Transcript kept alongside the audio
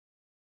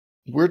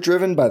We're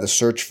driven by the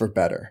search for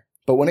better.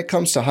 But when it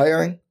comes to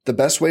hiring, the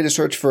best way to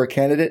search for a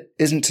candidate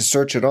isn't to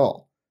search at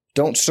all.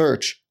 Don't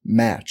search,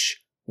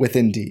 match with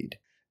Indeed.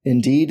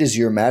 Indeed is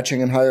your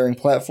matching and hiring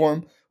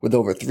platform with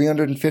over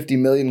 350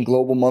 million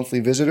global monthly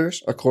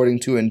visitors,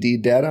 according to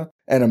Indeed data,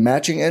 and a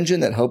matching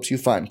engine that helps you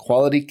find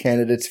quality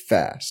candidates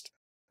fast.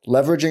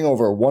 Leveraging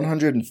over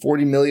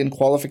 140 million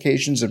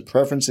qualifications and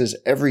preferences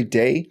every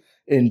day,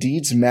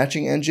 Indeed's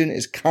matching engine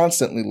is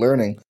constantly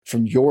learning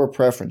from your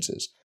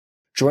preferences.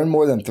 Join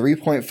more than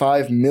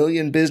 3.5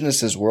 million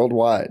businesses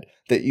worldwide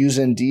that use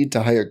Indeed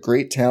to hire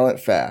great talent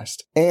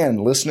fast.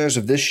 And listeners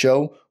of this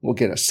show will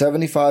get a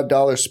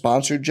 $75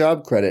 sponsored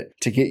job credit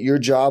to get your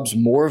jobs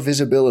more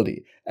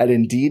visibility at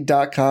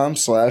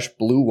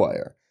Indeed.com/Blue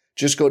Wire.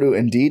 Just go to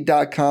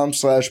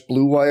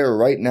Indeed.com/Blue Wire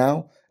right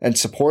now and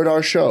support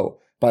our show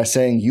by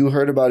saying you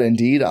heard about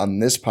Indeed on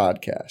this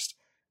podcast.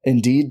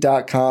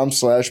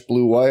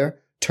 Indeed.com/Blue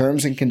Wire.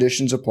 Terms and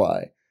conditions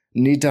apply.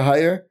 Need to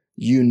hire?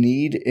 You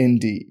need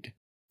Indeed.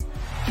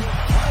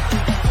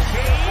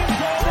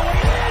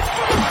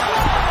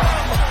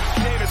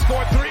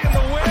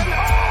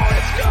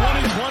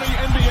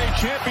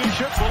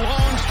 Championship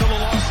belongs to the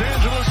Los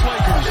Angeles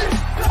Lakers.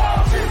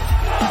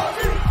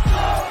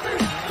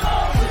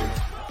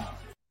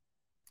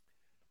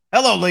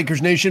 Hello,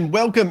 Lakers Nation.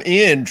 Welcome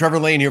in. Trevor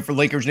Lane here for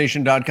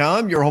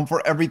LakersNation.com, your home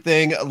for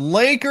everything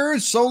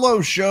Lakers. Solo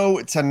show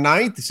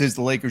tonight. This is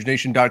the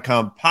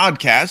LakersNation.com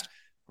podcast.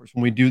 Of course,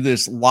 when we do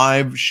this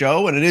live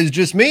show, and it is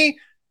just me,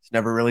 it's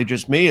never really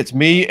just me. It's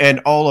me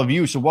and all of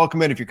you. So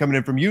welcome in. If you're coming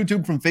in from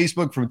YouTube, from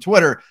Facebook, from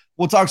Twitter,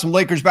 we'll talk some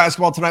Lakers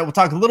basketball tonight. We'll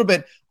talk a little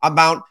bit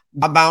about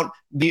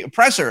the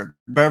presser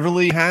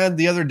Beverly had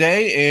the other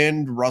day,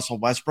 and Russell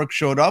Westbrook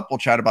showed up. We'll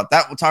chat about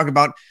that. We'll talk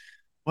about,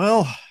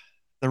 well,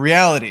 the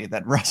reality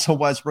that Russell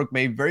Westbrook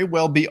may very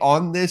well be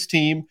on this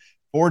team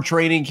for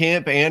training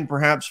camp and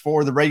perhaps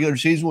for the regular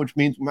season, which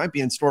means we might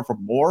be in store for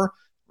more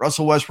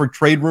Russell Westbrook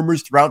trade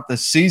rumors throughout the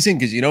season,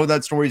 because you know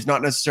that story is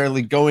not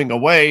necessarily going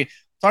away.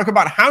 Talk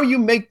about how you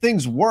make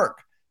things work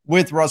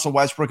with Russell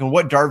Westbrook and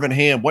what Darvin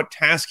Ham, what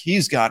task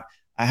he's got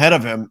ahead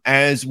of him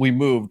as we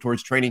move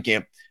towards training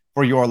camp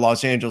for your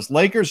Los Angeles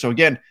Lakers. So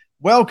again,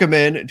 welcome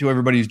in to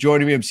everybody who's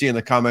joining me. I'm seeing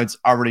the comments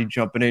already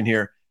jumping in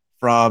here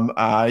from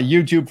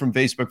YouTube, from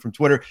Facebook, from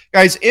Twitter.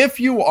 Guys, if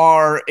you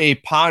are a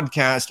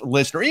podcast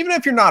listener, even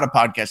if you're not a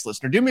podcast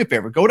listener, do me a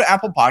favor, go to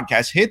Apple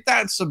Podcasts, hit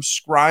that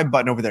subscribe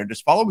button over there.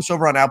 Just follow us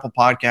over on Apple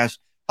Podcasts.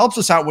 Helps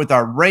us out with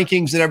our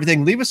rankings and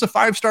everything. Leave us a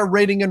 5-star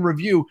rating and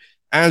review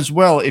as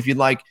well if you'd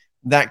like.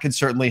 That could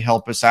certainly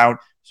help us out.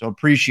 So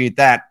appreciate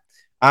that.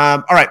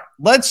 All right,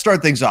 let's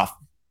start things off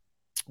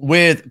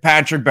with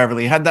Patrick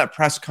Beverley. Had that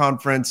press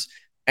conference,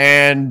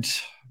 and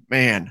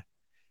man,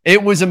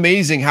 it was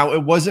amazing how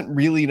it wasn't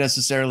really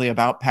necessarily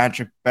about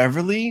Patrick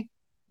Beverley.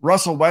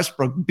 Russell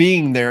Westbrook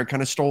being there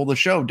kind of stole the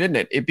show, didn't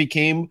it? It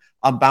became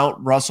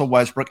about Russell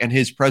Westbrook and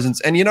his presence.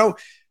 And, you know,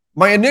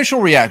 my initial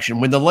reaction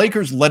when the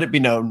Lakers let it be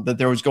known that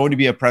there was going to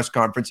be a press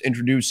conference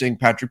introducing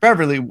Patrick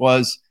Beverley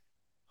was,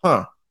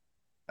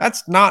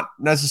 that's not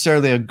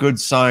necessarily a good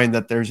sign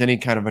that there's any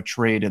kind of a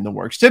trade in the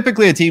works.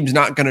 Typically, a team's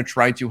not going to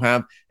try to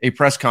have a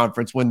press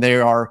conference when they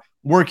are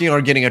working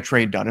on getting a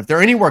trade done. If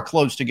they're anywhere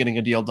close to getting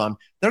a deal done,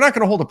 they're not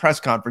going to hold a press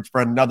conference for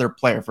another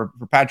player, for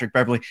Patrick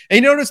Beverley. And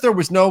you notice there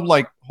was no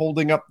like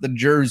holding up the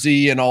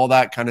jersey and all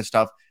that kind of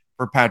stuff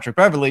for Patrick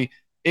Beverley.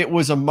 It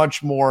was a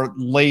much more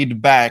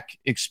laid back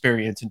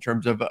experience in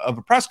terms of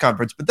a press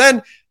conference. But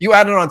then you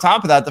added on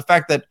top of that the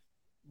fact that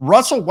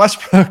Russell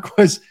Westbrook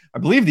was, I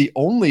believe, the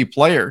only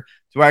player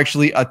to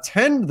actually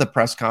attend the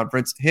press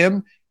conference.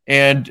 Him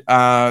and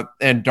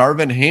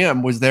Darvin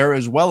Ham was there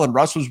as well, and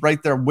Russ was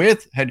right there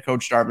with head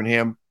coach Darvin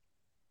Ham.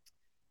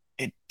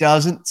 It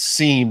doesn't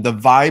seem, the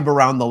vibe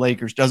around the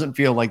Lakers doesn't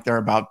feel like they're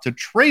about to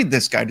trade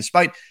this guy,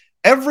 despite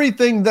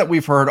everything that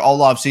we've heard all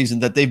offseason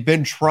that they've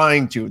been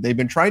trying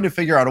to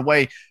figure out a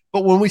way.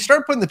 But when we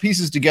start putting the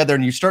pieces together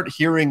and you start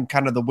hearing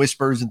kind of the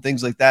whispers and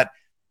things like that,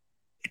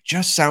 it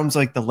just sounds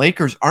like the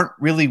Lakers aren't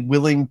really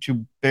willing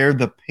to bear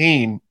the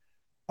pain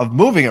of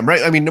moving him,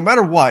 right? I mean, no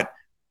matter what,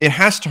 it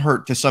has to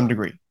hurt to some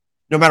degree.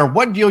 No matter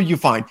what deal you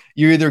find,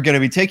 you're either going to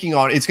be taking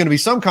on, it's going to be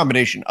some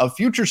combination of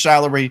future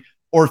salary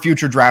or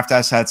future draft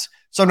assets,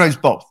 sometimes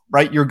both,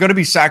 right? You're going to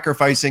be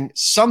sacrificing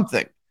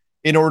something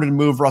in order to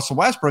move Russell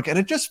Westbrook. And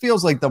it just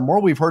feels like the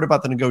more we've heard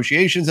about the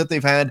negotiations that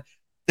they've had,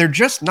 they're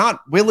just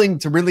not willing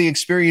to really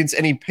experience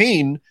any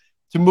pain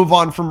to move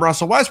on from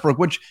Russell Westbrook,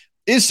 which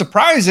is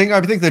surprising.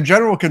 I think the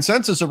general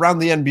consensus around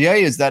the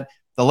NBA is that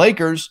the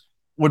Lakers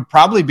would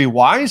probably be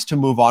wise to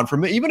move on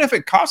from it, even if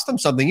it costs them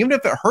something, even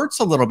if it hurts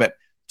a little bit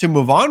to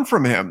move on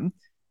from him.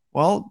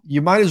 Well,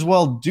 you might as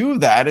well do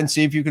that and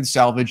see if you can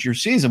salvage your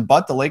season.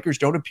 But the Lakers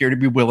don't appear to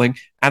be willing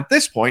at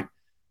this point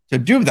to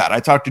do that. I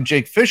talked to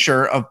Jake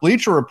Fisher of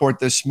Bleacher Report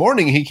this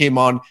morning. He came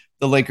on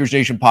the Lakers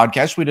Nation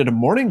podcast. We did a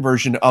morning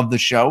version of the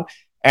show,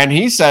 and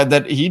he said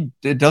that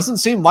it doesn't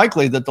seem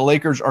likely that the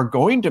Lakers are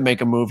going to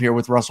make a move here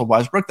with Russell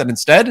Westbrook, that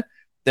instead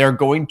they're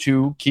going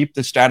to keep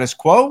the status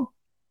quo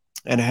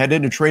and head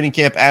into training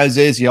camp as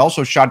is. He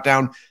also shot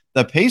down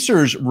the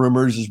Pacers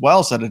rumors as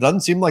well said it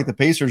doesn't seem like the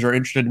Pacers are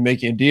interested in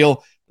making a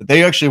deal, that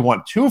they actually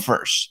want 2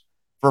 firsts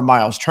for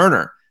Miles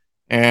Turner,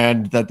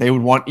 and that they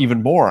would want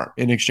even more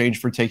in exchange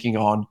for taking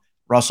on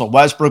Russell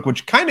Westbrook,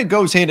 which kind of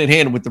goes hand in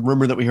hand with the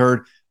rumor that we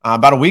heard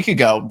about a week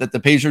ago that the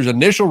Pacers'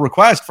 initial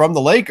request from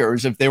the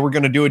Lakers, if they were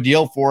going to do a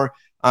deal for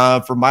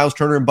Miles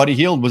Turner and Buddy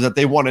Hield, was that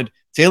they wanted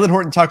Talen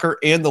Horton-Tucker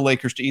and the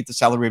Lakers to eat the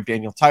salary of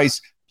Daniel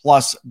Tice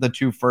plus the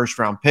 2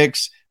 first-round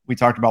picks. We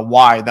talked about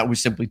why that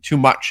was simply too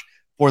much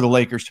for the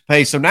Lakers to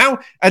pay. So now,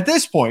 at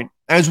this point,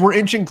 as we're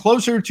inching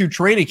closer to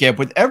training camp,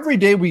 with every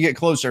day we get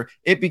closer,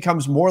 it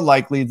becomes more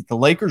likely that the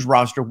Lakers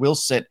roster will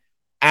sit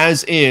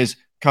as is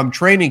come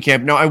training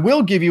camp. Now, I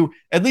will give you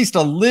at least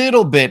a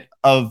little bit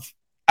of,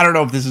 I don't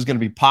know if this is going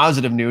to be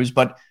positive news,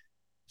 but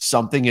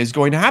something is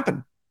going to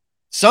happen.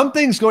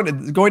 Something's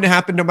going to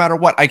happen no matter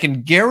what. I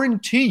can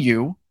guarantee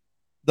you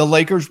the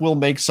Lakers will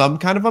make some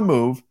kind of a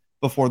move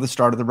before the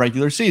start of the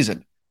regular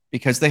season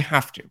because they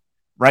have to.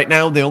 Right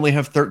now, they only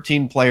have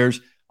 13 players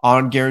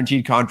on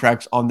guaranteed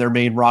contracts on their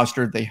main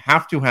roster. They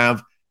have to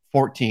have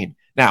 14.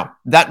 Now,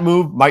 that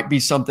move might be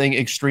something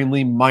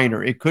extremely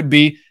minor. It could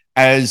be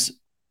as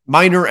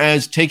minor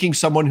as taking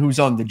someone who's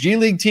on the G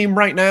League team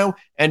right now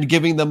and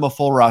giving them a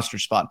full roster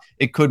spot.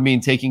 It could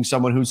mean taking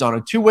someone who's on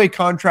a 2-way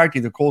contract,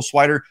 either Cole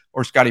Swider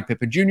or Scottie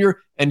Pippen Jr.,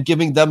 and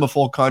giving them a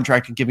full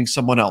contract and giving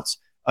someone else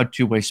a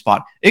 2-way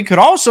spot. It could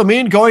also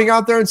mean going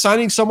out there and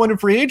signing someone in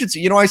free agency.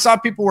 You know, I saw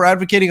people were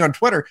advocating on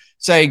Twitter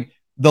saying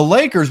the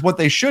Lakers, what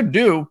they should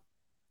do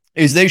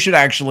is they should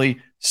actually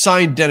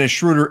sign Dennis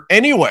Schroeder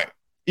anyway,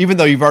 even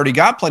though you've already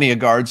got plenty of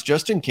guards,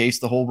 just in case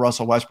the whole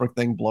Russell Westbrook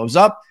thing blows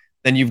up.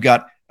 Then you've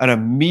got an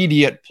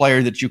immediate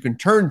player that you can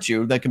turn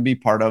to that can be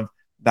part of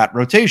that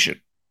rotation.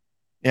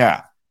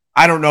 Yeah.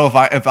 I don't know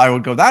if I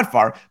would go that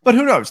far, but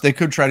who knows? They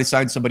could try to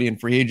sign somebody in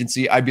free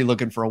agency. I'd be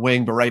looking for a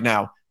wing, but right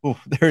now,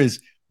 there is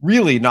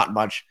really not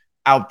much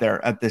out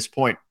there at this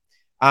point.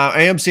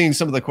 I am seeing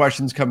some of the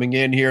questions coming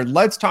in here.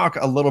 Let's talk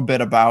a little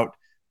bit about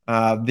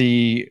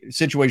the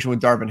situation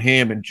with Darvin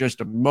Ham in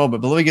just a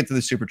moment, but let me get to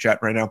the super chat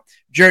right now.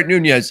 Jarrett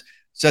Nunez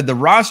said the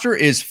roster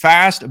is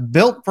fast,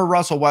 built for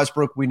Russell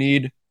Westbrook. We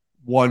need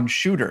one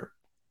shooter.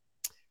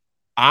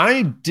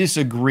 I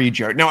disagree,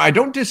 Jared. Now, I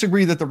don't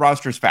disagree that the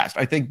roster is fast.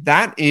 I think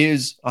that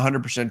is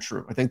 100%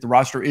 true. I think the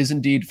roster is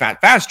indeed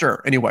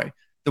faster anyway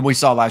than we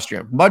saw last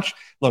year.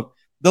 Look,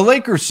 the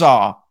Lakers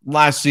saw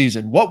last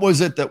season. What was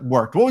it that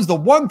worked? What was the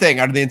one thing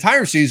out of the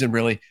entire season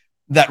really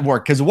that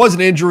worked? Because it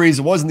wasn't injuries.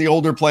 It wasn't the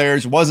older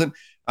players. It wasn't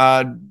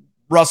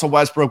Russell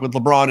Westbrook with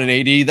LeBron and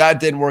AD. That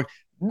didn't work.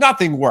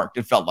 Nothing worked,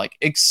 it felt like,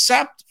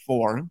 except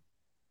for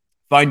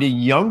finding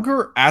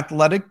younger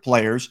athletic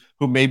players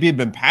who maybe have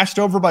been passed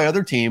over by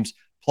other teams,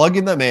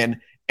 plugging them in,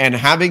 and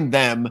having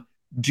them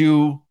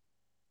do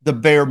the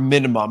bare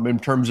minimum in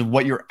terms of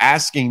what you're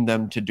asking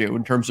them to do,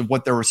 in terms of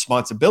what their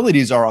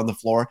responsibilities are on the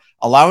floor,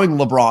 allowing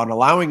LeBron,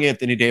 allowing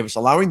Anthony Davis,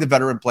 allowing the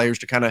veteran players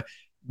to kind of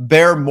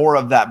bear more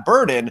of that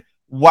burden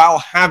while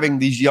having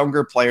these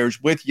younger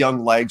players with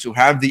young legs who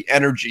have the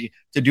energy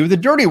to do the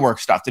dirty work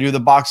stuff, to do the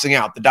boxing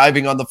out, the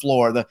diving on the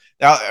floor, the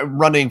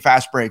running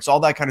fast breaks, all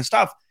that kind of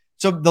stuff.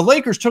 So the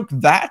Lakers took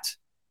that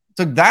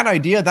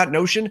idea, that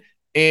notion,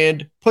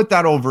 and put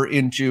that over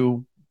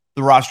into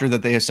the roster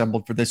that they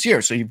assembled for this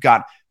year. So you've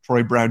got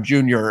Troy Brown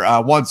Jr.,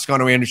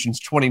 Scotto Anderson's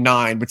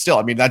 29, but still,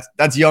 I mean,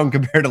 that's young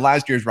compared to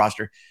last year's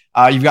roster.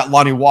 You've got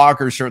Lonnie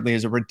Walker, certainly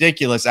is a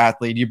ridiculous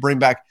athlete. You bring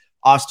back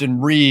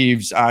Austin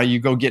Reeves. You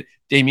go get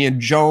Damian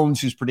Jones,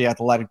 who's pretty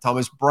athletic.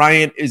 Thomas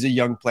Bryant is a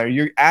young player.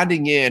 You're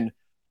adding in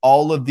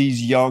all of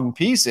these young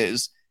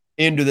pieces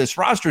into this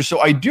roster.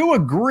 So I do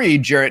agree,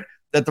 Jarrett,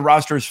 that the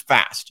roster is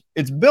fast.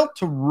 It's built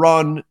to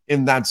run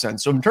in that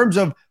sense. So in terms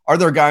of, are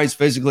there guys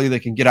physically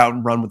that can get out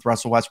and run with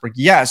Russell Westbrook?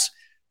 Yes.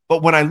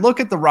 But when I look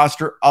at the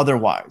roster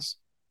otherwise,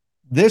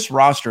 this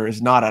roster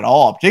is not at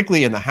all,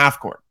 particularly in the half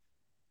court,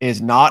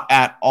 is not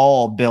at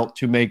all built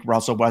to make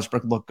Russell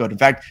Westbrook look good. In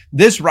fact,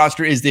 this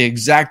roster is the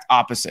exact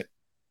opposite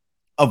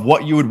of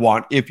what you would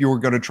want if you were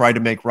going to try to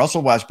make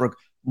Russell Westbrook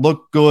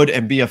look good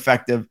and be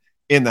effective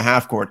in the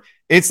half court.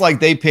 It's like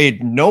they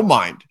paid no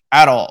mind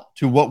at all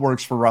to what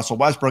works for Russell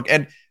Westbrook.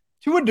 And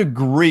to a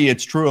degree,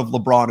 it's true of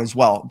LeBron as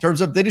well, in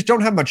terms of they just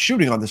don't have much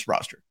shooting on this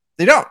roster.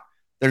 They don't.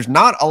 There's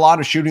not a lot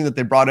of shooting that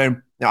they brought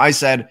in. Now, I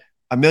said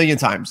a million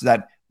times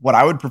that what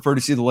I would prefer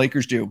to see the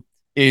Lakers do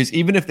is,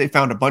 even if they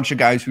found a bunch of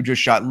guys who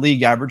just shot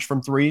league average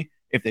from three,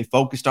 if they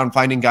focused on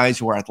finding guys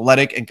who are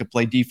athletic and could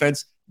play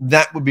defense,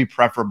 that would be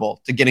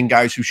preferable to getting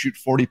guys who shoot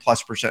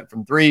 40+%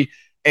 from three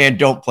and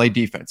don't play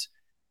defense.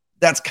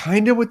 That's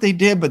kind of what they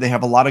did, but they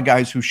have a lot of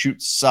guys who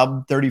shoot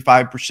sub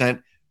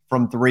 35%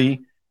 from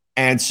three.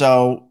 And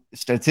so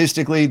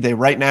statistically, they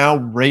right now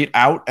rate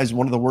out as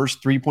one of the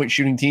worst three-point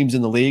shooting teams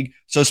in the league.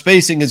 So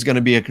spacing is going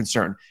to be a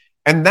concern.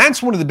 And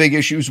that's one of the big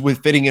issues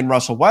with fitting in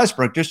Russell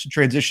Westbrook. Just to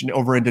transition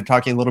over into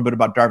talking a little bit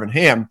about Darvin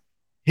Ham,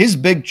 his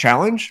big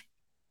challenge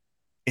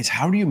is,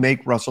 how do you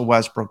make Russell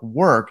Westbrook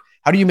work?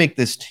 How do you make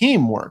this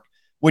team work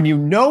when you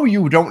know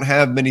you don't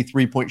have many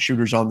three-point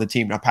shooters on the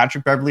team? Now,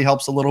 Patrick Beverley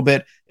helps a little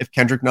bit. If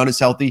Kendrick Nunn is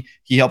healthy,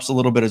 he helps a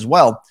little bit as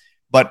well.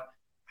 But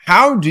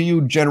how do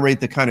you generate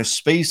the kind of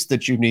space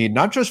that you need,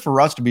 not just for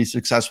Russ to be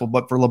successful,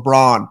 but for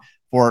LeBron,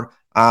 for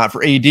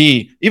AD,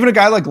 even a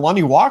guy like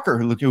Lonnie Walker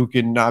who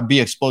can be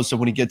explosive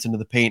when he gets into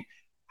the paint?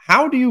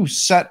 How do you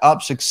set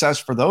up success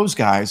for those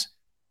guys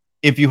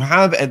if you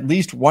have at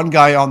least one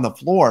guy on the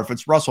floor, if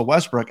it's Russell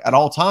Westbrook at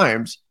all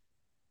times,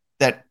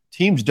 that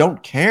teams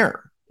don't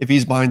care if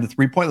he's behind the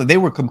three-point line? They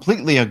will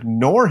completely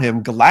ignore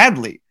him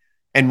gladly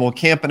and will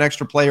camp an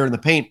extra player in the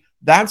paint.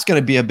 That's going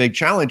to be a big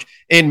challenge.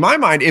 In my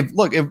mind, if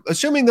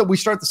assuming that we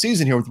start the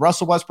season here with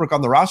Russell Westbrook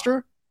on the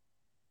roster,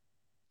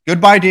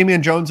 goodbye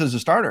Damian Jones as a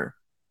starter.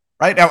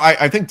 Right now,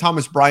 I think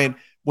Thomas Bryant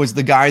was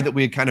the guy that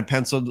we had kind of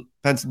penciled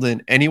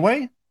in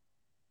anyway,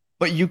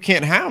 but you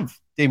can't have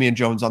Damian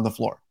Jones on the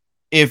floor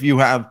if you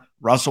have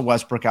Russell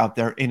Westbrook out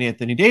there and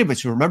Anthony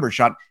Davis, who, remember,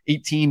 shot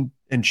 18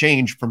 and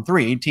change from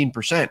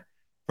 18%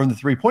 from the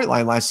three-point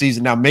line last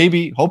season. Now,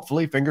 maybe,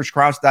 hopefully, fingers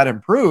crossed, that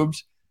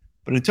improves,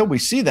 but until we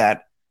see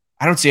that,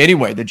 I don't see any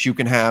way that you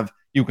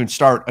can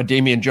start a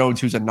Damian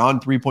Jones who's a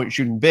non-three-point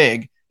shooting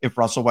big if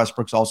Russell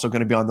Westbrook's also going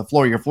to be on the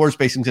floor. Your floor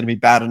spacing is going to be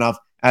bad enough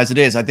as it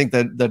is. I think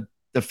that the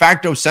de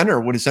facto center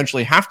would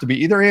essentially have to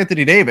be either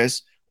Anthony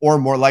Davis or,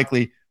 more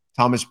likely,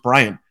 Thomas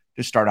Bryant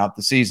to start out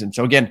the season.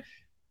 So again,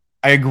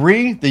 I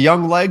agree. The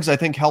young legs, I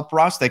think, help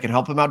Russ. They can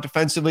help him out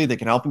defensively. They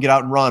can help him get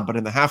out and run. But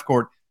in the half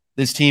court,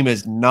 this team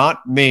is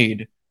not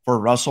made for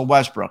Russell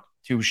Westbrook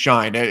to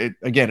shine.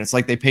 Again, it's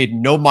like they paid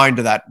no mind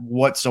to that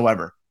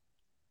whatsoever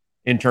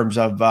in terms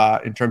of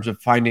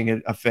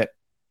finding a fit.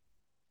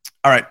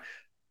 All right.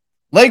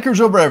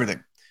 Lakers over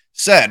everything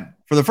said,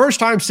 for the first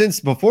time since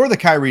before the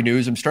Kyrie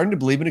news, I'm starting to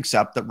believe and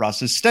accept that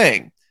Russ is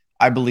staying.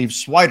 I believe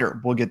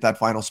Swider will get that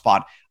final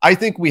spot. I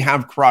think we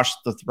have crushed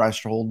the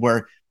threshold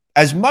where,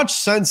 as much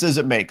sense as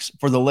it makes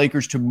for the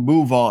Lakers to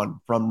move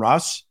on from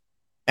Russ,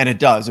 and it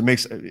does, it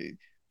makes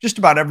just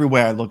about every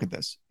way I look at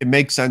this, it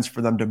makes sense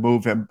for them to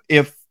move him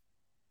if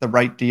the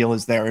right deal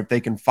is there. If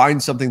they can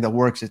find something that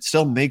works, it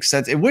still makes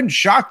sense. It wouldn't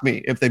shock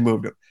me if they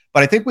moved him,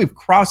 but I think we've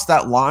crossed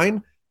that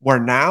line where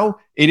now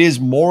it is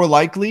more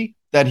likely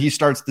that he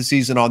starts the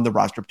season on the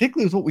roster,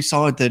 particularly with what we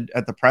saw at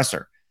the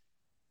presser.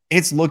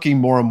 It's looking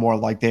more and more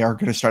like they are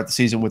going to start the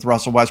season with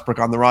Russell Westbrook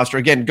on the roster.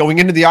 Again, going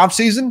into the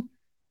offseason,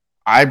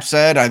 I've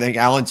said, I think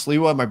Alan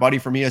Slewa, my buddy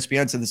from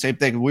ESPN, said the same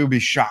thing. We would be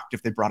shocked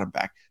if they brought him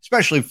back,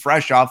 especially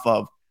fresh off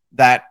of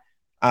that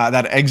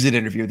exit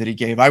interview that he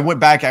gave. I went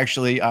back,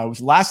 actually, it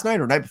was last night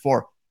or night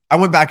before. I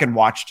went back and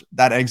watched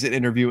that exit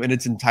interview in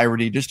its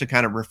entirety just to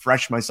kind of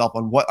refresh myself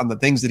on the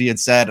things that he had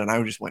said. And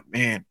I just went,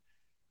 man,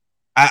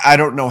 I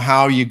don't know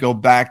how you go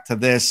back to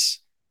this,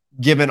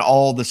 given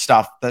all the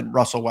stuff that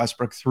Russell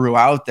Westbrook threw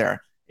out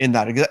there in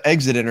that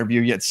exit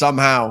interview, yet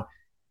somehow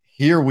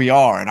here we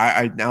are. And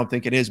I now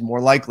think it is more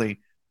likely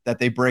that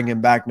they bring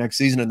him back next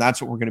season, and that's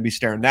what we're going to be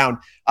staring down.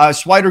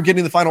 Swider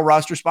getting the final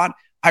roster spot.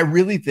 I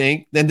really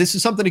think, then this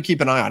is something to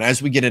keep an eye on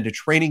as we get into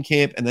training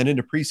camp and then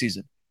into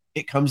preseason.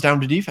 It comes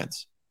down to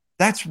defense.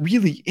 That's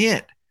really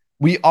it.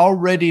 We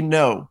already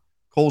know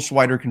Cole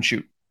Swider can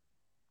shoot.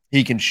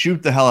 He can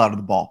shoot the hell out of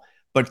the ball,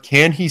 but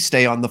can he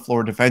stay on the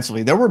floor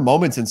defensively? There were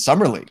moments in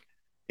Summer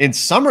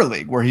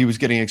League where he was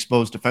getting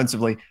exposed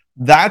defensively.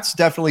 That's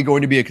definitely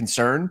going to be a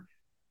concern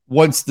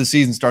once the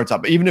season starts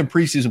up. Even in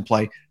preseason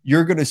play,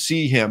 you're going to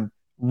see him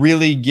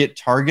really get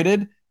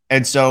targeted.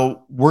 And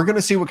so we're going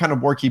to see what kind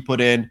of work he put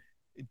in.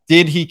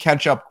 Did he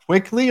catch up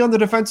quickly on the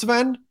defensive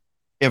end?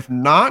 If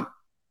not,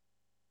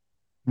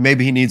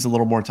 maybe he needs a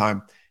little more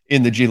time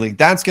in the G League.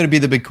 That's going to be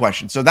the big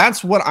question. So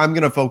that's what I'm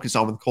going to focus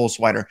on with Cole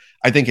Swider.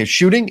 I think his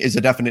shooting is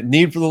a definite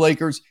need for the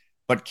Lakers,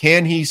 but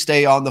can he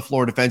stay on the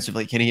floor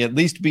defensively? Can he at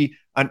least be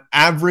an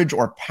average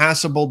or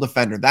passable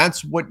defender?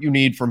 That's what you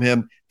need from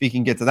him. If he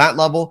can get to that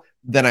level,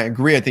 then I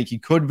agree. I think he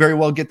could very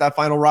well get that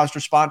final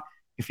roster spot.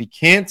 If he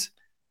can't,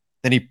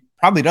 then he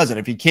probably doesn't.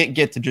 If he can't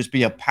get to just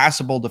be a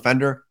passable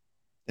defender,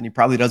 then he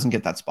probably doesn't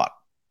get that spot.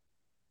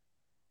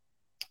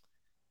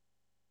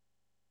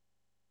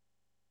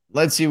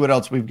 Let's see what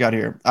else we've got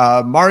here.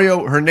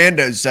 Mario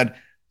Hernandez said,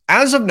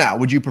 as of now,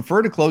 would you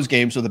prefer to close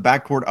games with a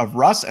backcourt of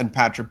Russ and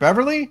Patrick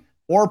Beverley,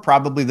 or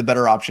probably the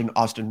better option,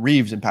 Austin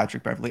Reeves and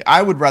Patrick Beverley?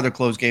 I would rather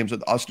close games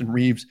with Austin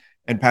Reeves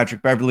and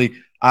Patrick Beverley.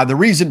 The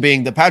reason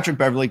being that Patrick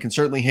Beverley can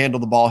certainly handle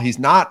the ball. He's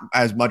not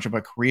as much of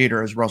a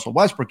creator as Russell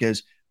Westbrook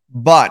is,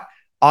 but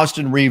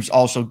Austin Reeves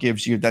also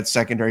gives you that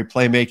secondary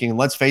playmaking. And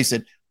let's face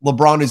it,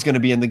 LeBron is going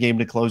to be in the game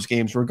to close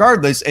games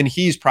regardless, and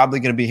he's probably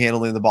going to be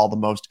handling the ball the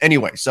most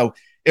anyway. So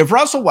if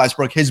Russell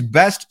Westbrook, his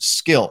best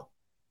skill,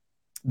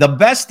 the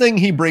best thing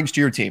he brings to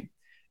your team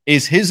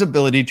is his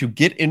ability to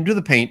get into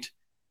the paint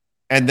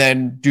and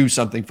then do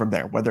something from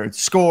there, whether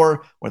it's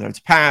score, whether it's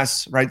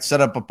pass, right?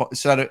 Set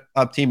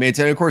up teammates.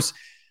 And of course,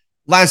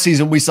 last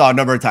season we saw a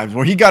number of times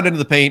where he got into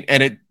the paint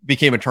and it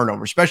became a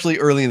turnover, especially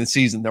early in the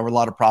season. There were a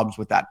lot of problems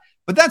with that,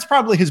 but that's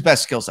probably his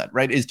best skill set,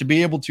 right? Is to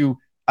be able to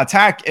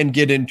attack and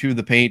get into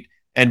the paint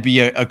and be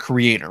a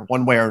creator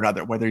one way or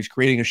another, whether he's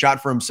creating a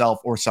shot for himself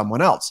or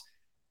someone else.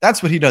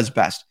 That's what he does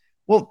best.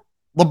 Well,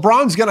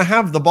 LeBron's going to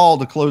have the ball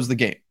to close the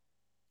game.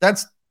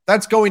 That's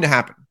going to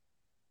happen.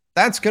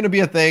 That's going to be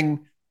a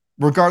thing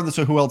regardless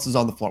of who else is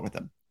on the floor with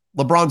him.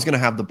 LeBron's going to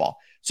have the ball.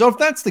 So if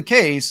that's the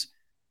case,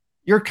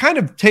 you're kind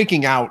of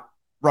taking out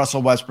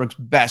Russell Westbrook's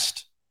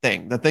best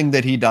thing, the thing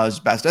that he does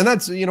best. And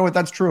that's, you know what,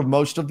 that's true of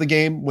most of the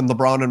game when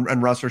LeBron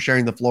and Russ are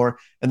sharing the floor.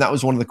 And that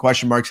was one of the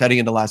question marks heading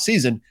into last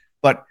season.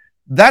 But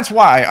that's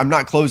why I'm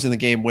not closing the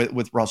game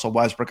with Russell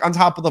Westbrook on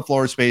top of the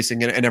floor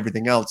spacing and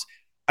everything else.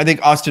 I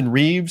think Austin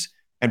Reeves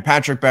and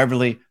Patrick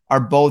Beverley are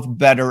both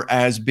better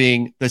as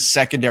being the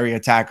secondary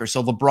attacker.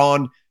 So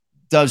LeBron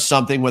does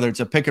something, whether it's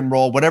a pick and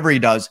roll, whatever he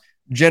does,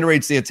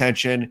 generates the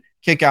attention,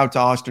 kick out to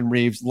Austin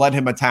Reeves, let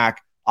him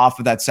attack off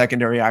of that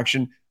secondary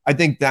action. I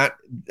think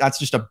that's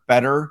just a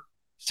better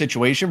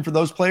situation for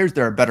those players.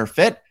 They're a better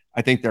fit.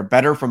 I think they're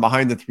better from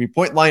behind the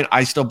three-point line.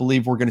 I still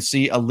believe we're going to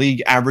see a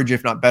league average,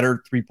 if not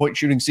better, three-point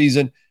shooting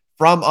season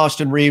from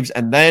Austin Reeves.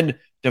 And then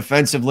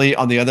defensively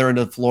on the other end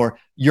of the floor,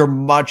 you're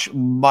much,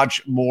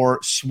 much more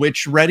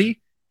switch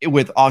ready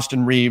with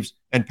Austin Reeves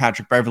and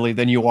Patrick Beverley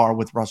than you are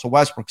with Russell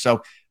Westbrook.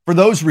 So for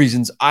those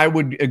reasons, I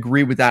would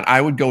agree with that. I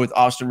would go with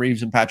Austin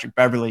Reeves and Patrick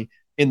Beverley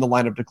in the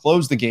lineup to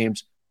close the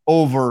games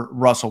over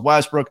Russell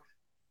Westbrook.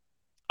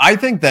 I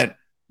think that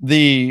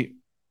the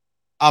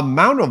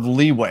amount of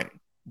leeway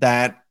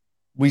that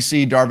we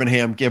see Darvin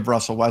Ham give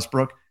Russell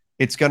Westbrook,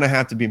 it's going to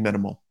have to be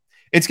minimal.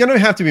 It's going to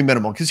have to be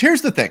minimal because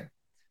here's the thing.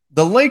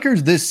 The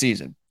Lakers this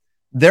season,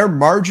 their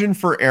margin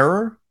for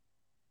error,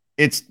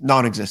 it's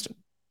non-existent.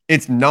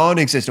 It's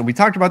non-existent. We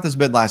talked about this a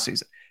bit last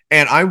season,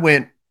 and I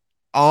went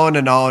on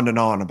and on and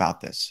on about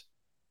this.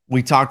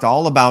 We talked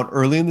all about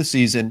early in the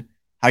season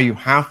how you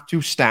have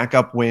to stack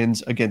up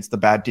wins against the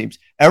bad teams.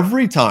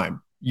 Every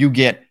time you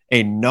get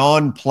a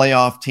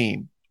non-playoff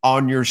team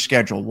on your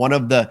schedule, one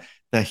of the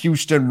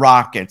Houston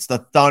Rockets, the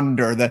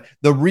Thunder,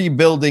 the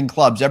rebuilding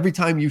clubs, every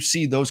time you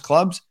see those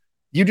clubs,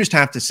 you just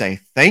have to say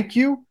thank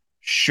you,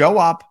 show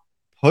up,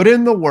 put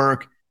in the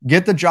work,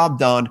 get the job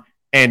done,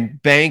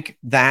 and bank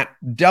that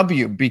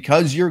W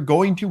because you're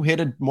going to hit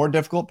a more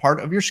difficult part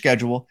of your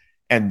schedule.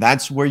 And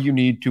that's where you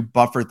need to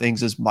buffer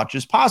things as much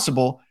as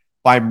possible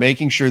by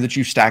making sure that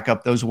you stack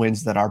up those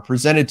wins that are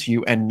presented to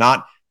you and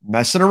not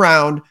messing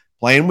around,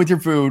 playing with your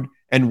food,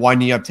 and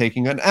winding up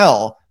taking an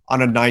L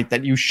on a night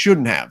that you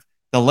shouldn't have.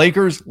 The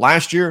Lakers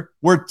last year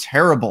were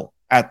terrible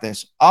at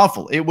this.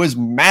 Awful. It was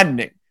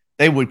maddening.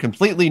 They would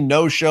completely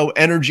no-show.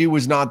 Energy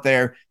was not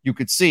there. You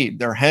could see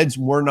their heads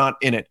were not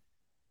in it.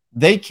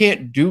 They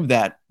can't do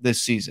that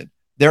this season.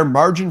 Their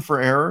margin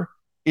for error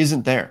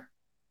isn't there.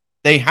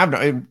 They have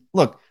no.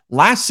 Look,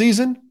 last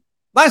season,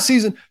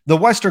 the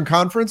Western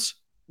Conference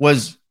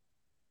was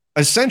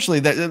essentially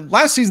that.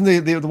 Last season,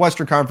 the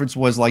Western Conference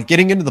was like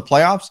getting into the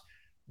playoffs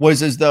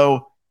was as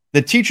though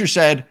the teacher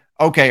said,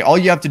 okay, all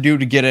you have to do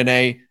to get an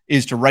A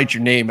is to write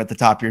your name at the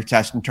top of your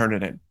test and turn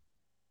it in.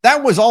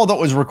 That was all that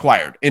was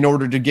required in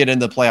order to get in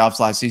the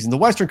playoffs last season. The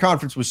Western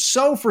Conference was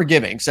so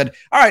forgiving, said,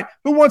 all right,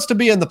 who wants to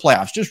be in the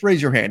playoffs? Just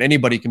raise your hand.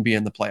 Anybody can be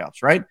in the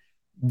playoffs, right?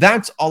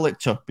 That's all it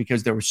took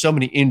because there were so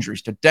many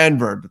injuries to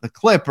Denver, to the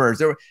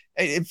Clippers.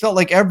 It felt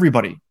like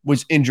everybody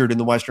was injured in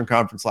the Western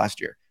Conference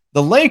last year.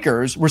 The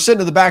Lakers were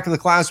sitting at the back of the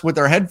class with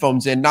their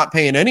headphones in, not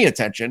paying any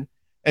attention.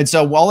 And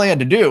so all they had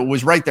to do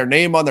was write their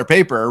name on their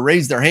paper or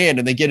raise their hand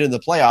and they get into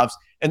the playoffs,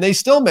 and they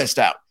still missed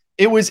out.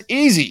 It was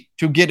easy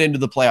to get into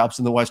the playoffs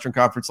in the Western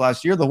Conference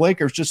last year. The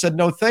Lakers just said,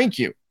 no, thank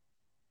you.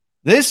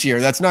 This year,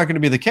 that's not going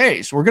to be the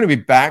case. We're going to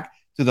be back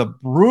to the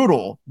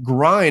brutal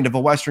grind of a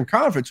Western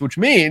Conference, which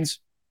means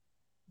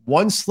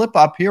one slip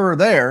up here or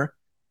there,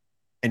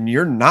 and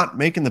you're not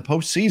making the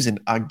postseason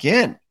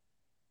again.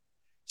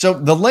 So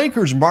the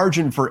Lakers'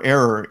 margin for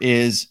error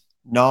is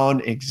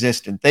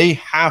non-existent. They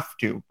have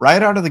to,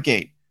 right out of the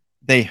gate,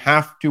 they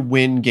have to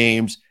win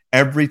games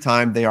every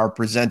time they are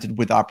presented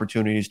with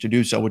opportunities to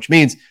do so, which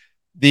means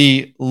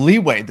the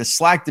leeway, the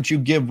slack that you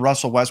give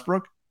Russell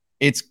Westbrook,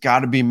 it's got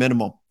to be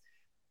minimal.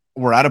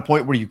 We're at a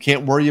point where you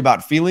can't worry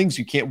about feelings.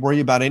 You can't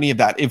worry about any of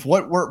that. If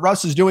what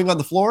Russ is doing on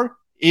the floor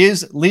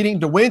is leading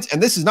to wins,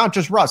 and this is not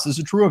just Russ, this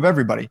is true of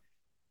everybody.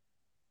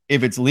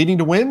 If it's leading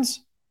to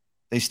wins,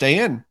 they stay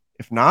in.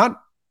 If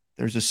not,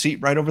 there's a seat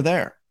right over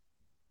there.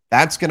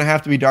 That's going to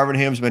have to be Darvin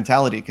Ham's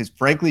mentality because,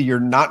 frankly, you're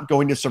not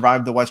going to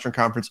survive the Western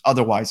Conference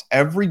otherwise.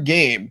 Every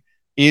game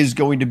is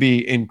going to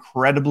be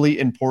incredibly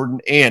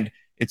important, and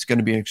it's going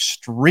to be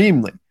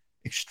extremely,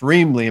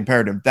 extremely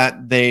imperative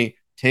that they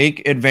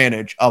take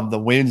advantage of the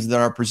wins that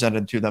are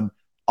presented to them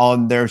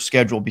on their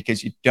schedule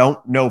because you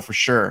don't know for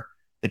sure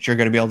that you're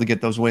going to be able to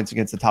get those wins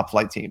against the top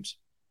flight teams.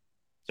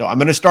 So I'm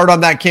going to start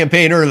on that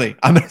campaign early.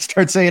 I'm going to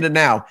start saying it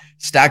now.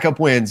 Stack up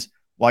wins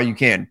while you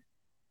can.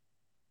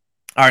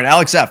 All right,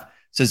 Alex F.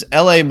 says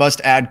LA must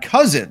add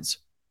Cousins.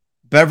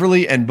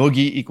 Beverly and Boogie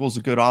equals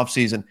a good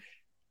offseason.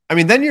 I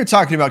mean, then you're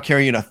talking about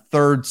carrying a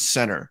third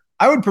center.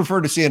 I would prefer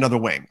to see another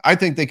wing. I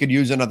think they could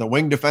use another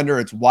wing defender.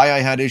 It's why I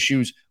had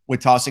issues with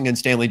tossing in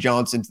Stanley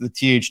Johnson to the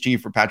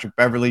THT for Patrick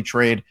Beverly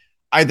trade.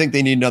 I think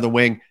they need another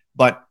wing,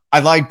 but I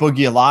like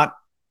Boogie a lot.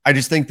 I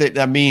just think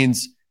that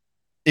means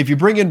if you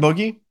bring in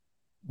Boogie,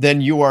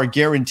 then you are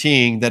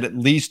guaranteeing that at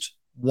least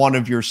one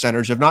of your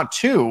centers, if not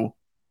two,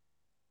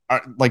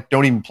 are like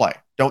don't even play.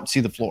 don't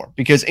see the floor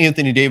because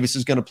Anthony Davis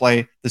is going to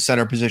play the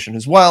center position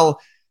as well.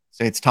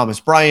 Say it's Thomas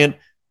Bryant,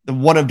 the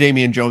one of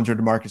Damian Jones or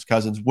DeMarcus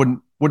Cousins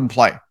wouldn't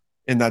play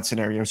in that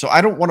scenario. So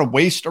I don't want to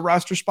waste a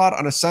roster spot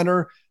on a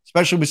center,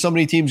 especially with so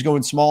many teams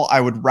going small. I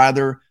would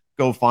rather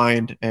go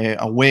find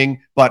a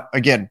wing. But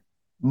again,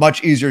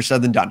 much easier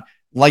said than done.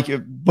 Like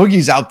if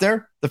Boogie's out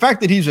there, the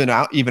fact that he's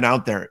even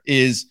out there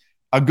is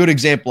a good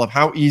example of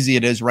how easy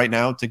it is right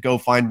now to go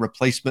find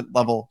replacement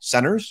level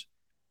centers,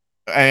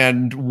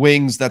 and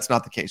wings. That's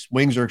not the case.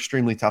 Wings are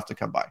extremely tough to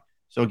come by.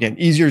 So again,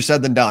 easier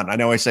said than done. I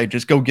know I say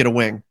just go get a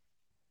wing.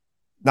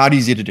 Not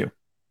easy to do.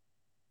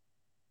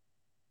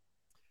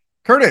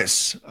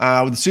 Curtis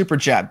with the super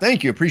chat.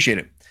 Thank you. Appreciate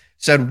it.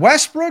 Said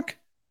Westbrook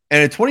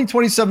and a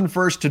 2027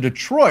 first to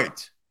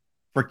Detroit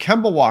for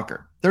Kemba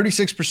Walker,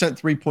 36%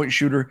 three-point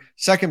shooter,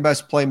 second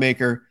best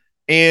playmaker,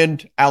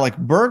 and Alec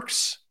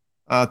Burks,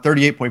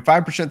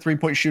 38.5%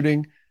 three-point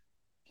shooting,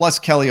 plus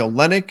Kelly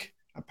Olynyk,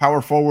 a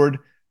power forward,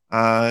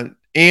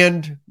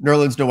 and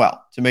Nerlens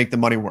Noel to make the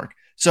money work.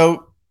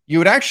 So you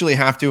would actually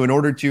have to, in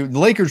order to, the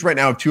Lakers right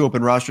now have 2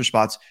 open roster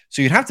spots,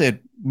 so you'd have to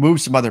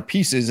move some other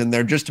pieces in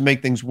there just to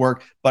make things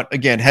work. But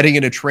again, heading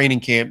into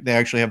training camp, they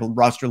actually have a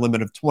roster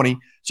limit of 20,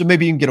 so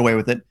maybe you can get away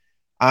with it.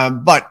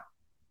 But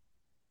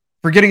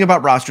forgetting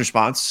about roster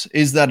spots,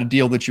 is that a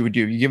deal that you would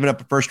do? You're giving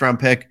up a first-round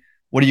pick.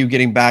 What are you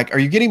getting back? Are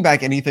you getting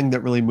back anything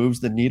that really moves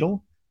the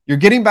needle? You're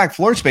getting back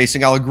floor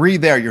spacing. I'll agree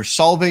there. You're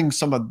solving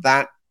some of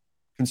that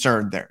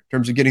concern there in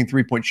terms of getting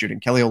three-point shooting.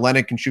 Kelly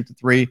Olynyk can shoot the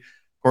three.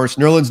 Of course,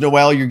 Nerlens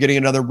Noel, you're getting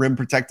another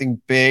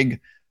rim-protecting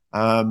big,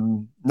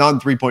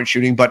 non-three-point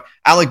shooting. But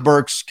Alec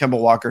Burks, Kemba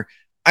Walker,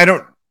 I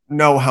don't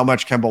know how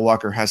much Kemba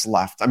Walker has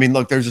left. I mean,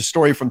 look, there's a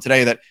story from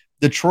today that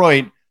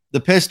Detroit,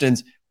 the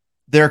Pistons,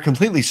 they're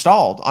completely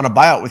stalled on a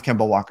buyout with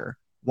Kemba Walker.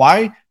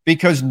 Why?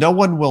 Because no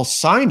one will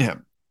sign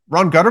him.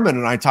 Ron Gutterman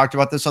and I talked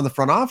about this on the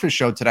front office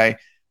show today.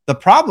 The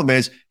problem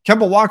is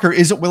Kemba Walker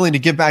isn't willing to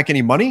give back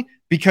any money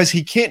because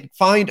he can't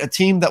find a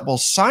team that will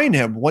sign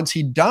him once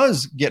he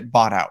does get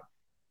bought out.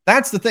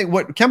 That's the thing.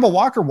 What Kemba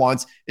Walker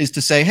wants is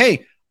to say,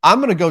 hey, I'm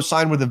going to go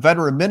sign with a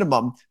veteran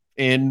minimum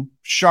in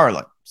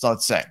Charlotte, so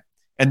let's say,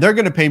 and they're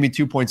going to pay me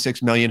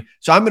 $2.6 million.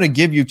 So I'm going to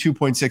give you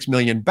 $2.6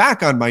 million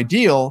back on my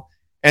deal.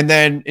 And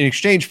then in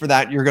exchange for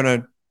that, you're going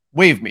to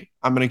waive me.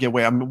 I'm going to get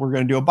waived. We're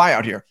going to do a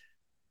buyout here.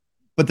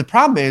 But the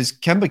problem is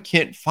Kemba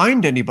can't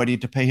find anybody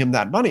to pay him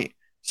that money.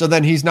 So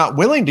then he's not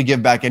willing to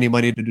give back any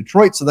money to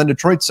Detroit. So then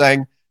Detroit's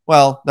saying,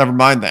 well, never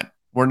mind then.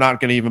 We're not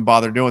going to even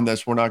bother doing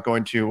this. We're not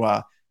going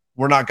to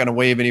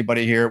waive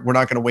anybody here. We're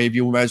not going to waive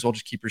you. We might as well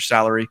just keep your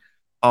salary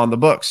on the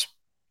books.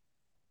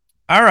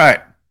 All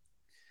right.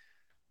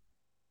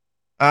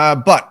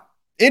 But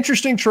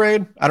interesting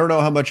trade. I don't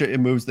know how much it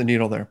moves the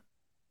needle there,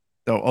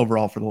 though,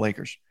 overall for the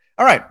Lakers.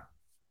 All right.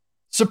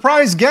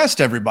 Surprise guest,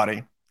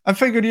 everybody. I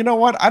figured, you know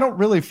what? I don't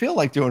really feel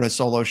like doing a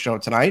solo show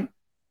tonight.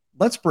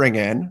 Let's bring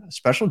in a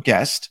special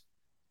guest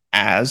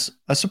as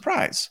a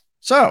surprise.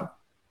 So,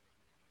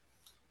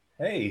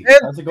 hey,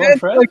 how's it going,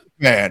 Fred?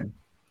 Man,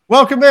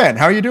 welcome in.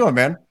 How are you doing,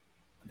 man?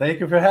 Thank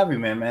you for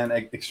having me, man.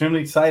 Extremely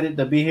excited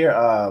to be here.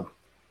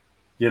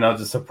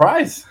 The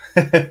surprise.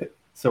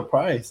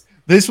 Surprise.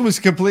 This was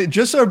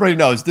just so everybody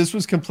knows, this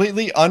was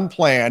completely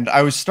unplanned.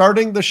 I was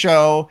starting the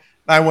show.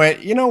 I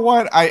went, you know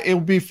what? It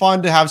would be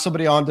fun to have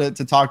somebody on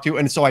to talk to.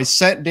 And so I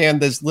sent Dan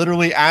this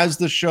literally as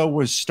the show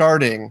was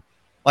starting,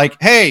 like,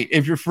 hey,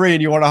 if you're free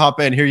and you want to hop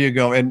in, here you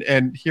go.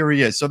 And here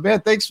he is. So,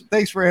 man, thanks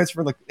for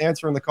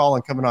answering the call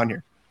and coming on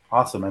here.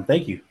 Awesome, man.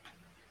 Thank you.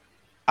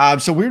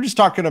 So we were just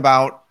talking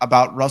about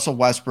Russell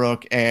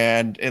Westbrook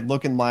and it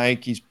looking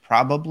like he's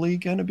probably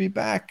going to be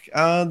back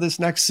this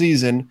next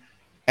season,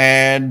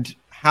 and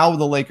how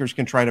the Lakers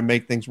can try to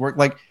make things work.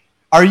 Like,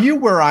 are you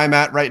where I'm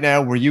at right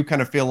now, where you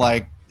kind of feel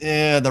like,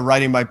 the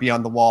writing might be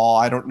on the wall?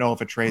 I don't know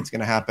if a trade's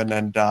going to happen,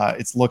 and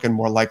it's looking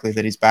more likely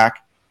that he's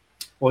back.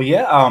 Well,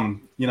 yeah,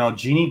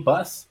 Jeannie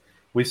Buss,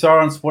 we saw her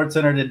on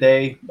SportsCenter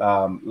today.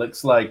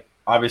 Looks like,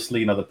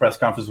 obviously, the press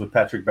conference with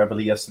Patrick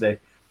Beverley yesterday.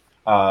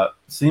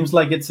 Seems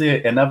like it's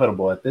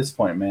inevitable at this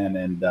point, man.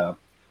 And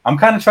I'm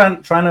kind of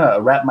trying to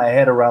wrap my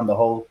head around the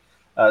whole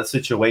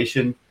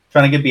situation,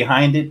 trying to get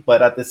behind it.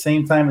 But at the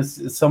same time,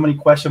 it's so many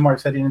question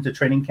marks heading into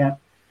training camp.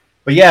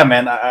 But yeah,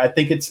 man, I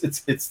think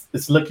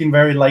it's looking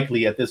very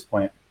likely at this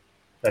point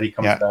that he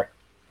comes back.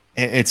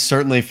 It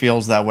certainly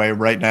feels that way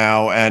right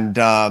now.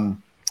 And,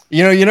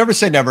 you never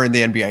say never in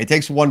the NBA. It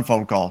takes one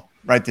phone call,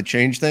 right, to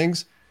change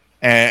things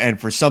and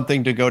for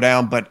something to go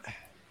down. But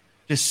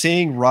just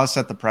seeing Russ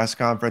at the press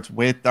conference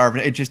with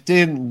Darvin, it just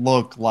didn't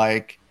look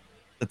like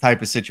the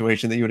type of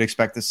situation that you would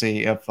expect to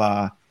see if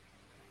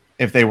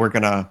they were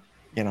going to,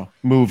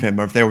 move him,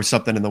 or if there was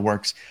something in the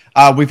works.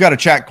 We've got a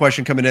chat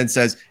question coming in.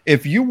 Says,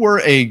 if you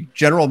were a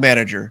general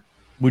manager,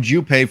 would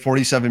you pay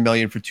 $47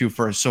 million for 2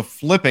 firsts? So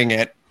flipping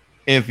it,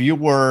 if you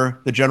were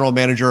the general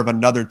manager of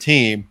another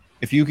team,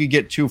 if you could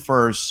get 2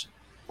 firsts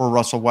for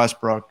Russell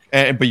Westbrook,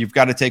 but you've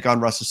got to take on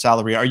Russ's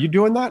salary, are you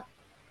doing that?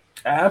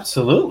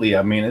 Absolutely.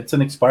 I mean, it's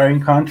an expiring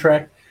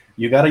contract.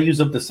 You got to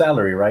use up the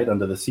salary, right,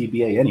 under the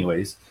CBA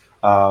anyways.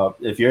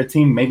 If you're a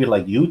team maybe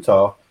like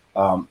Utah,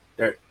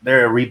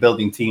 they're a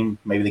rebuilding team.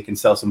 Maybe they can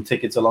sell some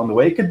tickets along the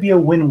way. It could be a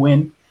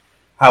win-win.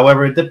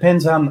 However, it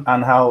depends on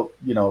how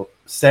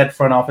said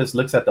front office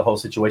looks at the whole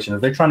situation.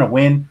 If they're trying to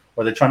win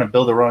or they're trying to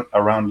build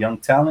around young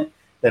talent,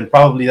 then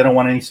probably they don't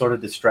want any sort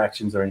of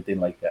distractions or anything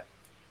like that.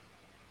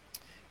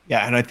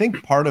 Yeah, and I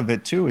think part of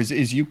it too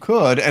is you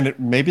could, and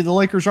maybe the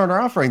Lakers aren't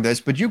offering this,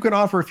 but you can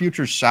offer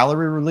future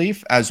salary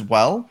relief as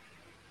well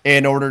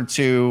in order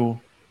to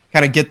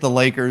kind of get the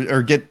Lakers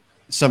or get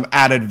some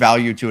added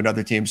value to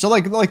another team. So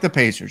like the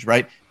Pacers,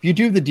 right? If you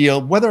do the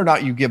deal, whether or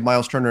not you give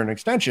Miles Turner an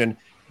extension,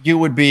 you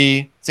would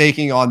be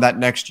taking on that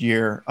next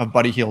year of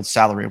Buddy Hield's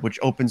salary, which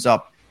opens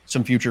up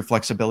some future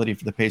flexibility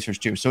for the Pacers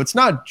too. So it's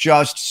not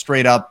just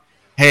straight up,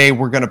 hey,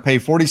 we're going to pay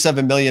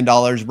 $47 million.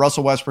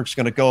 Russell Westbrook's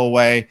going to go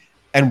away,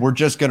 and we're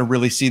just going to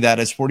really see that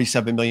as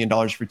 $47 million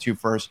for 2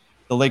 firsts.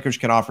 The Lakers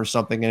can offer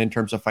something in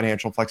terms of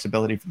financial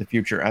flexibility for the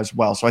future as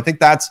well. So I think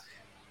that's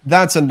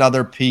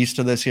another piece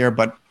to this here,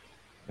 but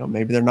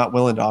maybe they're not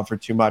willing to offer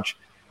too much.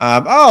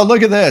 Oh,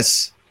 look at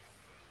this.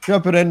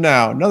 Jumping in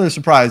now. Another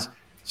surprise.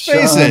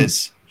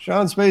 Spaces.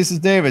 Sean Spaces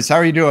Davis. How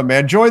are you doing,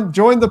 man? Join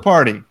the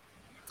party.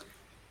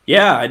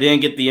 Yeah, I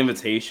didn't get the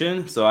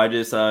invitation, so I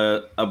just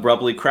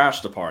abruptly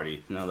crashed the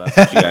party. No, that's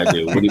what you gotta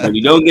do. When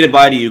you don't get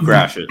invited, you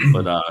crash it.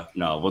 But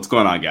no, what's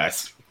going on,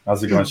 guys?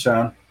 How's it going,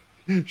 Sean?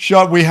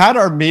 Sean, we had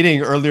our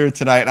meeting earlier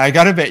tonight, and I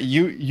gotta bet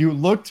you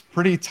looked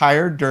pretty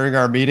tired during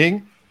our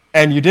meeting.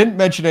 And you didn't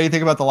mention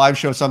anything about the live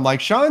show. So I'm like,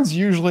 Sean's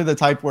usually the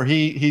type where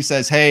he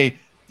says, hey,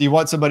 do you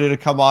want somebody to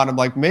come on? I'm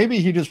like, maybe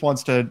he just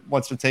wants to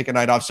take a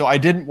night off. So I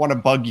didn't want to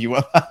bug you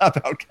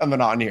about coming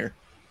on here.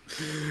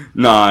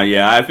 Nah,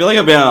 yeah. I feel like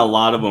I've been on a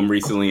lot of them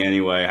recently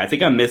anyway. I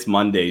think I missed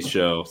Monday's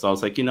show. So I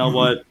was like, you know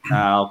what?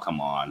 Oh, come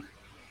on.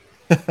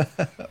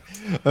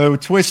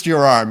 Twist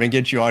your arm and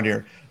get you on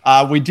here.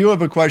 We do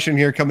have a question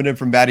here coming in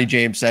from Batty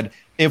James. Said,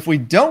 if we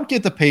don't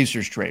get the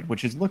Pacers trade,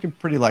 which is looking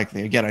pretty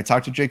likely. Again, I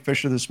talked to Jake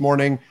Fisher this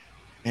morning.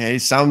 And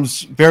it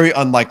sounds very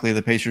unlikely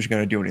the Pacers are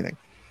going to do anything.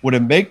 Would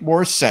it make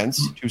more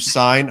sense to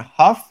sign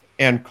Huff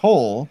and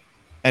Cole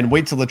and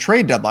wait till the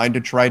trade deadline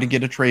to try to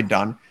get a trade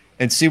done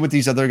and see what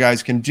these other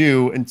guys can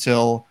do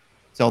until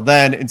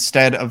then,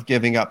 instead of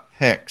giving up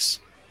picks?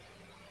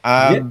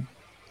 What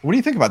do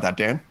you think about that,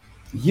 Dan?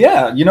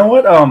 Yeah, you know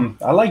what?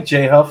 I like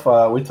Jay Huff.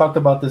 We talked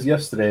about this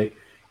yesterday.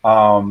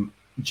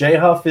 Jay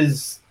Huff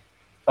is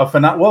a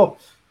phenomenal. Well,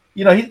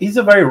 he's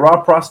a very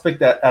raw prospect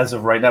that, as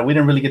of right now, we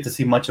didn't really get to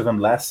see much of him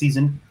last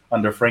season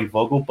under Frank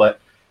Vogel,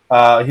 but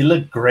he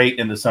looked great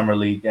in the summer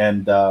league,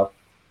 and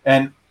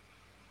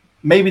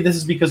maybe this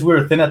is because we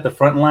were thin at the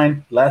front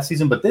line last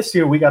season, but this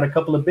year we got a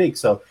couple of bigs,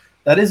 so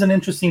that is an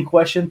interesting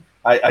question.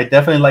 I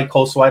definitely like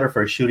Cole Swider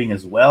for shooting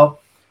as well.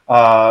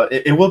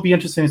 It will be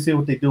interesting to see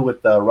what they do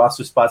with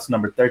roster spots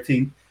number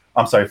 14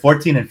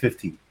 and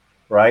 15.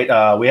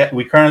 Right?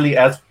 We currently,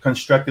 as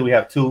constructed, we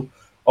have 2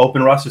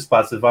 open roster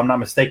spots, if I'm not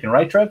mistaken,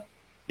 right, Trev?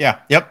 Yeah,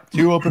 yep.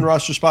 2 open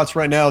roster spots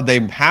right now. They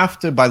have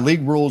to, by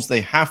league rules,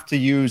 they have to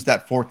use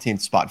that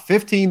 14th spot.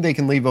 15, they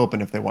can leave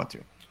open if they want to.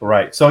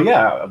 Right. So,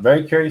 yeah,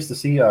 very curious to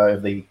see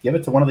if they give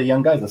it to one of the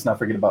young guys. Let's not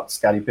forget about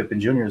Scottie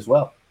Pippen Jr. as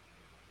well.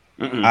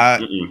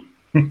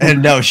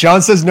 And no,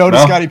 Sean says no to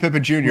Scottie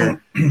Pippen Jr.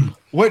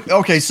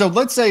 Okay, so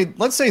let's say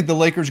the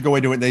Lakers go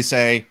into it and they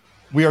say,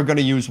 we are going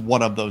to use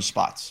one of those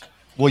spots.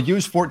 We'll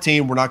use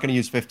 14. We're not going to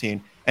use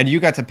 15. And you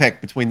got to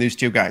pick between these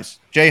 2 guys,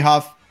 Jay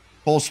Huff,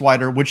 Cole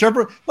Swider,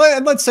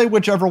 let's say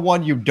whichever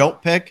one you don't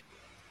pick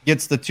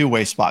gets the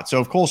 2-way spot. So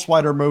if Cole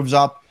Swider moves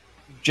up,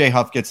 Jay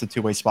Huff gets the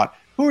 2-way spot.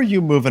 Who are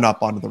you moving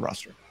up onto the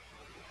roster?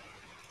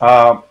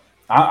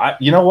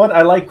 You know what?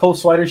 I like Cole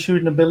Swider's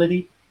shooting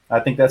ability. I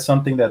think that's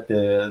something that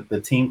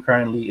the team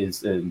currently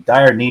is in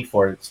dire need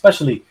for,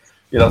 especially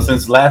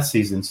since last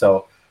season.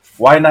 So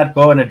why not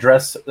go and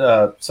address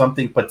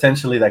something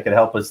potentially that could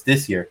help us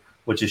this year,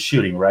 which is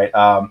shooting, right?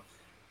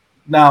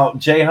 Now,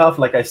 Jay Huff,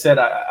 like I said,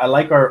 I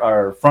like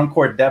our front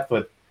court depth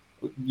with,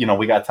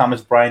 we got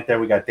Thomas Bryant there.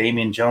 We got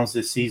Damian Jones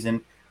this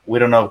season. We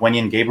don't know if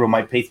Wenyen Gabriel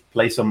might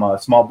play some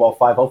small ball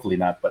 5. Hopefully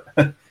not,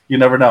 but you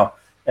never know.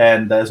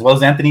 And as well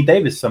as Anthony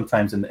Davis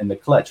sometimes in the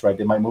clutch, right?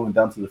 They might move him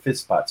down to the 5th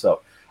spot.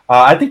 So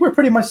I think we're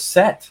pretty much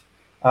set.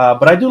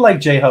 But I do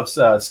like Jay Huff's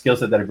skill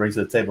set that he brings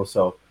to the table.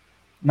 So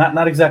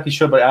not exactly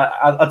sure, but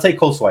I'll take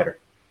Cole Swider.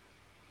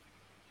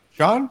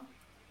 Sean?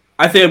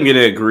 I think I'm going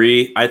to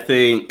agree. I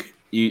think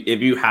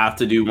if you have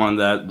to do one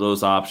of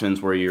those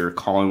options where you're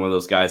calling one of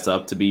those guys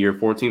up to be your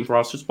 14th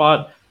roster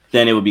spot,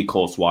 then it would be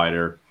Cole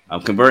Swider.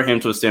 Convert him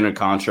to a standard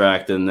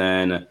contract, and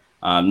then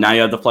now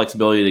you have the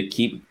flexibility to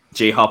keep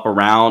Jay Huff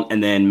around,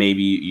 and then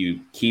maybe you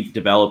keep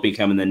developing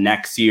him in the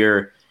next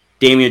year.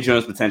 Damian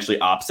Jones potentially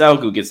opts out,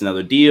 who gets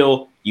another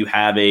deal. You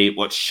have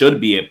what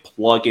should be a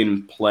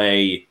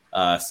plug-and-play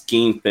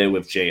scheme fit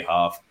with Jay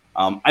Huff.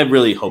 I'm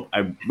really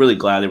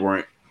glad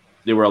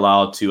they were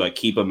allowed to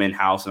keep him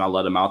in-house and not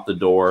let him out the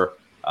door.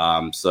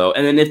 And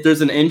then if there's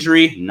an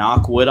injury,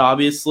 knock wood,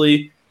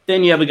 obviously,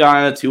 then you have a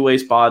guy on a 2-way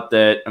spot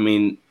that,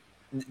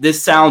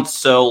 this sounds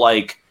so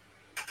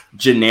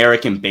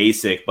generic and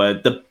basic,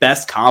 but the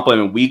best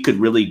compliment we could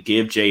really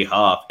give Jay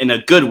Huff in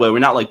a good way. We're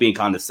not like being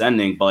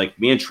condescending, but like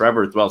me and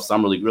Trevor throughout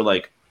summer league, we're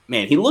like,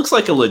 man, he looks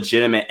like a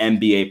legitimate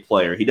NBA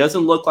player. He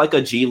doesn't look like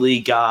a G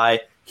League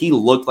guy. He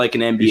looked like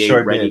an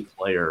NBA ready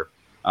player.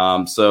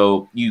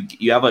 So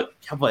you have an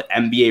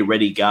NBA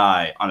ready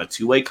guy on a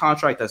 2-way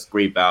contract. That's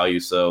great value.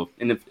 So,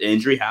 and if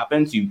injury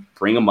happens, you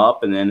bring him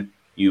up, and then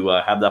you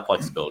have that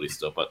flexibility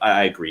still. But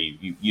I agree.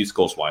 You use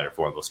Cole Swider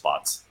for one of those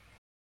spots.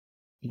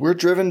 We're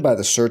driven by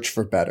the search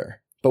for better.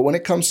 But when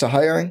it comes to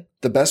hiring,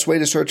 the best way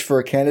to search for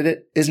a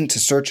candidate isn't to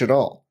search at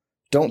all.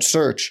 Don't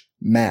search,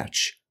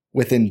 match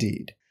with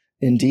Indeed.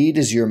 Indeed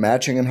is your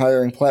matching and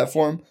hiring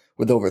platform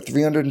with over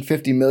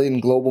 350 million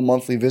global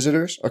monthly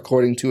visitors,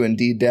 according to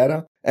Indeed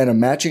data, and a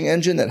matching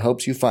engine that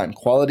helps you find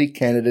quality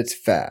candidates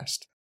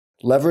fast.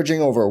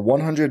 Leveraging over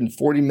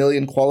 140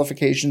 million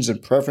qualifications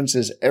and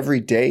preferences every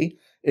day,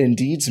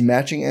 Indeed's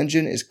matching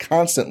engine is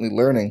constantly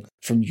learning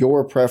from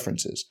your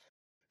preferences.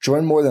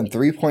 Join more than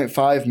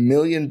 3.5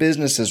 million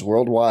businesses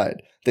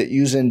worldwide that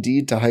use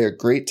Indeed to hire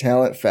great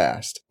talent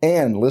fast.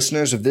 And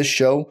listeners of this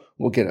show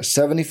will get a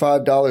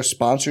 $75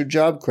 sponsored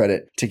job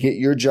credit to get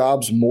your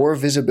jobs more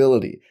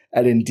visibility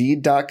at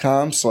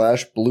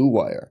Indeed.com/Blue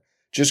Wire.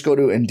 Just go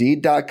to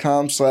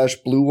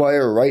Indeed.com/Blue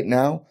Wire right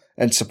now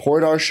and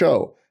support our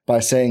show by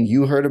saying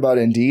you heard about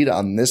Indeed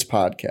on this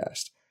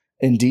podcast.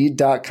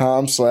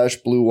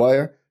 Indeed.com/Blue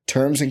Wire.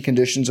 Terms and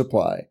conditions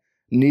apply.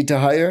 Need to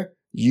hire?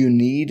 You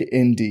need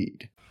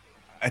Indeed.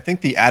 I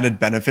think the added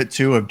benefit,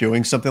 too, of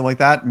doing something like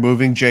that,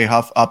 moving Jay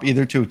Huff up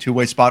either to a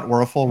 2-way spot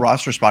or a full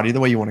roster spot, either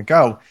way you want to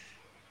go,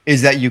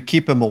 is that you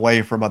keep him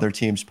away from other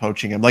teams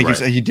poaching him. Like you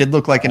said, he did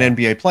look like an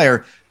NBA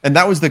player. And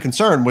that was the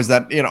concern, was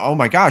that, oh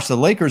my gosh, the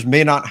Lakers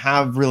may not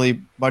have really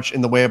much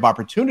in the way of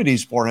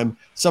opportunities for him.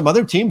 Some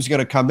other team's going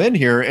to come in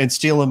here and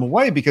steal him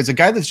away, because a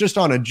guy that's just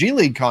on a G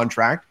League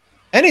contract,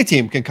 any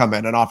team can come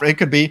in and offer. It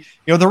could be,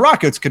 the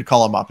Rockets could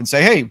call him up and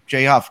say, hey,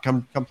 Jay Huff,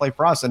 come play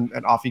for us. And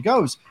off he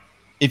goes.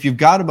 If you've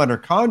got him under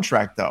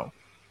contract, though,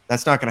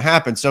 that's not going to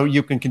happen. So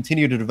you can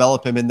continue to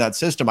develop him in that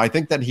system. I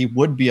think that he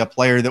would be a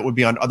player that would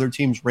be on other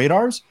teams'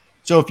 radars.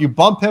 So if you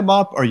bump him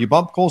up or you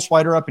bump Cole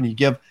Swider up and you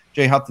give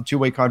Jay Huff the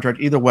 2-way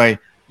contract, either way,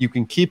 you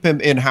can keep him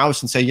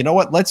in-house and say, you know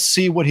what, let's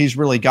see what he's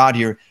really got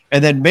here.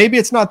 And then maybe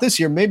it's not this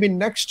year, maybe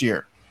next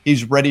year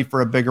he's ready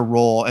for a bigger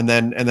role, and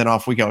then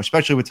off we go,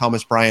 especially with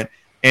Thomas Bryant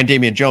and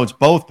Damian Jones,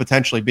 both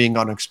potentially being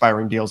on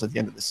expiring deals at the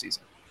end of the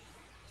season.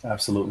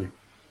 Absolutely.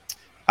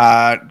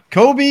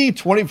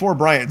 Kobe24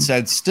 Bryant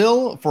said,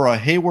 still for a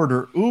Hayward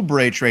or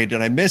Oubre trade.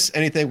 Did I miss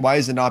anything? Why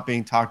is it not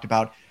being talked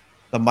about?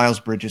 The Miles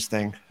Bridges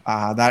thing.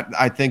 That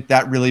I think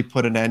that really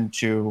put an end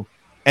to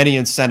any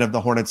incentive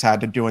the Hornets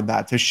had to doing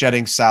that, to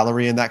shedding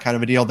salary and that kind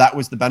of a deal. That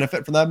was the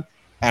benefit for them.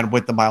 And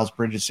with the Miles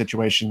Bridges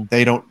situation,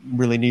 they don't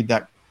really need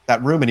that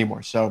room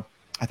anymore. So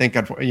I think,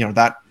 that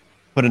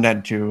put an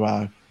end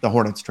to the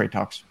Hornets trade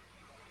talks.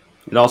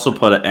 It also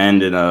put an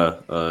end in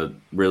a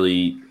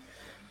really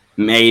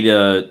made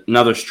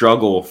another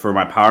struggle for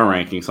my power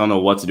rankings. I don't know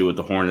what to do with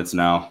the Hornets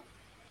now.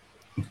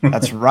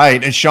 That's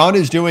right. And Sean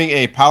is doing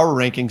a power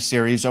ranking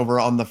series over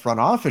on the Front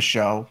Office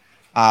Show.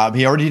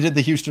 He already did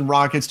the Houston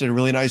Rockets, did a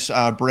really nice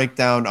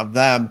breakdown of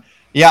them.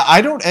 Yeah,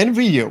 I don't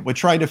envy you with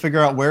trying to figure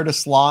out where to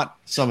slot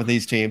some of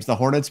these teams, the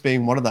Hornets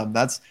being one of them.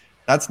 That's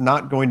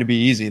not going to be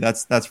easy.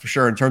 That's for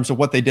sure. In terms of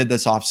what they did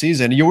this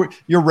offseason,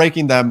 you're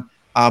ranking them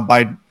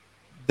by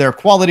their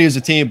quality as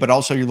a team, but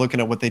also you're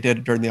looking at what they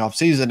did during the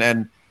offseason.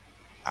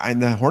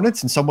 And the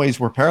Hornets in some ways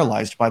were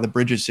paralyzed by the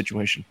Bridges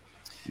situation.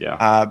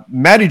 Yeah.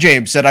 Matty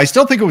James said, I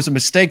still think it was a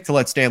mistake to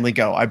let Stanley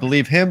go. I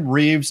believe him,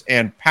 Reeves,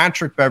 and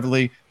Patrick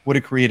Beverley would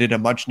have created a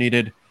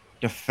much-needed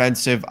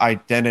defensive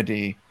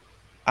identity.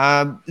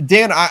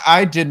 Dan,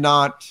 I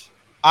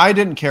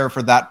didn't care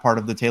for that part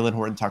of the Talen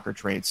Horton-Tucker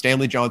trade.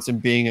 Stanley Johnson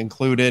being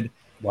included.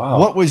 Wow.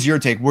 What was your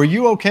take? Were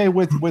you okay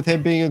with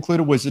him being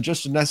included? Was it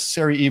just a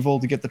necessary evil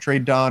to get the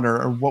trade done,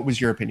 or what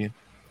was your opinion?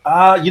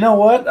 You know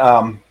what?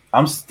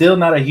 I'm still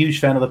not a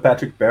huge fan of the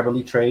Patrick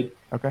Beverley trade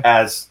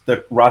as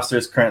the roster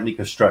is currently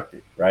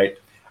constructed, right?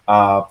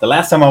 The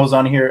last time I was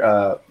on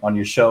here, on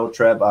your show,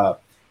 Trev,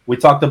 we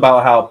talked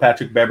about how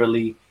Patrick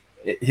Beverley,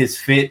 his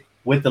fit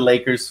with the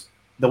Lakers,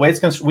 the way it's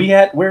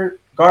constructed, we're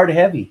guard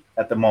heavy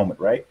at the moment,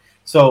 right?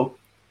 So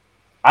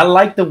I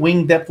like the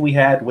wing depth we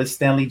had with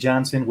Stanley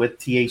Johnson, with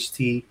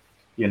THT.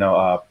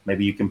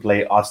 Maybe you can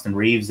play Austin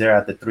Reeves there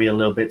at the 3 a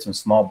little bit, some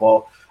small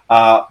ball.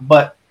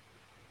 But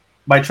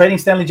by trading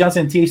Stanley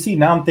Johnson and THT,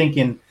 now I'm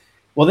thinking,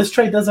 well, this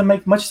trade doesn't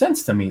make much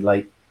sense to me.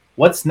 Like,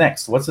 what's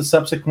next? What's the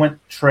subsequent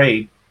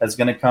trade that's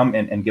going to come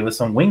and give us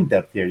some wing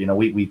depth here?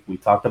 We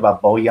talked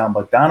about Bojan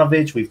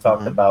Bogdanovic. We've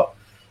talked about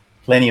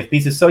plenty of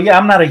pieces. So, yeah,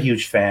 I'm not a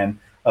huge fan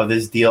of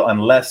this deal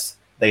unless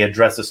they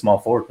address the small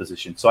forward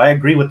position. So I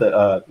agree with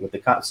the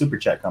super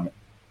chat comment.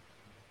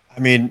 I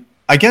mean,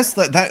 I guess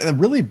that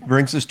really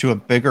brings us to a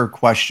bigger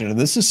question. And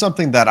this is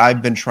something that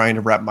I've been trying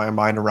to wrap my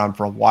mind around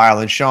for a while.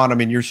 And Sean, I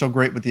mean, you're so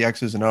great with the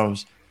X's and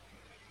O's.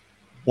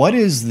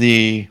 What's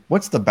the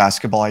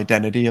basketball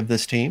identity of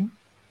this team?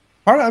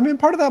 Part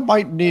of that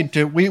might need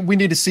to we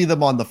need to see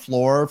them on the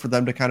floor for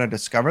them to kind of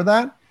discover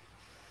that.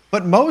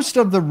 But most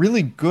of the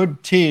really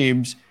good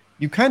teams,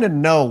 you kind of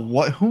know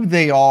who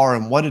they are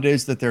and what it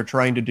is that they're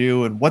trying to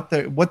do and what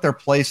their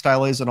play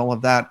style is and all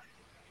of that.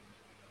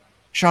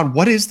 Sean,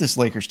 what is this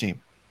Lakers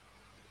team?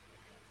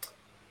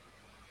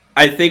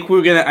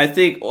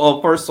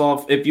 Well, first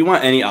off, if you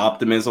want any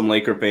optimism,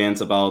 Laker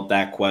fans, about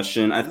that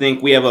question, I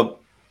think we have a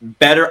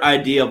better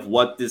idea of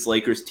what this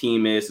Lakers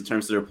team is in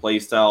terms of their play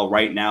style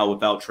right now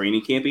without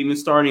training camp even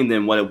starting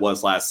than what it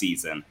was last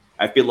season.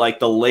 I feel like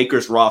the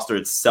Lakers roster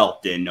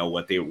itself didn't know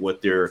what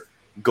their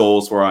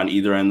goals were on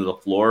either end of the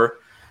floor.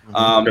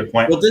 Good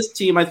point. With this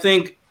team, I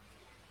think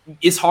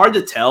it's hard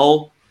to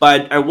tell,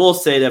 but I will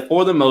say that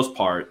for the most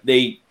part,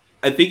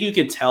 I think you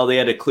can tell they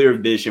had a clear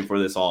vision for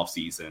this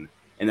offseason.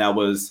 And that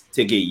was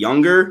to get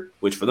younger,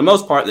 which for the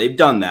most part, they've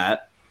done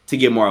that. To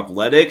get more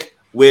athletic,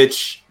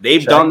 which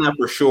they've done that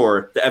for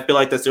sure. I feel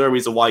like that's the only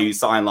reason why you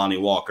sign Lonnie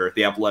Walker.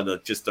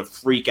 Just a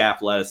freak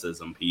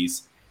athleticism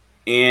piece.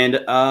 And,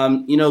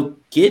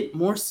 get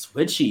more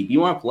switchy, be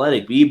more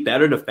athletic, be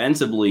better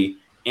defensively,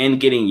 and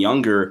getting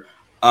younger.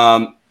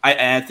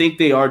 I think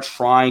they are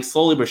trying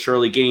slowly but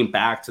surely getting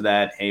back to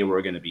that, hey,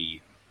 we're going to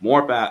be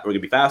we're going to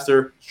be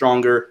faster,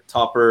 stronger,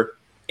 tougher,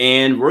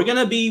 and we're going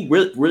to be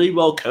really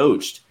well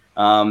coached.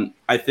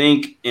 I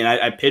think, and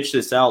I pitched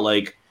this out,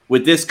 like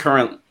with this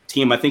current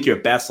team, I think your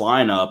best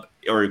lineup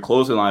or your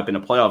closing lineup in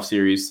a playoff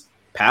series,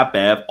 Pat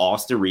Bev,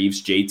 Austin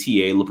Reeves,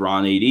 JTA,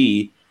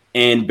 LeBron AD,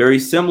 and very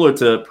similar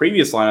to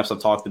previous lineups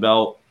I've talked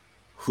about,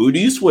 who do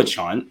you switch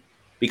on?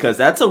 Because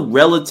that's a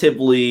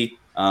relatively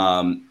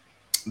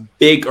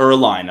bigger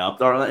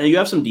lineup. You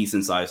have some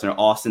decent size there.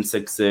 Austin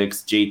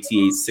 6'6",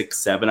 JTA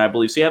 6'7", I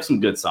believe. So you have some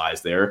good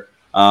size there.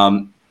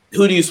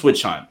 Who do you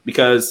switch on?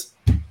 Because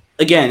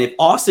again,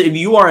 if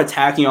you are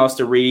attacking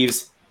Austin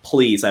Reeves,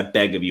 please, I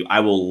beg of you, I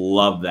will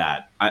love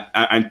that.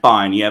 I'm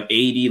fine. You have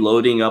AD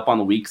loading up on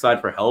the weak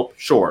side for help.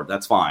 Sure,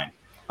 that's fine.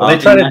 Well, they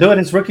try to do it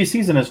his rookie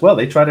season as well.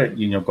 They try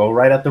to, go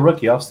right at the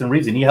rookie, Austin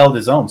Reeves, and he held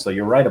his own. So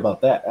you're right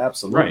about that.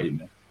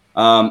 Absolutely.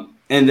 Right.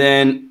 And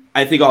then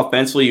I think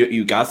offensively,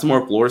 you got some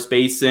more floor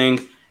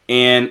spacing.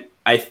 And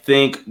I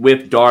think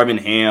with Darvin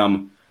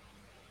Ham,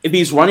 if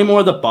he's running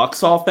more of the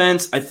Bucks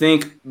offense, I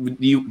think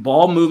the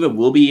ball movement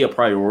will be a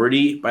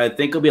priority, but I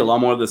think it'll be a lot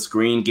more of the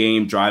screen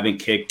game, drive and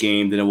kick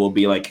game than it will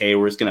be like, hey,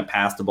 we're just going to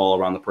pass the ball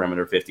around the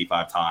perimeter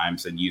 55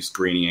 times and use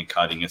screening and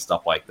cutting and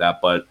stuff like that.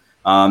 But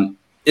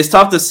it's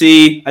tough to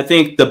see. I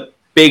think the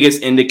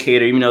biggest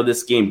indicator, even though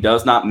this game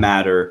does not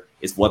matter,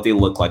 is what they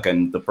look like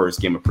in the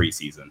first game of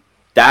preseason.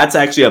 That's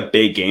actually a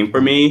big game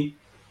for me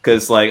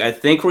because, I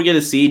think we're going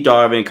to see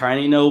Darvin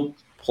kind of,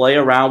 play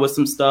around with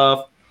some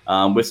stuff.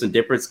 With some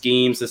different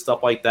schemes and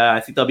stuff like that. I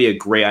think that'll be a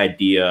great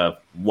idea of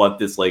what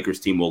this Lakers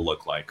team will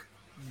look like.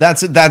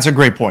 That's a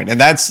great point. And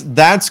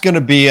that's going to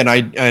be an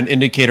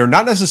indicator,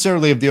 not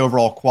necessarily of the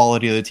overall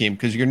quality of the team,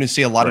 because you're going to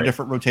see a lot of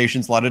different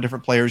rotations, a lot of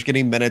different players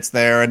getting minutes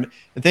there, and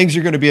things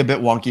are going to be a bit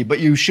wonky, but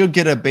you should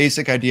get a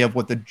basic idea of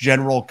what the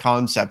general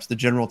concepts, the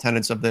general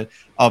tenets of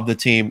the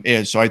team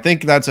is. So I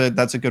think that's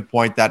a good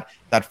point.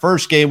 That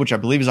first game, which I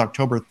believe is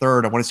October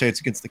 3rd, I want to say it's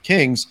against the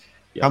Kings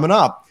coming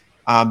up.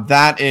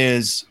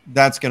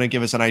 That's going to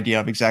give us an idea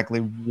of exactly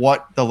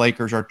what the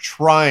Lakers are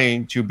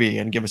trying to be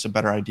and give us a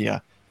better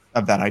idea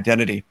of that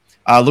identity.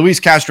 Luis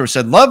Castro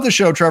said, love the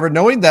show, Trevor,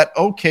 knowing that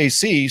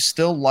OKC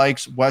still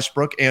likes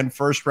Westbrook and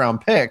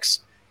first-round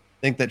picks.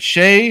 Think that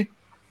Shea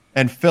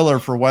and filler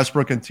for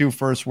Westbrook and 2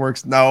 firsts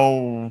works?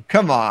 No,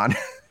 come on.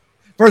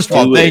 First of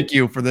all, thank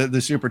you for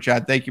the super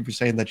chat. Thank you for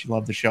saying that you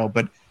love the show,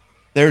 but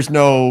there's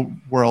no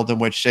world in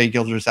which Shea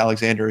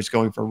Gilgeous-Alexander is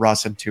going for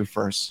Russ and 2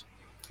 firsts.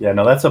 Yeah,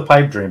 no, that's a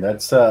pipe dream.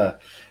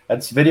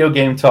 That's video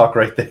game talk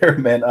right there,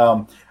 man.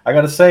 I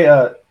gotta say,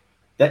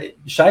 that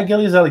Shai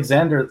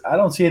Gilgeous-Alexander, I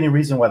don't see any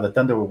reason why the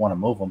Thunder would want to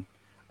move him.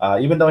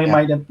 Even though he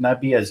might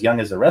not be as young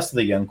as the rest of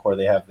the young core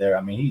they have there.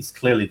 I mean, he's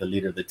clearly the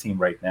leader of the team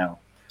right now.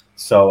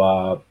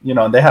 So,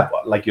 and they have,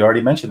 like you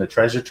already mentioned, a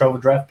treasure trove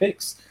of draft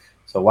picks.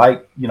 So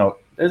why,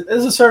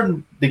 there's a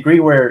certain degree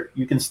where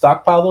you can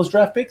stockpile those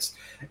draft picks.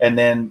 And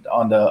then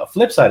on the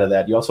flip side of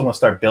that, you also want to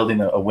start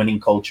building a winning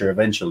culture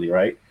eventually,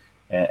 right?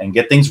 And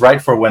get things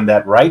right for when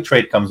that right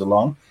trade comes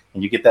along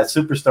and you get that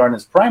superstar in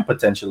his prime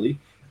potentially,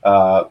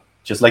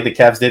 just like the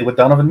Cavs did with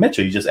Donovan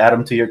Mitchell. You just add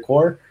him to your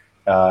core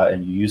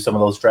and you use some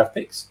of those draft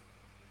picks.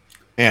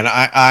 And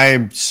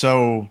I'm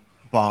so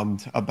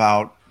bummed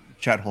about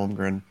Chet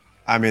Holmgren.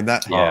 I mean,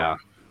 that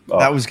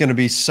was going to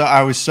be so –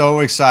 I was so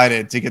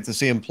excited to get to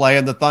see him play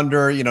in the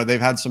Thunder. They've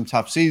had some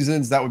tough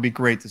seasons. That would be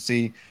great to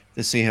see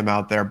him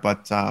out there.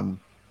 But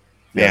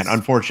man,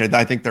 unfortunately,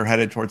 I think they're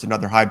headed towards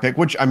another high pick,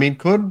 which,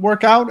 could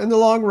work out in the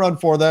long run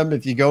for them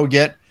if you go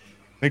get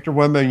Victor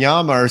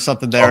Wembanyama or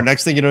something there.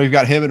 Next thing you know, you've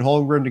got him and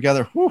Holmgren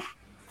together. Whew,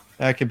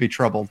 that could be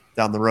trouble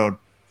down the road.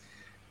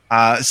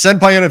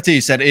 Senpai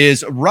NFT said,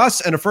 is Russ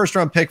and a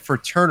first-round pick for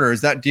Turner,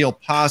 is that deal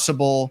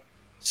possible?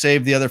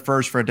 Save the other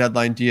first for a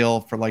deadline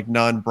deal for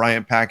none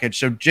Bryant package.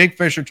 So Jake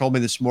Fisher told me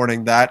this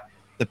morning that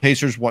the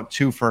Pacers want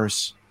 2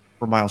 firsts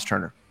for Miles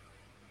Turner.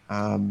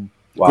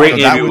 Wow. Great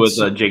So interview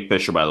with Jake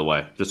Fisher, by the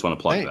way. Just want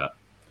to plug that.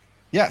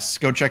 Yes,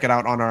 go check it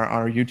out on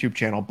our YouTube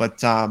channel.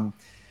 But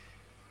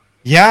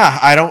yeah,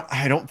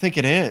 I don't think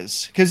it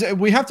is, because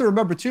we have to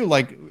remember too,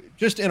 like,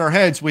 just in our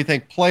heads, we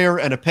think player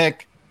and a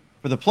pick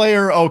for the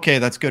player. Okay,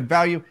 that's good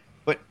value.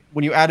 But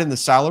when you add in the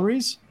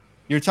salaries,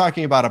 you're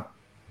talking about a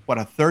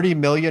 $30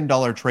 million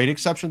trade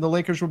exception the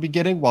Lakers would be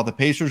getting, while the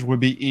Pacers would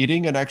be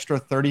eating an extra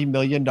 $30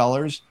 million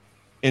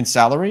in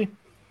salary.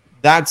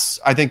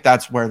 I think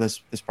that's where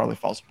this probably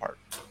falls apart.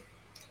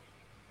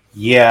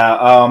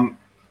 Yeah,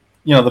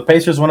 the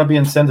Pacers want to be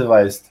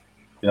incentivized,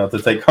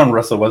 to take on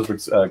Russell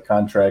Westbrook's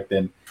contract,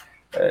 and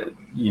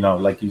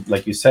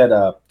like you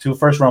said, 2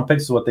 first-round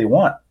picks is what they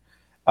want.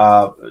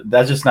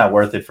 That's just not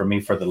worth it for me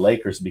for the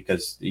Lakers,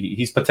 because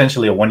he's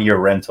potentially a 1-year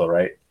rental,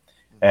 right?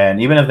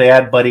 And even if they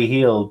add Buddy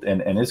Hield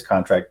in his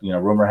contract,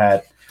 rumor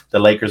had the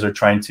Lakers are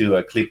trying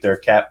to keep their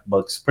cap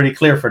books pretty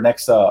clear for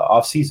next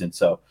offseason.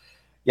 So,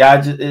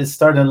 yeah, it's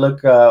starting to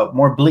look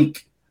more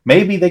bleak.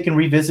 Maybe they can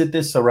revisit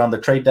this around the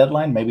trade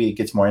deadline. Maybe it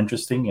gets more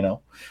interesting,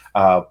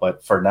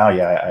 But for now,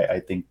 yeah, I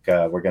think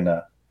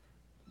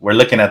we're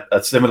looking at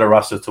a similar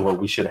roster to what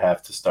we should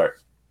have to start.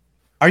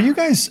 Are you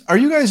guys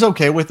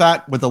okay with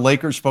that? With the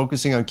Lakers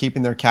focusing on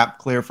keeping their cap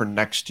clear for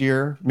next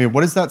year? I mean,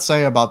 what does that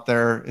say about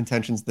their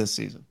intentions this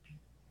season?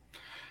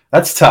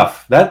 That's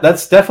tough.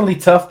 That's definitely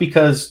tough,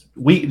 because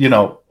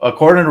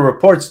according to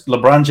reports,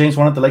 LeBron James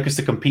wanted the Lakers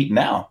to compete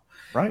now.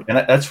 Right. And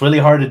that's really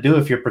hard to do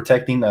if you're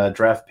protecting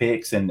draft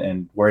picks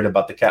and worried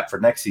about the cap for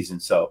next season.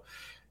 So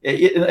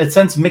it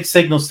sends mixed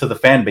signals to the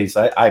fan base,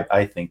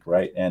 I think,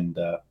 right? And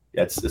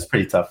it's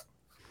pretty tough.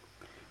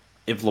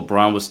 If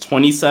LeBron was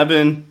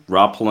 27,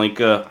 Rob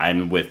Pelinka,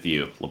 I'm with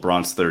you.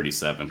 LeBron's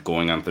 37,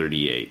 going on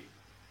 38.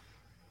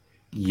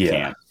 Yeah.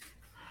 Can't.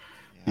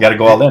 You got to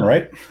go all in,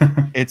 right?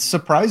 It's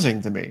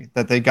surprising to me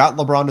that they got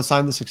LeBron to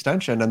sign this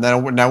extension, and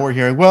then now we're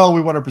hearing, well, we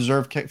want to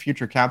preserve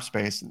future cap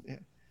space.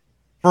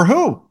 For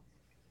who?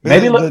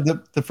 Maybe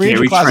the free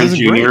agent class isn't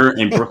Jr. great.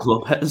 and Brooke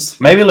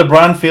Lopez. Maybe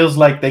LeBron feels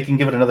like they can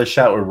give it another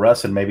shot with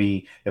Russ, and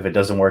maybe if it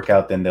doesn't work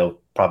out, then they'll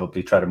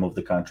probably try to move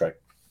the contract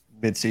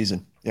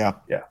Mid-season. Yeah.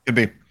 Could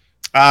be.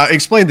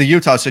 Explain the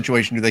Utah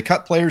situation. Do they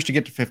cut players to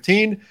get to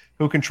 15?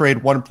 Who can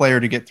trade 1 player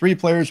to get 3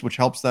 players, which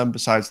helps them,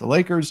 besides the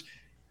Lakers,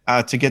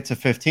 to get to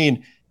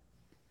 15?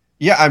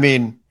 Yeah, I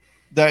mean,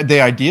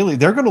 they ideally,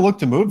 they're going to look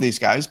to move these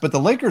guys, but the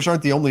Lakers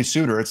aren't the only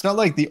suitor. It's not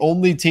like the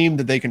only team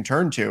that they can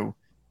turn to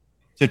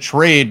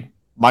trade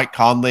Mike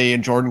Conley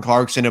and Jordan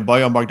Clarkson and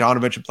Bojan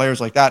Bogdanovic and players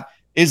like that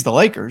is the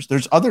Lakers.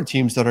 There's other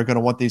teams that are going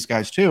to want these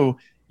guys too.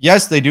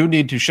 Yes, they do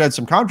need to shed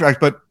some contracts,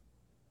 but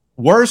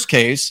worst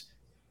case,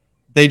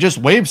 they just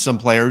waive some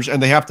players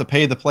and they have to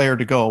pay the player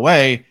to go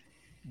away.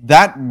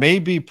 That may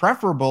be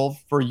preferable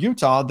for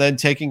Utah than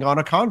taking on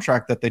a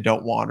contract that they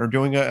don't want or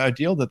doing a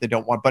deal that they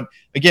don't want. But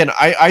again,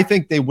 I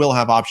think they will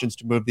have options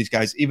to move these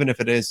guys, even if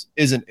it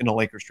isn't in a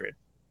Lakers trade.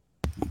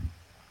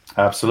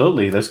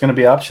 Absolutely. There's going to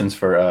be options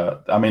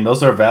for,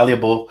 those are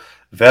valuable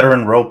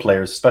veteran role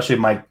players, especially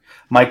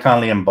Mike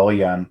Conley and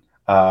Bojan.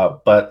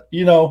 But,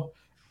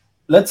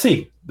 let's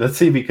see,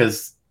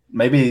 because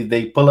maybe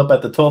they pull up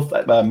at the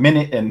 12th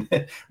minute and,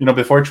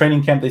 before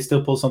training camp, they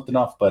still pull something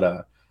off.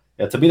 But,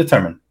 to be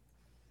determined.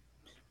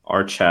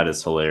 Our chat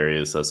is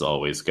hilarious as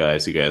always,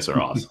 guys. You guys are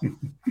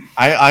awesome.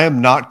 I am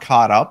not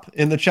caught up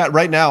in the chat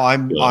right now.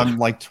 I'm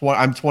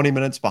 20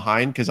 minutes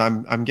behind because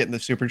I'm getting the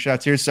super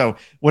chats here. So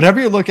whatever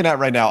you're looking at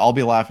right now, I'll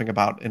be laughing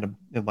about in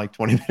like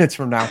 20 minutes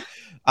from now.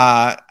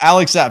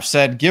 Alex F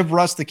said, "Give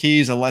Russ the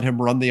keys and let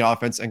him run the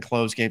offense and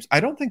close games." I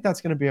don't think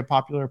that's going to be a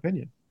popular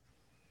opinion.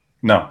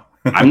 No.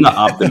 I'm the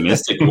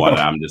optimistic one.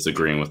 I'm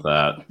disagreeing with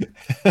that.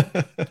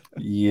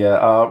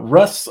 Yeah,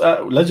 Russ,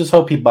 let's just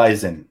hope he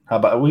buys in. How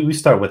about we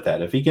start with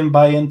that? If he can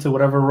buy into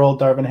whatever role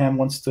Darvin Ham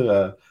wants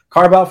to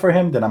carve out for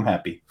him, then I'm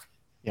happy.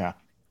 Yeah,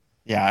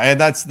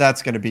 and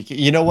that's going to be key.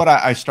 You know what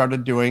I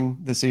started doing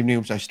this evening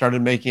was I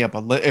started making up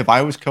if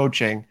I was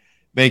coaching,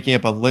 making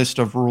up a list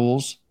of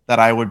rules that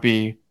I would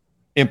be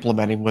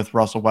implementing with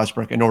Russell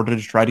Westbrook in order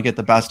to try to get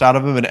the best out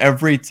of him. And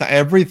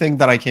everything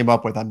that I came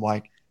up with, I'm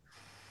like,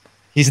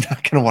 he's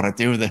not going to want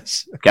to do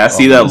this. Can I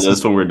see that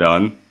list when we're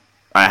done?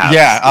 I have.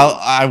 Yeah,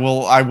 I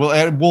will.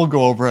 And we'll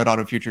go over it on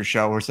a future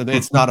show. Or so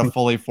it's not a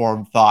fully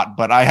formed thought,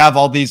 but I have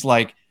all these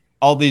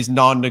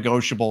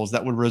non-negotiables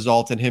that would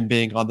result in him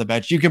being on the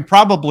bench. You can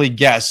probably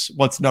guess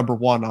what's number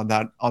 1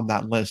 on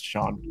that list,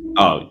 Sean.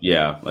 Oh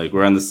yeah, like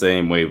we're on the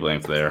same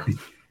wavelength there.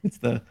 It's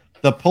the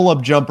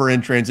pull-up jumper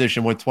in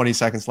transition with 20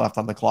 seconds left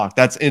on the clock.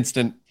 That's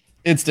instant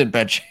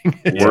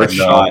benching. Worst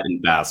shot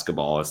in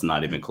basketball. It's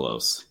not even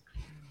close.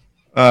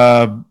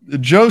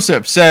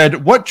 Joseph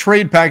said, "What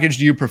trade package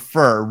do you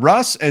prefer?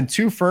 Russ and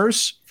 2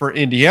 firsts for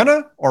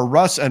Indiana, or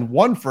Russ and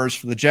 1 first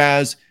for the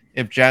Jazz?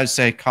 If Jazz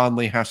say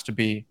Conley has to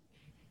be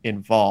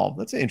involved."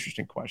 That's an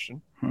interesting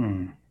question.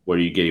 What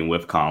are you getting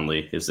with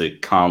Conley? Is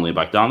it Conley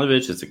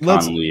Bogdanovic? Is it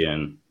Conley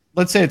and?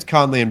 Let's say it's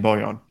Conley and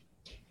Bojan.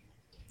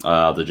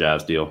 The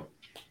Jazz deal.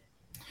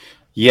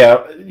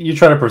 Yeah, you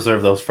try to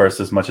preserve those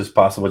first as much as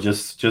possible,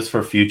 just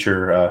for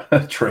future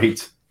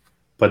trades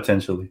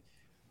potentially.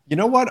 You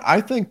know what?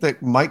 I think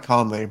that Mike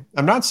Conley,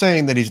 I'm not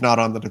saying that he's not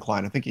on the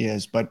decline. I think he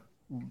is, but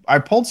I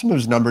pulled some of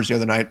his numbers the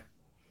other night.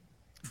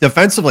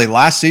 Defensively,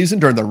 last season,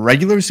 during the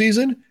regular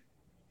season,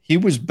 he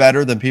was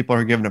better than people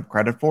are giving him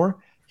credit for.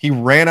 He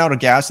ran out of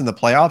gas in the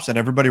playoffs, and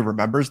everybody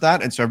remembers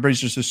that. And so everybody's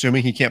just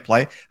assuming he can't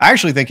play. I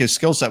actually think his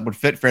skill set would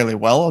fit fairly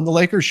well on the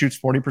Lakers. Shoots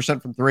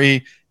 40% from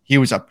three. He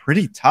was a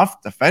pretty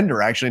tough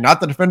defender, actually,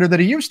 not the defender that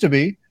he used to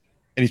be.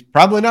 And he's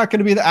probably not going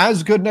to be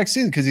as good next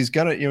season because he's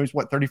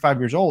 35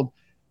 years old.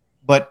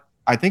 But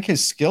I think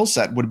his skill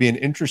set would be an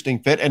interesting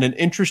fit and an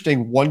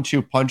interesting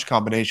 1-2 punch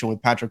combination with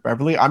Patrick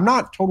Beverley. I'm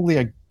not totally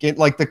against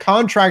like the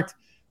contract.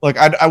 Like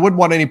I wouldn't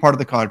want any part of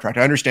the contract.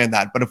 I understand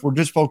that. But if we're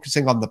just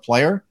focusing on the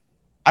player,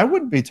 I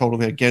wouldn't be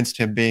totally against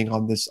him being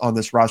on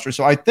this roster.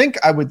 So I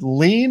think I would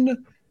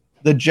lean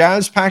the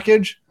Jazz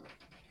package,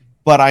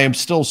 but I am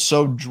still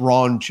so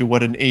drawn to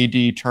what an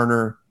AD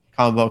Turner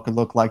combo could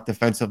look like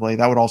defensively.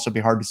 That would also be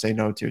hard to say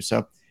no to.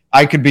 So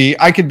I could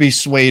be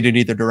swayed in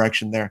either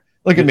direction there.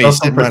 Look at me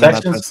sitting right on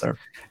that fence there.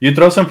 You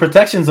throw some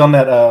protections on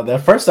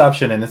that first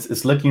option, and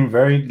it's looking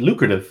very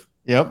lucrative.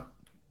 Yep,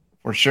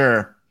 for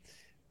sure.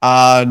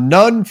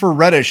 None for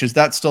Reddish. Is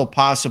that still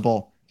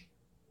possible?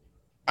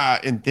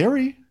 In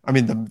theory. I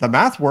mean, the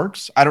math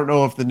works. I don't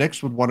know if the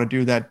Knicks would want to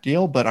do that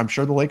deal, but I'm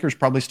sure the Lakers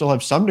probably still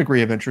have some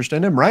degree of interest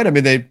in him, right? I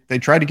mean, they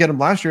tried to get him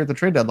last year at the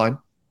trade deadline.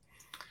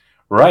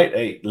 Right.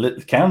 Hey,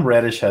 Cam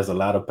Reddish has a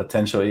lot of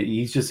potential.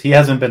 He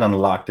hasn't been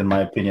unlocked, in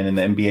my opinion, in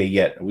the NBA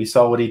yet. We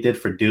saw what he did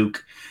for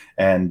Duke,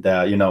 and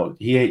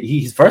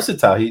he's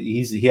versatile.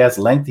 He has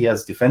length. He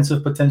has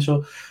defensive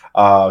potential.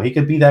 He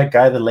could be that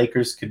guy the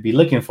Lakers could be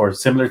looking for,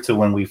 similar to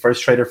when we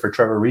first traded for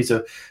Trevor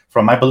Ariza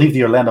from, I believe,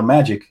 the Orlando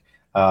Magic.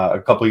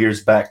 A couple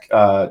years back,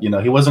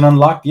 he wasn't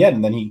unlocked yet,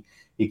 and then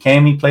he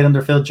came, he played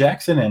under Phil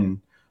Jackson,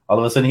 and all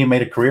of a sudden he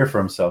made a career for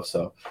himself.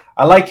 So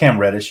I like Cam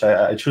Reddish,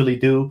 I truly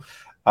do,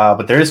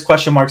 but there is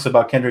question marks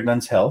about Kendrick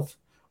Nunn's health,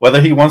 whether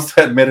he wants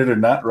to admit it or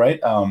not, right?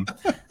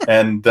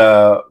 And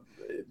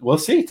we'll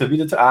see.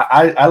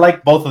 I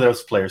like both of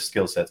those players'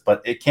 skill sets,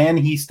 but can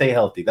he stay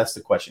healthy? That's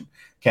the question.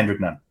 Kendrick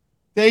Nunn.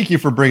 Thank you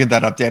for bringing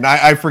that up, Dan.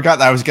 I forgot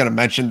that I was going to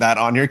mention that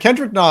on here.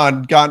 Kendrick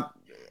Nunn got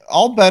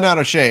all bent out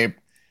of shape.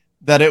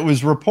 That it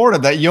was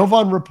reported that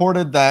Jovan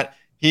reported that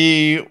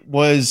there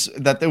was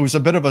a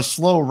bit of a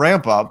slow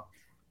ramp up,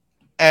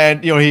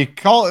 and he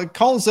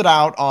calls it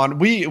out on.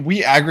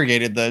 We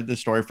aggregated the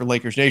story for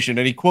Lakers Nation,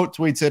 and he quote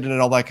tweets it and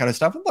all that kind of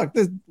stuff. And look,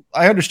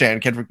 I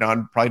understand Kendrick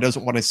Nunn probably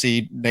doesn't want to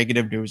see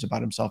negative news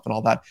about himself and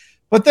all that,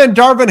 but then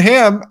Darvin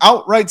Ham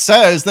outright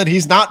says that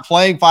he's not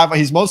playing five.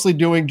 He's mostly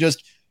doing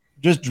just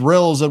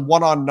drills and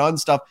one-on-none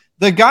stuff.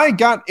 The guy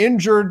got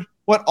injured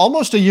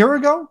almost a year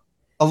ago,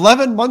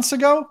 11 months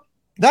ago.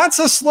 That's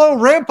a slow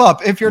ramp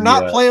up if you're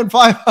not playing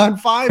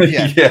 5-on-5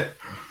 yet. Yeah,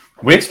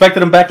 we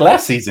expected him back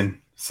last season.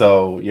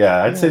 So,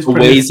 I'd say it's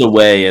ways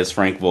away, as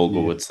Frank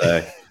Vogel would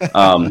say.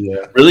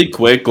 Really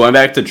quick, going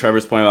back to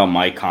Trevor's point about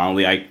Mike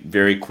Conley, I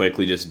very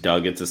quickly just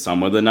dug into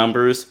some of the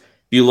numbers. If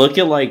you look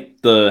at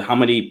how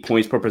many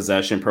points per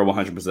possession per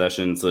 100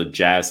 possessions the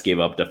Jazz gave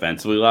up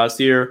defensively last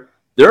year,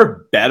 there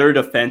are better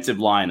defensive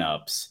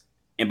lineups.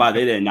 And by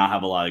they did not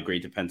have a lot of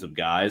great defensive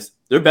guys.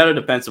 Their better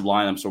defensive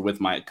lineups are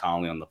with Mike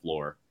Conley on the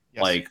floor.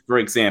 Yes. Like, for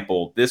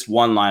example, this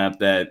one lineup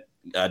that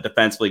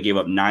defensively gave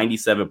up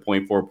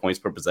 97.4 points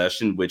per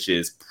possession, which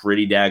is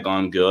pretty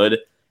daggone good,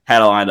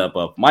 had a lineup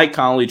of Mike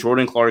Conley,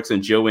 Jordan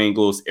Clarkson, Joe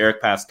Ingles,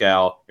 Eric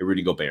Pascal, and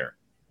Rudy Gobert.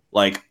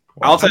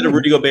 Outside of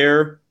Rudy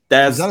Gobert,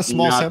 is that a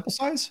small sample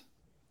size?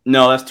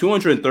 No, that's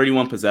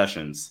 231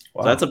 possessions.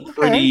 Wow. So that's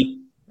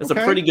a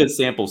pretty good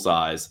sample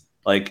size.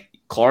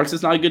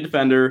 Clarkson's not a good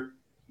defender.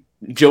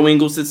 Joe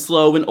Ingles is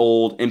slow and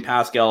old, and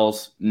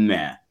Pascal's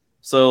meh.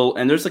 So,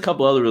 and there's a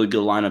couple other really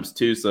good lineups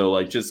too.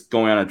 So, just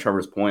going on to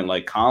Trevor's point,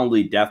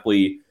 Conley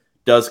definitely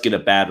does get a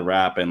bad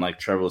rap. And like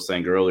Trevor was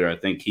saying earlier, I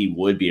think he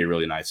would be a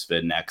really nice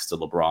fit next to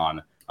LeBron.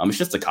 It's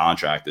just the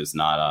contract is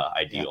not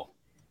ideal.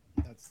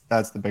 Yeah.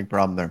 That's the big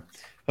problem there.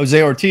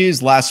 Jose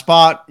Ortiz, last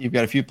spot. You've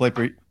got a few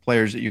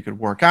players that you could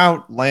work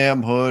out.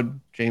 Lamb, Hood,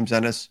 James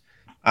Ennis.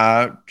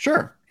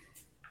 Sure.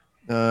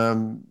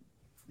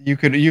 You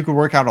could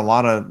work out a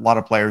lot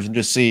of players and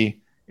just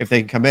see if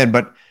they can come in,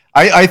 but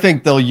I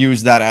think they'll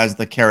use that as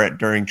the carrot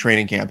during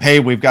training camp.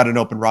 Hey, we've got an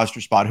open roster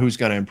spot. Who's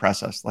going to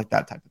impress us? Like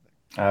that type of thing.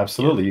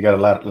 Absolutely. You got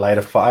to light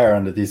a fire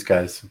under these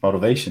guys'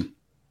 motivation.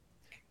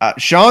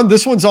 Sean,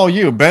 this one's all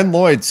you. Ben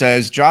Lloyd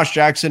says, Josh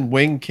Jackson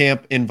wing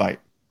camp invite.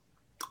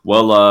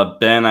 Well,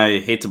 Ben,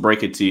 I hate to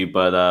break it to you,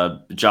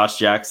 but Josh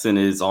Jackson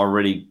has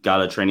already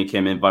got a training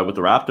camp invite with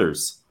the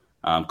Raptors.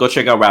 Go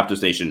check out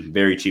Raptors Nation.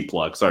 Very cheap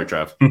plug. Sorry,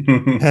 Trev.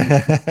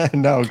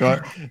 No,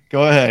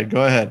 go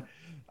ahead.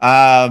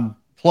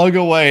 Plug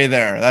away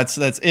there. That's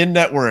in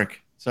network.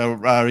 So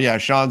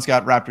Sean's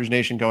got Raptors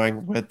Nation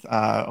going with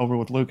over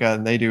with Luca,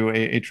 and they do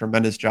a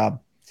tremendous job.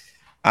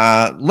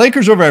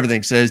 Lakers over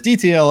everything says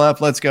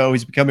DTLF. Let's go.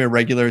 He's becoming a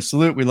regular.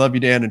 Salute. We love you,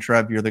 Dan and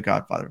Trev. You're the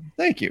Godfather.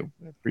 Thank you.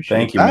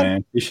 Thank you,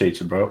 man.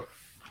 Appreciate you, bro.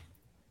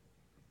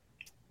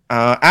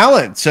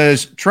 Alan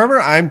says,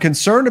 Trevor, I'm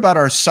concerned about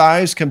our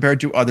size compared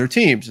to other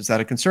teams. Is that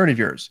a concern of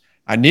yours?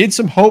 I need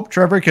some hope,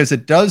 Trevor, because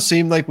it does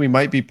seem like we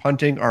might be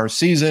punting our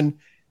season,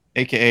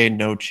 aka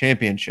no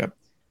championship.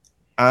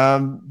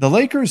 The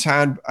Lakers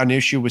had an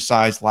issue with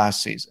size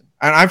last season.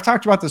 And I've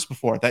talked about this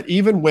before, that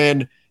even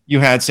when you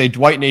had, say,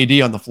 Dwight and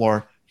AD on the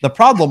floor, the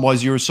problem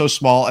was you were so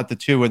small at the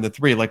 2 and the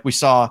 3. Like we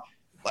saw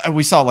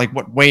like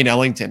what Wayne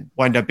Ellington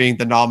wind up being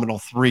the nominal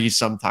 3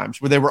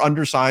 sometimes, where they were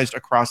undersized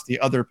across the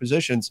other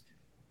positions.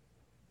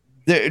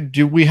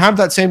 Do we have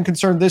that same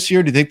concern this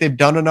year? Do you think they've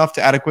done enough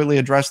to adequately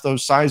address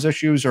those size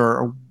issues,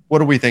 or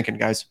what are we thinking,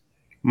 guys?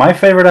 My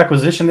favorite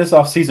acquisition this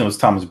offseason was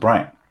Thomas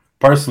Bryant,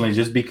 personally,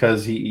 just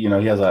because he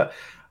has a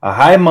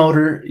high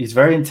motor. He's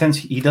very intense.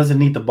 He doesn't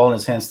need the ball in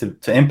his hands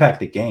to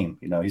impact the game.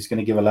 He's going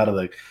to give a lot of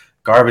the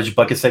garbage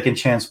bucket, second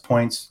chance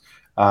points.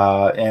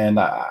 And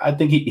I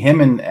think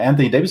him and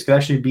Anthony Davis could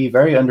actually be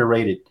very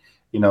underrated,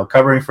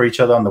 covering for each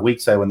other on the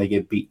weak side when they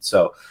get beat.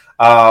 So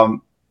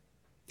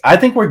I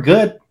think we're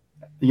good.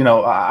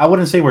 I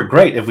wouldn't say we're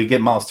great. If we get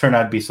Miles Turner,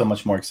 I'd be so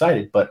much more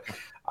excited. But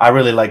I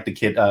really like the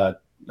kid,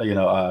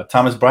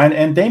 Thomas Bryant,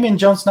 and Damian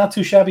Jones, not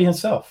too shabby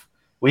himself.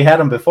 We had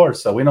him before,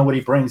 so we know what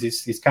he brings.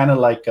 He's kind of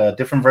like a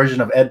different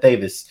version of Ed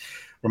Davis.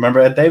 Remember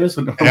Ed Davis?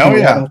 Oh,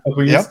 yeah.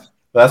 Yep.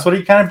 That's what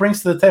he kind of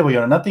brings to the table.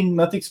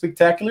 Nothing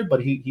spectacular,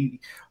 but he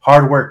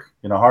hard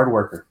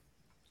worker.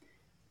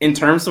 In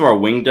terms of our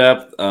wing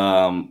depth,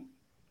 and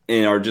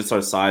just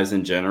our size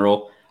in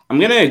general, I'm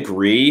gonna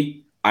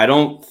agree. I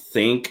don't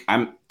think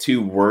I'm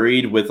too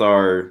worried with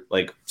our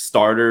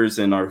starters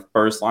and our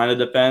first line of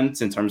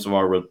defense in terms of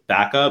our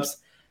backups.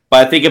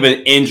 But I think if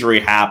an injury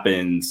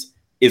happens,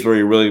 is where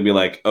you really be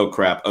like, oh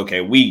crap,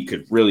 okay, we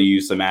could really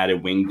use some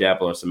added wing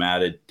depth or some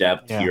added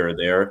depth here or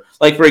there.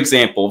 Like for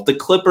example, if the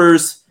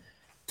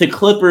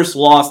Clippers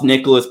lost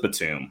Nicholas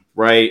Batum,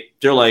 right?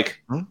 They're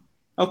like,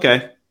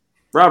 okay,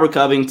 Robert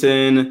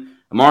Covington,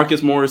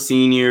 Marcus Morris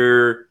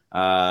Sr.,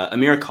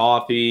 Amir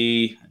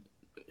Coffey.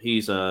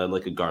 He's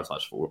like a guard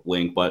 /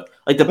 wing, but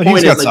the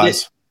point is,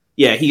 size.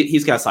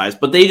 He's got size.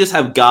 But they just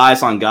have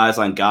guys on guys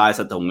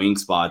at the wing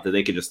spot that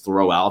they could just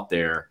throw out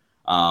there.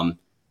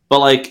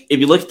 But if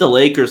you look at the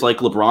Lakers,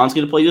 LeBron's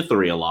going to play the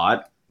 3 a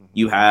lot.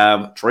 You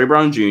have Troy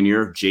Brown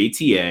Jr.,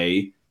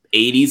 JTA.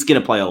 AD's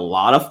going to play a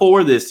lot of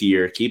 4 this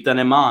year. Keep that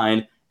in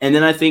mind. And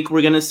then I think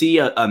we're going to see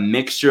a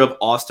mixture of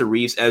Austin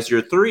Reeves as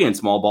your 3 in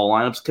small ball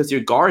lineups because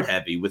you're guard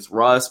heavy with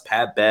Russ,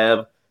 Pat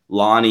Bev,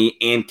 Lonnie,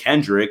 and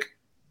Kendrick.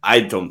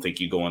 I don't think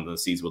you go into the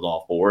season with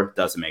all 4. It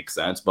doesn't make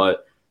sense.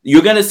 But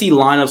you're going to see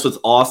lineups with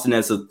Austin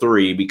as a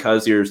 3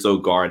 because you're so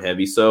guard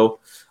heavy. So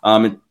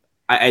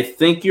I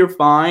think you're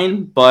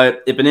fine.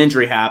 But if an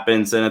injury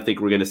happens, then I think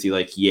we're going to see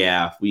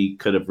we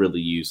could have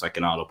really used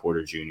an Otto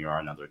Porter Jr. or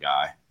another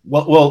guy.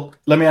 Well,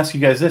 let me ask you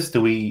guys this.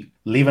 Do we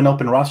leave an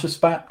open roster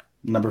spot,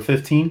 number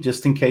 15,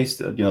 just in case,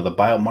 the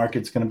buyout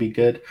market's going to be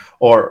good?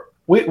 Or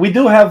we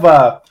do have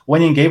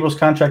Wenyen Gabriel's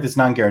contract is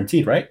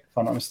non-guaranteed, right? If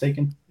I'm not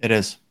mistaken. It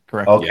is.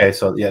 Correct. Okay,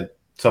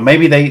 so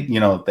maybe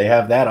they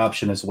have that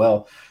option as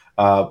well.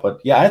 But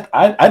yeah,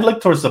 I'd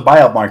look towards the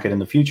buyout market in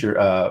the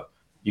future.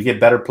 You get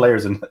better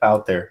players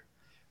out there.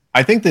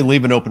 I think they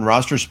leave an open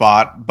roster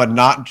spot, but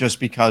not just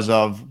because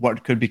of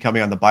what could be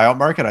coming on the buyout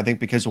market. I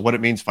think because of what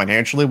it means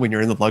financially when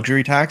you're in the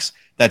luxury tax.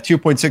 That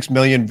 $2.6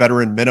 million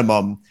veteran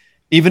minimum,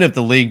 even if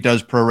the league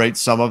does prorate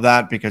some of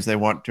that because they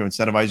want to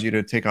incentivize you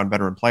to take on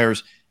veteran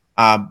players,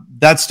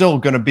 that's still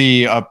going to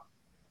be a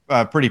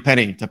pretty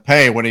penny to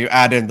pay when you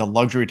add in the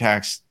luxury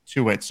tax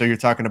to it. So you're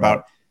talking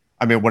about,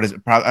 what is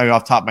it? Probably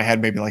off the top of my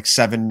head, maybe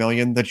 $7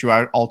 million that you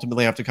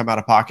ultimately have to come out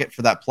of pocket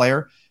for that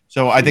player.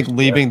 So I think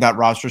leaving that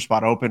roster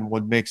spot open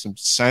would make some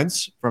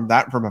sense from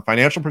a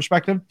financial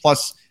perspective,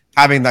 plus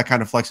having that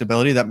kind of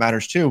flexibility that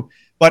matters too.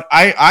 But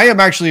I am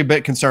actually a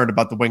bit concerned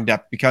about the wing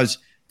depth because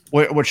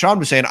what Sean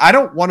was saying, I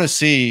don't want to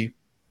see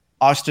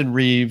Austin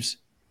Reeves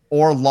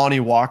or Lonnie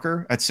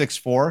Walker at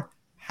 6'4"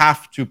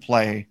 have to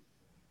play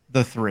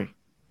the 3.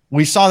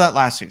 We saw that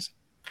last season.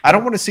 I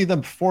don't want to see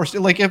them forced.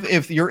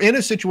 If you're in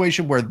a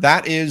situation where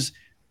that is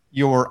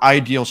your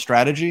ideal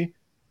strategy,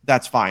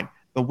 that's fine.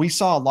 But we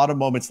saw a lot of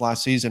moments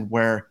last season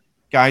where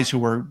guys who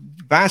were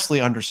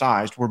vastly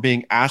undersized were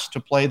being asked to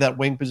play that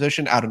wing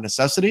position out of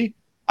necessity.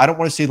 I don't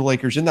want to see the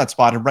Lakers in that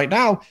spot. And right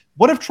now,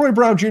 what if Troy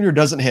Brown Jr.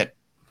 doesn't hit?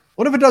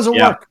 What if it doesn't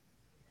work?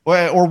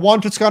 Or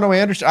Juan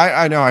Toscano-Anderson?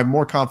 I know I'm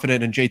more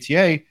confident in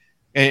JTA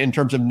in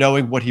terms of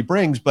knowing what he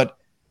brings, but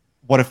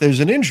what if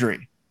there's an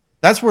injury?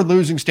 That's where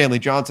losing Stanley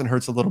Johnson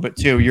hurts a little bit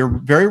too. You're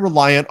very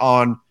reliant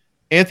on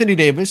Anthony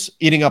Davis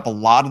eating up a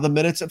lot of the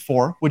minutes at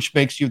 4, which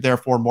makes you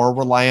therefore more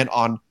reliant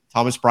on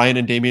Thomas Bryant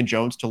and Damian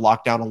Jones to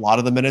lock down a lot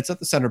of the minutes at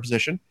the center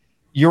position.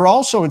 You're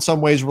also in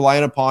some ways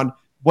reliant upon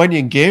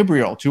Wenyen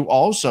Gabriel to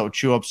also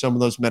chew up some of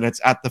those minutes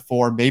at the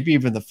 4, maybe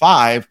even the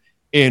 5,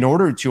 in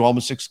order to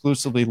almost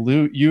exclusively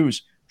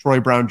use Troy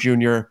Brown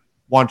Jr.,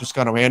 Juan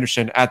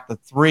Toscano-Anderson at the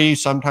 3,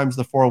 sometimes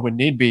the 4 when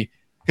need be.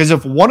 Because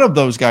if one of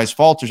those guys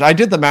falters, I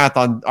did the math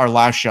on our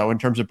last show in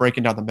terms of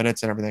breaking down the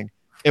minutes and everything.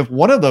 If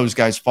one of those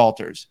guys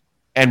falters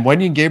and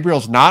Wenyen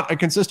Gabriel's not a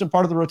consistent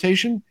part of the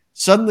rotation,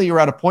 suddenly you're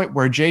at a point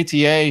where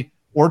JTA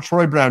or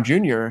Troy Brown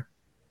Jr.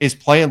 is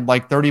playing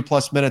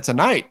 30-plus minutes a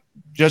night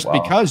just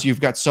because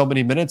you've got so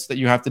many minutes that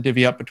you have to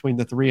divvy up between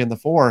the 3 and the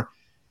 4.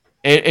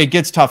 It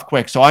gets tough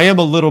quick. So I am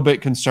a little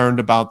bit concerned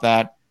about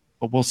that,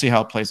 but we'll see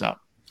how it plays out.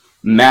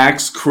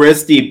 Max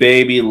Christie,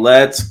 baby.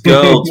 Let's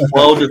go.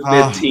 12 to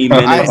 15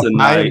 minutes a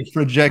night. I'm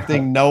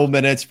projecting no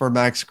minutes for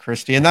Max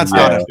Christie, and that's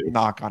not a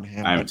knock on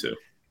him. I am too.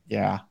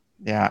 Yeah.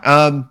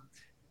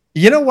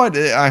 You know what?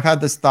 I've had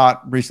this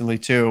thought recently,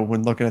 too,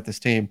 when looking at this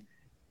team.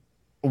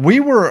 We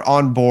were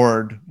on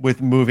board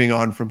with moving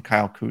on from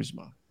Kyle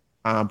Kuzma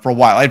for a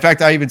while. In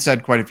fact, I even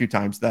said quite a few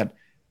times that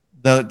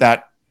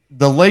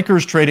the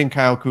Lakers trading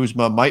Kyle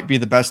Kuzma might be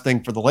the best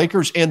thing for the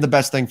Lakers and the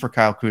best thing for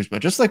Kyle Kuzma.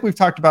 Just like we've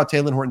talked about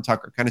Talen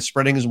Horton-Tucker, kind of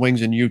spreading his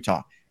wings in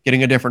Utah,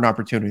 getting a different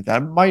opportunity.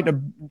 That might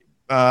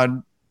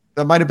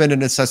have been a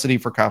necessity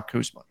for Kyle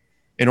Kuzma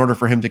in order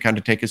for him to kind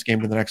of take his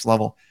game to the next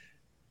level.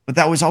 But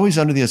that was always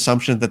under the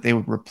assumption that they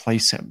would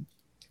replace him.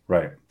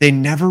 Right. They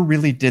never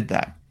really did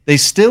that. They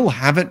still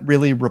haven't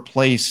really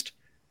replaced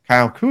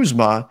Kyle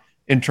Kuzma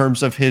in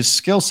terms of his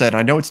skill set.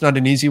 I know it's not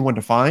an easy one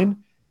to find.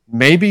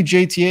 Maybe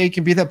JTA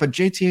can be that, but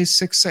JTA is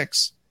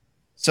 6'6".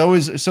 So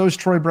is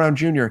Troy Brown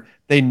Jr.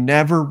 They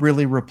never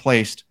really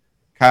replaced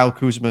Kyle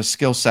Kuzma's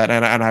skill set,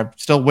 and I'm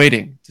still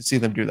waiting to see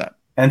them do that.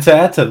 And to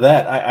add to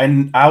that,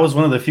 I was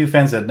one of the few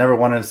fans that never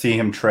wanted to see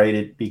him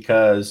traded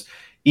because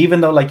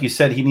even though, like you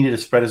said, he needed to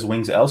spread his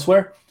wings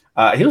elsewhere,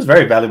 he was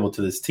very valuable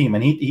to this team.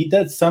 And he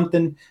did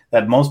something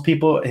that most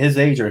people his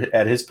age or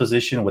at his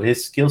position with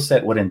his skill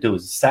set wouldn't do,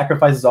 is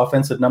sacrifice his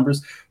offensive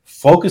numbers,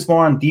 focus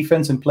more on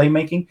defense and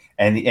playmaking.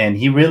 And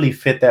he really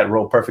fit that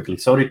role perfectly.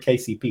 So did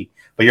KCP.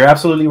 But you're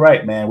absolutely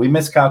right, man. We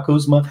miss Kyle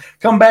Kuzma.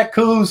 Come back,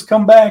 Kuz.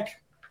 Come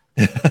back.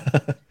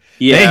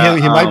 Yeah,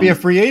 he might be a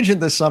free agent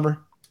this summer.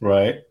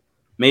 Right.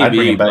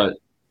 Maybe, but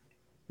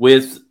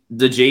with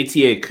the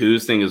JTA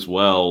Kuz thing as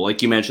well,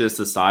 like you mentioned, it's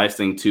the size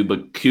thing too,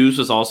 but Kuz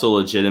was also a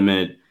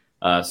legitimate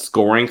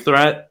scoring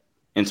threat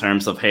in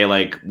terms of, hey,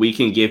 like we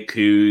can give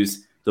Kuz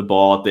the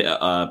ball at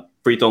the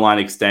free throw line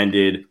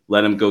extended,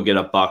 let him go get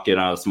a bucket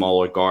on a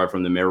smaller guard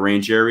from the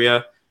mid-range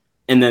area.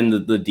 And then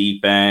the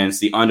defense,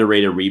 the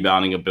underrated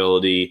rebounding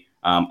ability.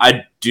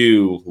 I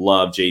do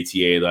love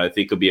JTA, though. I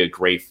think it'll be a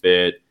great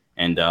fit.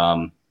 And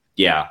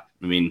yeah,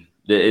 I mean,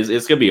 it's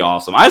going to be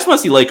awesome. I just want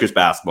to see Lakers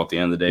basketball at the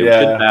end of the day.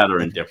 Yeah. Good, bad, or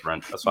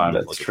indifferent. That's why I'm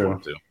looking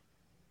forward to.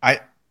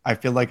 I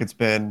feel like it's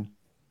been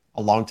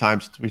a long time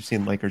since we've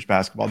seen Lakers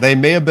basketball. They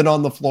may have been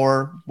on the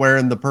floor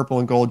wearing the purple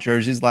and gold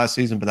jerseys last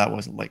season, but that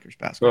wasn't Lakers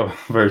basketball.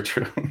 Oh, very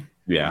true.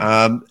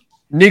 Yeah.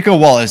 Nico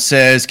Wallace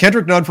says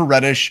Kendrick Nunn for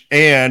Reddish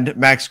and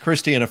Max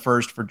Christie in a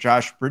first for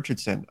Josh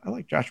Richardson. I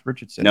like Josh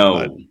Richardson.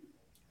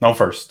 No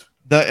first.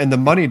 And the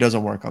money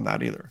doesn't work on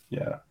that either.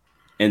 Yeah.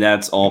 And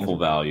that's awful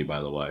value,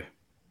 by the way.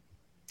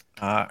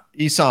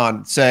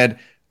 Isan said,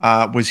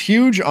 was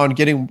huge on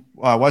getting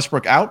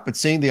Westbrook out, but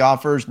seeing the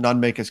offers, none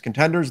make us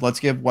contenders. Let's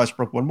give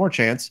Westbrook one more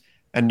chance,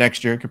 and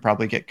next year could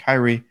probably get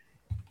Kyrie.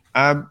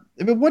 I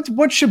mean,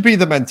 what should be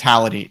the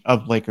mentality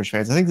of Lakers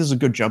fans? I think this is a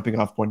good jumping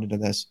off point into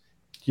this.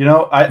 You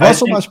know,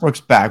 Russell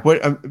Westbrook's back.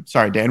 I'm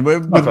sorry, Dan.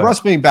 With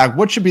Russ being back,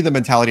 what should be the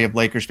mentality of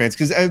Lakers fans?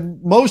 Because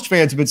most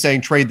fans have been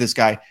saying trade this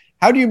guy.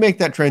 How do you make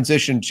that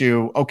transition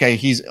to, okay,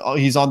 he's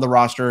on the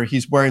roster,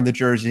 he's wearing the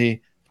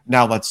jersey,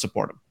 now let's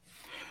support him?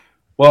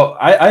 Well,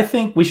 I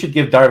think we should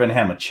give Darvin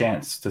Ham a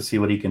chance to see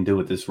what he can do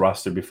with this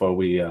roster before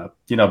we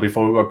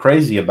go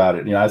crazy about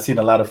it. You know, I've seen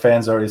a lot of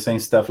fans already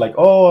saying stuff like,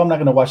 "Oh, I'm not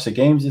going to watch the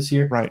games this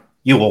year." Right?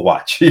 You will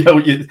watch.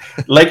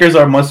 Lakers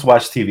are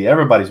must-watch TV.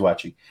 Everybody's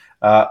watching.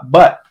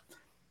 But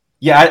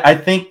yeah, I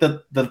think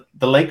that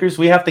the Lakers,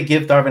 we have to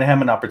give Darvin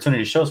Ham an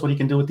opportunity to show us what he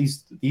can do with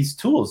these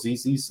tools,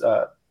 these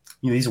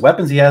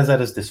weapons he has at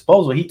his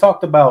disposal. He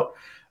talked about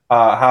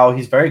how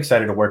he's very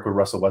excited to work with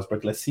Russell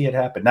Westbrook. Let's see it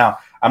happen. Now,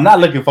 I'm not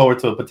looking forward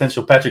to a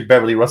potential Patrick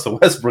Beverley, Russell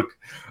Westbrook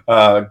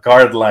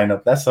guard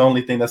lineup. That's the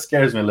only thing that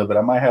scares me a little bit.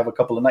 I might have a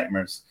couple of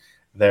nightmares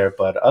there.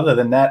 But other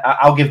than that,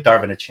 I'll give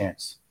Darvin a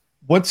chance.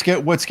 What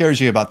scares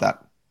you about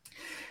that?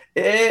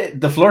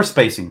 The floor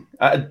spacing.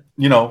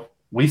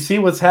 We see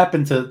what's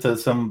happened to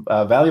some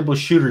valuable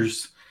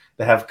shooters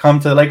that have come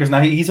to the Lakers.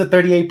 Now, he's a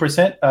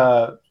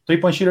 38%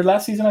 three-point shooter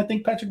last season, I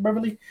think, Patrick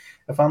Beverley,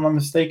 if I'm not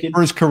mistaken.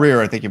 For his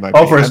career, I think he might be.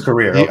 Oh, for his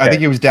career. Okay. I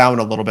think he was down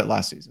a little bit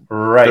last season.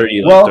 Right.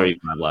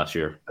 35 last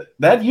year.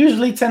 That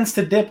usually tends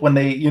to dip when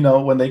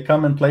they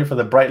come and play for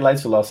the bright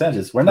lights of Los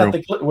Angeles. We're not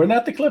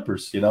the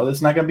Clippers.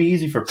 It's not going to be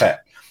easy for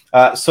Pat.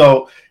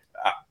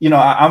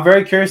 I'm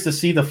very curious to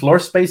see the floor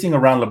spacing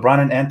around LeBron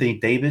and Anthony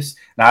Davis.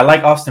 Now, I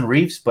like Austin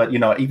Reeves, but,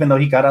 even though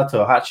he got out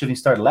to a hot shooting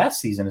start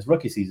last season, his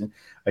rookie season,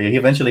 he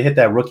eventually hit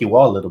that rookie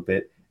wall a little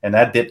bit, and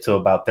that dipped to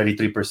about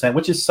 33%,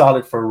 which is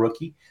solid for a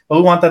rookie. But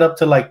we want that up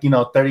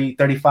to 30,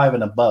 35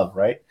 and above,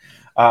 right?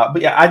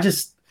 But yeah,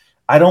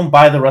 I don't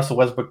buy the Russell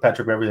Westbrook,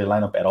 Patrick Beverley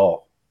lineup at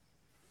all.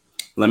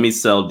 Let me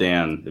sell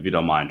Dan, if you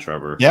don't mind,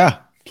 Trevor. Yeah,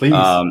 please.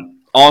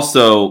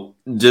 Also,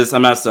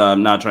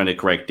 I'm not trying to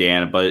correct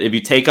Dan, but if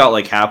you take out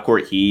like half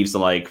court heaves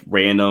and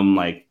random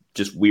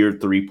just weird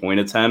 3-point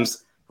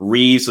attempts,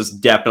 Reeves was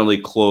definitely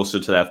closer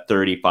to that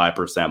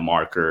 35%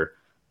 marker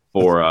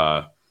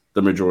for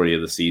the majority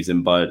of the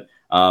season. But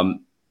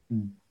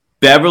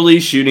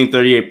Beverly's shooting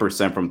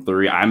 38% from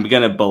three. I'm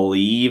going to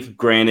believe,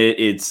 granted,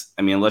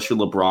 unless you're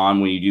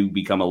LeBron, when you do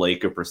become a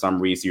Laker, for some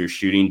reason, your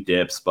shooting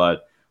dips.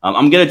 But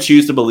I'm going to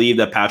choose to believe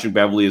that Patrick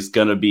Beverly is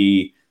going to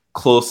be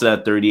close to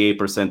that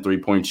 38%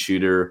 three-point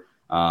shooter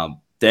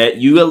that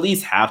you at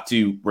least have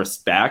to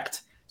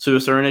respect to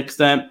a certain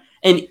extent.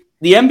 And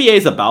the NBA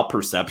is about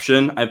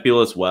perception, I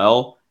feel, as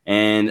well.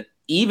 And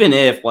even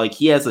if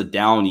he has a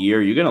down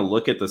year, you're going to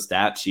look at the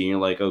stat sheet and you're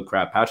like, oh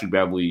crap, Patrick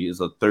Beverly is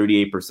a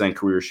 38%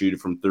 career shooter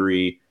from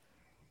three.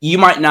 You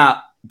might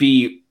not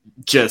be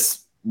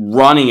just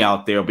running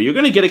out there, but you're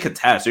going to get a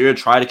contest. You're going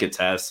to try to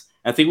contest.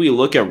 I think we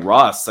look at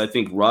Russ. I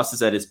think Russ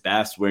is at his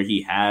best where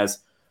he has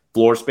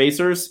floor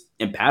spacers,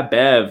 and Pat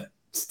Bev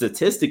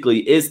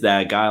statistically is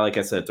that guy. Like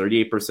I said,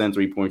 38%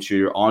 three-point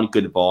shooter on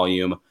good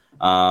volume.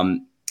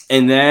 And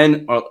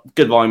then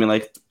good volume,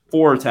 like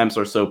 4 attempts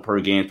or so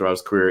per game throughout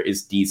his career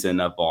is decent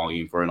enough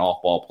volume for an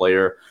off-ball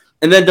player.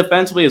 And then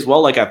defensively as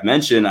well, like I've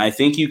mentioned, I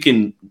think you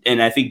can,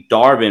 and I think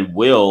Darvin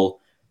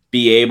will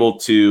be able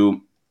to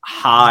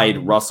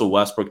hide Russell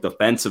Westbrook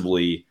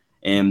defensively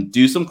and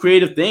do some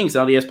creative things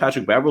now that he has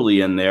Patrick Beverly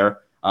in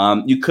there.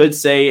 You could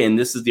say, and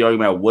this is the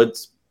argument I would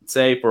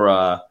say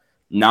for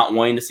not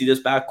wanting to see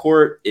this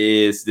backcourt,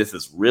 is this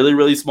is really,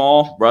 really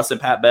small, Russ and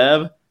Pat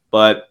Bev,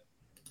 but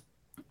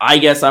I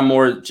guess I'm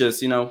more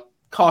just,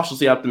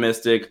 cautiously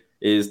optimistic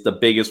is the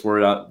biggest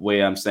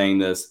way I'm saying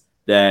this,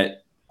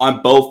 that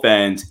on both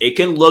ends, it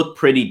can look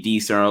pretty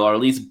decent or at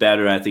least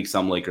better than I think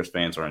some Lakers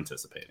fans are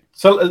anticipating.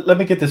 So let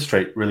me get this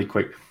straight really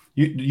quick.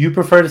 You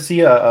prefer to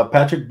see a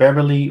Patrick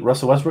Beverly,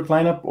 Russell Westbrook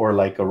lineup, or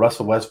like a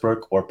Russell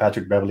Westbrook or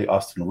Patrick Beverly,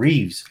 Austin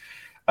Reeves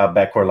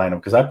backcourt lineup?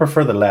 Because I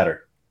prefer the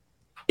latter.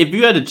 If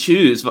I had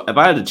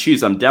to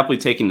choose, I'm definitely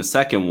taking the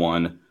second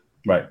one.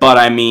 Right. But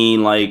I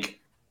mean,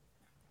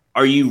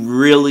 are you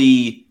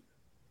really...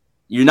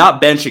 You're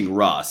not benching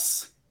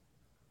Russ.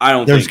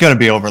 There's going to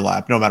be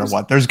overlap no matter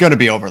what. There's going to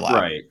be overlap.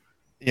 Right.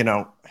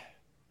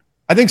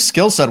 I think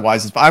skill set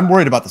wise, I'm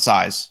worried about the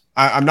size.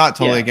 I'm not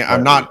totally,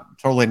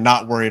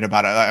 not worried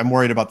about it. I'm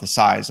worried about the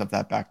size of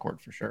that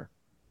backcourt for sure.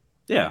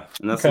 Yeah.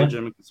 And that's a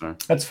legitimate concern.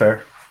 That's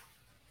fair.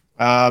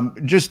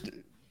 Just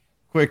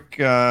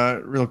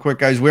real quick,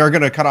 guys, we are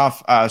going to cut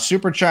off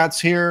super chats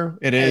here.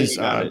 It is,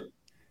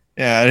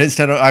 yeah,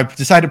 instead I've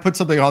decided to put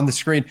something on the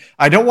screen.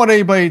 I don't want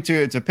anybody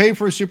to pay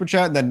for a super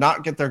chat and then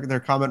not get their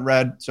comment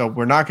read. So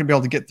we're not going to be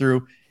able to get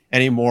through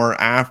any more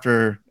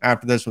after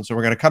this one. So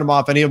we're going to cut them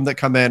off. Any of them that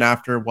come in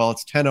after,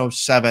 it's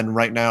 10:07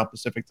 right now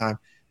Pacific time.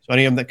 So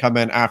any of them that come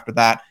in after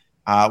that,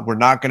 we're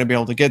not going to be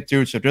able to get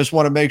through. So just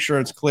want to make sure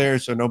it's clear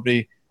so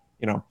nobody,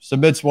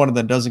 submits one and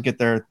then doesn't get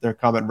their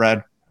comment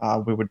read.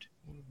 We would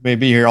maybe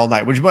be here all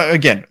night. Which,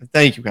 again,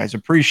 thank you guys.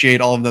 Appreciate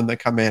all of them that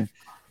come in.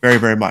 Very,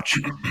 very much.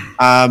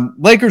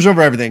 Lakers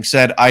over everything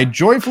said, I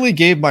joyfully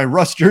gave my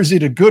Russ jersey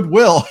to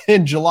Goodwill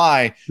in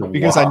July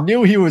because I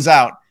knew he was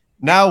out.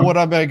 Now what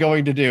am I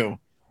going to do?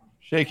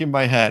 Shaking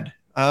my head.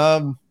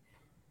 I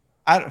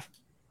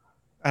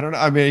don't know.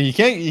 I mean, you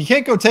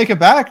can't go take it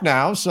back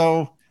now.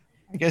 So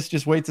I guess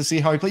just wait to see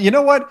how he plays. You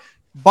know what?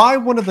 Buy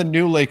one of the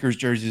new Lakers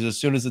jerseys as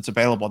soon as it's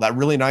available. That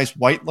really nice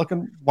white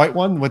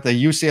one with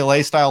the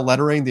UCLA style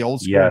lettering, the old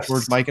school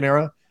George Mikan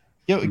era.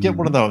 Get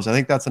one of those. I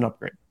think that's an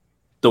upgrade.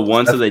 The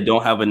ones that they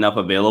don't have enough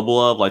available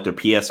of, like their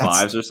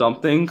PS5s or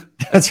something.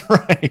 That's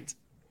right.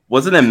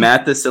 Wasn't it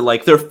Matt that said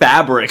their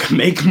fabric,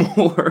 make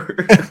more?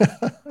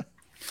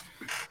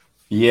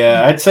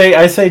 Yeah, I'd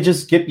say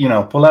just get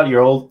pull out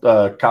your old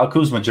Kyle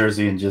Kuzma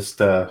jersey and just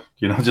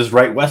just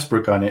write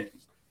Westbrook on it.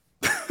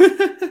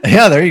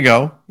 Yeah, there you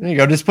go.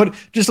 Just put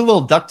a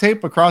little duct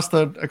tape across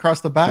the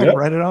back. Yep.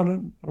 Write it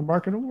on a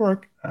mark. It'll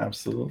work.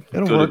 Absolutely.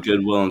 Go to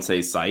Goodwill and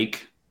say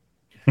psych.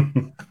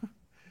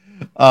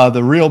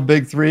 The real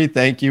big three.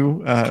 Thank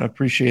you.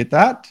 Appreciate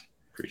that.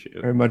 Appreciate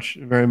it.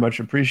 Very much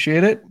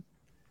appreciate it.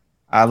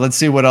 Let's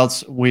see what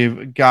else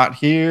we've got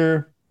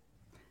here.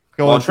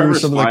 Going through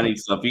some of the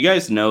stuff. You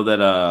guys know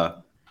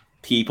that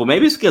people,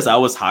 maybe it's because I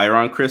was higher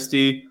on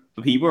Christie,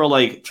 but people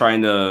are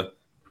trying to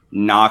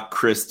knock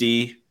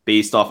Christie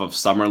based off of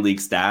summer league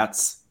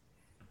stats.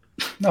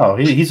 No,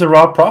 he's a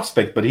raw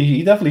prospect, but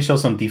he definitely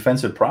shows some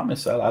defensive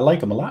promise. I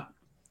like him a lot.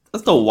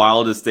 That's the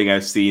wildest thing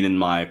I've seen in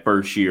my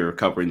first year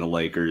covering the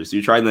Lakers.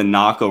 You're trying to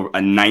knock over a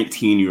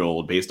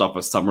 19-year-old based off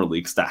of summer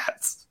league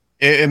stats.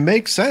 It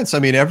makes sense. I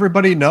mean,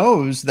 everybody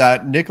knows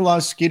that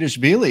Nicolas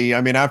Skidishvili,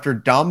 after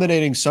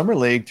dominating summer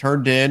league,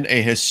 turned in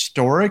a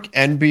historic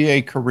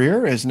NBA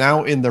career, is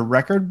now in the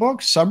record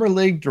book. Summer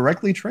league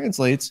directly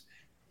translates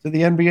to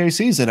the NBA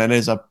season and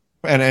has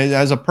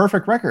a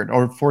perfect record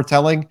or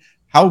foretelling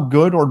how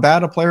good or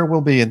bad a player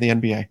will be in the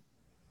NBA.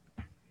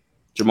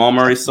 Jamal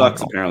Murray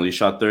sucks, apparently. He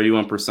shot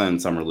 31% in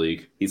summer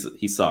league.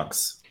 He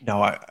sucks.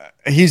 No,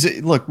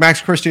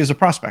 Max Christie is a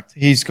prospect.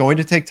 He's going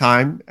to take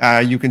time.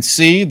 You can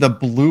see the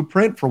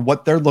blueprint for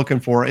what they're looking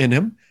for in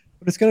him,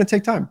 but it's going to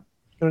take time.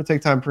 It's going to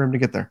take time for him to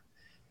get there.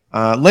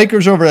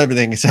 Lakers over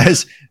everything. It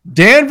says,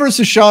 Dan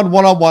versus Sean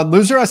one-on-one.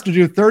 Loser has to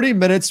do 30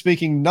 minutes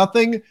speaking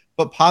nothing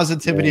but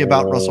positivity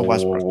about Russell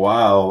Westbrook.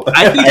 Wow.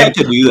 I think I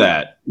could do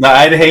that. No,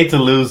 I'd hate to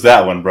lose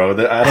that one, bro.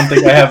 I don't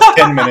think I have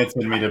 10 minutes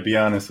in me, to be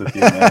honest with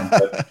you, man.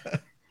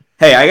 But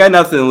Hey, I got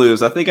nothing to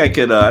lose. I think I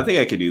could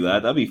do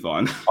that. That'd be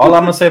fun. all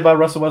I'm going to say about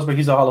Russell Westbrook,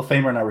 he's a Hall of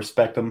Famer, and I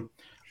respect him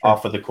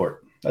off of the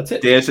court. That's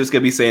it. Dan's just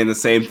going to be saying the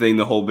same thing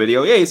the whole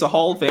video. Yeah, he's a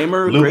Hall of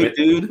Famer. Loop Great it.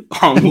 dude.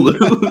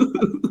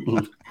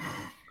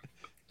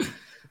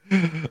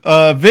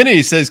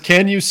 Vinny says,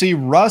 can you see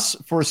Russ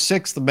for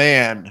sixth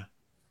man?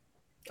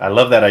 I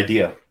love that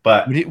idea,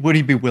 but Would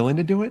he be willing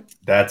to do it?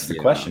 that's the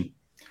question.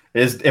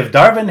 Is if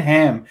Darvin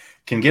Ham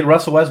can get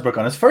Russell Westbrook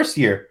on his first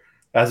year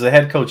as a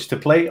head coach to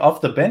play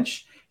off the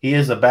bench, he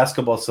is a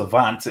basketball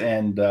savant,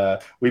 and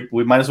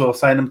we might as well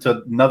sign him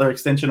to another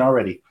extension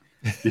already.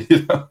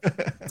 You know?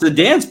 To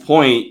Dan's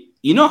point,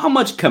 you know how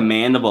much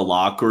command of a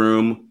locker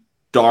room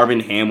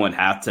Darvin Ham would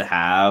have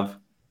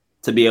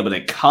to be able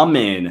to come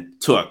in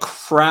to a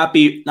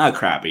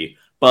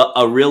but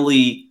a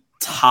really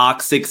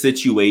toxic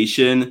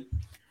situation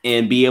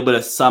and be able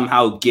to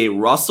somehow get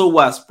Russell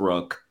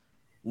Westbrook,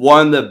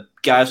 one of the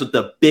guys with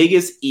the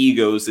biggest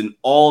egos in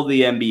all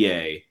the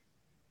NBA,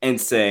 and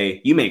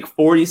say, you make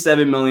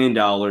 $47 million,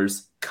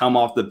 come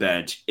off the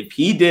bench. If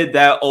he did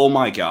that, oh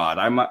my God,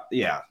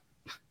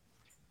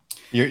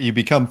 You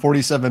become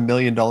 $47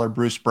 million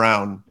Bruce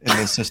Brown in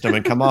this system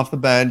and come off the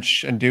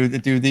bench and do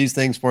these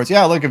things for us.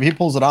 Yeah, look, if he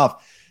pulls it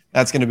off,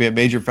 that's going to be a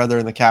major feather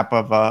in the cap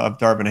of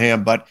Darvin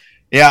Ham. But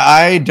yeah,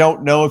 I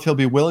don't know if he'll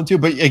be willing to.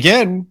 But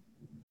again,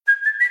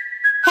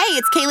 Hey,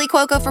 it's Kaylee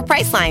Cuoco for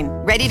Priceline.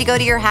 Ready to go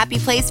to your happy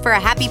place for a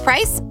happy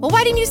price? Well,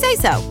 why didn't you say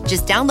so?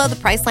 Just download the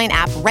Priceline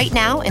app right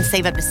now and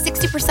save up to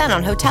 60%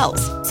 on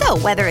hotels. So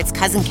whether it's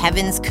Cousin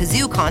Kevin's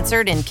Kazoo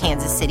Concert in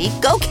Kansas City,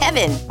 go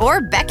Kevin,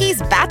 or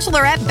Becky's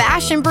Bachelorette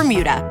Bash in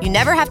Bermuda, you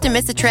never have to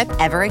miss a trip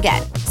ever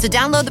again. So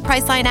download the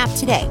Priceline app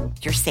today.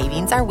 Your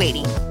savings are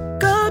waiting.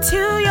 Go to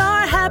your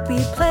happy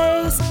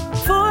place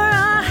for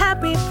a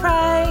happy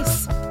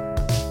price.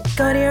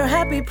 Go to your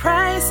happy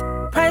price,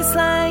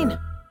 Priceline.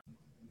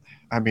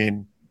 I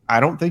mean, I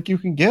don't think you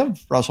can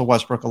give Russell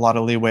Westbrook a lot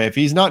of leeway if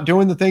he's not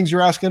doing the things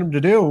you're asking him to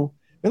do.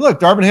 And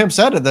look, Darvin Ham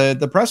said at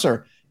the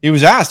presser, he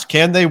was asked,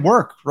 can they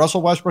work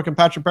Russell Westbrook and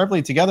Patrick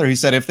Beverley together? He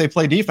said, if they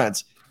play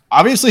defense.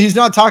 Obviously, he's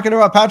not talking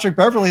about Patrick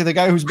Beverley, the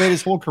guy who's made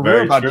his whole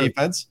career about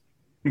defense.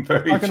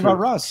 Very talking true. about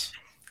Russ.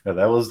 Yeah,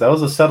 that was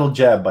a subtle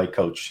jab by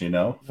Coach, you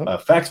know.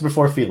 Facts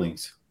before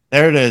feelings.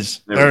 There it is.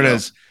 There it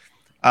is.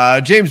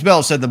 James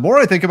Bell said, the more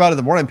I think about it,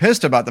 the more I'm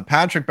pissed about the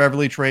Patrick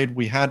Beverley trade.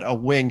 We had a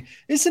wing.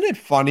 Isn't it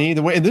funny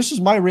the way, and this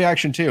is my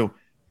reaction too.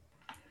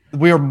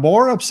 We are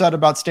more upset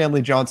about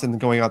Stanley Johnson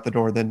going out the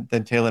door than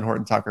Taylor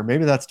Horton Tucker.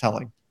 Maybe that's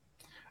telling.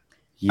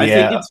 Yeah. I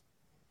think it's,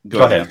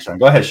 Go ahead, Sean.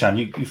 Go ahead, Sean.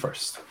 You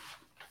first.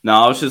 No,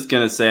 I was just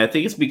going to say, I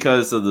think it's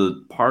because of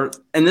the part,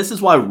 and this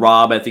is why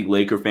Rob, I think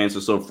Laker fans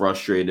are so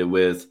frustrated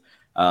with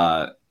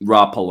Rob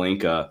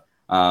Pelinka.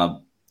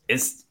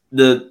 It's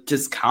the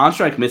just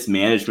contract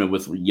mismanagement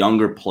with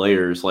younger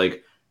players.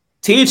 Like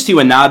THT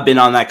would not have been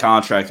on that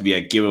contract to be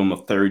like, give him a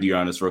third year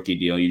on his rookie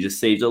deal. You just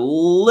saved a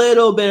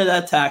little bit of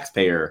that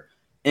taxpayer.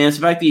 And it's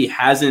the fact that he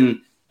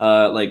hasn't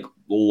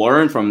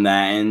learned from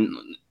that. And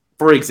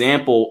for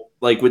example,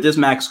 like with this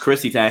Max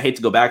Christie thing, I hate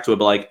to go back to it,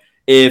 but like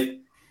if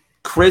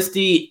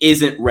Christie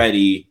isn't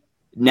ready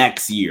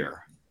next year,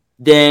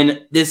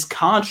 then this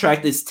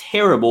contract is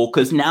terrible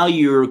because now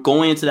you're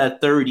going into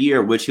that third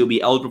year, which he'll be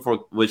eligible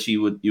for, which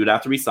you would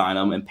have to re-sign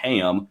him and pay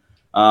him.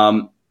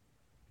 Now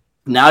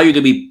you're going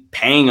to be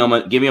paying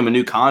him, giving him a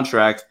new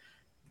contract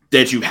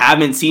that you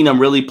haven't seen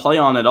him really play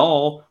on at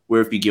all.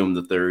 Where if you give him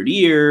the third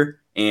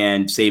year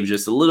and save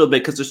just a little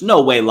bit, because there's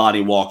no way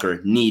Lonnie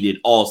Walker needed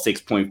all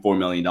 $6.4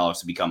 million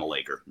to become a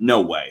Laker.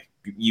 No way.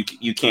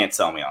 You can't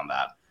sell me on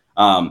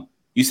that.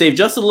 You save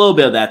just a little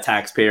bit of that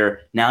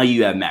taxpayer. Now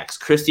you have Max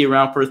Christie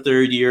around for a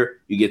third year.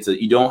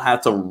 You don't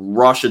have to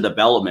rush a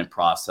development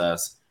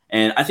process.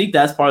 And I think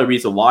that's part of the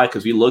reason why,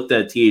 because we looked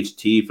at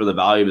THT for the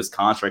value of his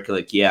contract. You're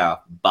like, yeah,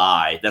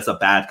 bye. That's a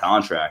bad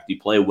contract. You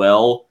play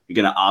well, you're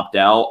going to opt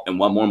out and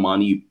want more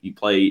money.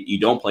 You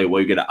don't play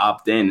well, you're going to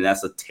opt in. And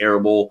that's a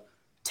terrible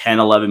 $10,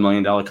 $11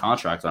 million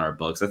contract on our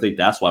books. I think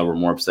that's why we're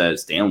more upset at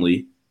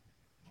Stanley.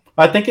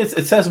 I think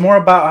it says more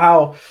about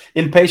how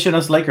impatient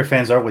us Laker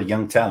fans are with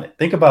young talent.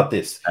 Think about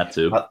this. That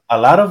too. A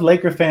lot of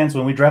Laker fans,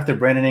 when we drafted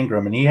Brandon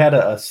Ingram and he had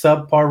a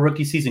subpar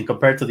rookie season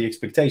compared to the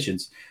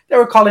expectations, they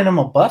were calling him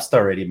a bust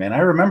already, man. I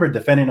remember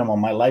defending him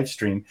on my live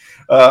stream,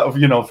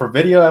 for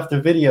video after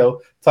video,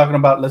 talking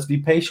about let's be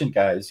patient,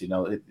 guys.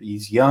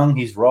 He's young,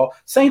 he's raw.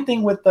 Same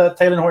thing with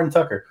Taylor Horton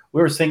Tucker.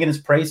 We were singing his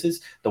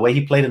praises, the way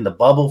he played in the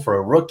bubble for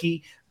a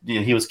rookie.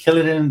 He was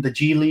killing it in the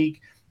G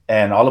League,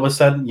 and all of a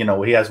sudden,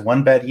 he has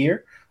one bad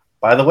year.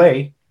 By the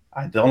way,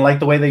 I don't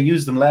like the way they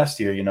used him last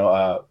year.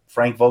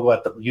 Frank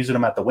Vogel using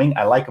him at the wing.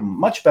 I like him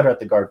much better at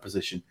the guard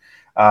position.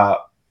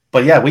 But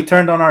yeah, we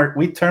turned on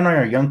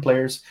our young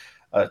players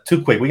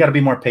too quick. We got to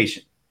be more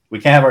patient. We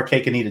can't have our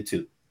cake and eat it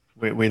too.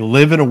 We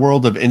live in a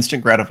world of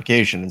instant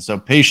gratification, and so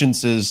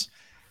patience is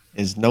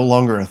is no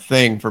longer a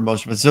thing for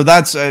most of us. So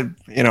that's,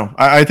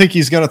 I think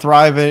he's going to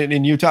thrive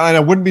in Utah. And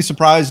I wouldn't be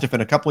surprised if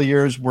in a couple of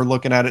years we're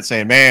looking at it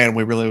saying, man,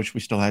 we really wish we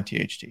still had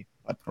THT.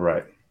 But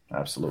right.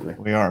 Absolutely.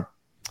 We are.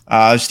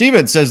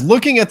 Steven says,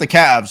 looking at the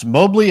Cavs,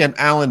 Mobley and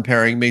Allen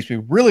pairing makes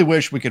me really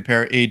wish we could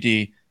pair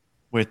AD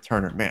with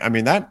Turner. Man, I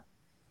mean,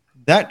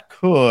 that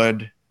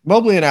could,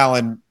 Mobley and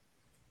Allen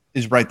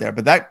is right there,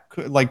 but that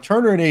could, like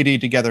Turner and AD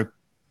together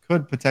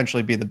could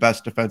potentially be the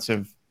best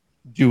defensive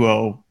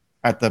duo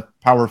at the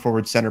power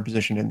forward center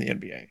position in the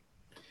NBA.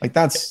 Like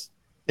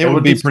it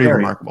would be pretty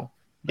remarkable.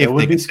 It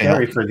would be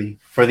scary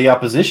for the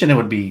opposition. It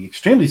would be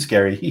extremely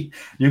scary.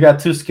 You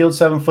got two skilled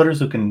 7-footers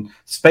who can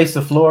space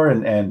the floor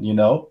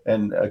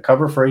and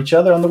cover for each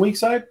other on the weak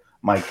side.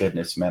 My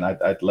goodness, man,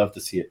 I'd love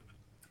to see it.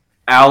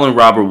 Allen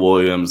Robert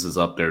Williams is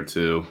up there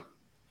too.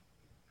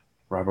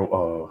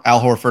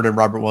 Al Horford and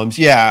Robert Williams.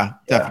 Yeah,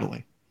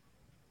 definitely.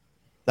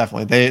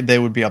 Definitely. They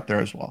would be up there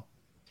as well.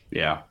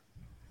 Yeah.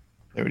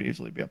 They would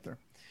easily be up there.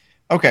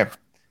 Okay.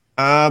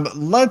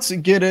 Let's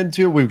get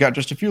into, we've got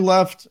just a few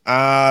left.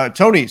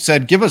 Tony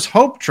said, give us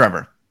hope,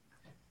 Trevor.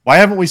 Why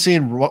haven't we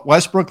seen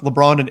Westbrook,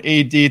 LeBron, and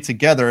AD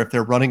together if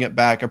they're running it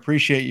back?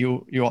 Appreciate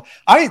you all.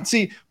 I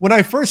see, when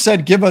I first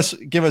said give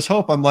us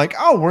hope, I'm like,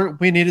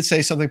 we need to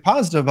say something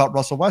positive about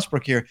Russell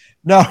Westbrook here.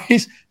 No,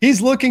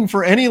 he's looking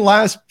for any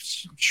last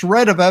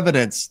shred of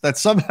evidence that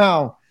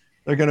somehow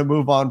they're going to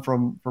move on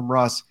from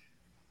Russ.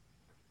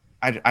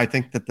 I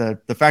think that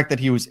the fact that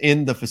he was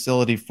in the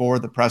facility for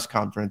the press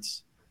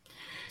conference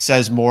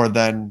says more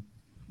than,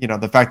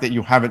 the fact that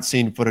you haven't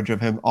seen footage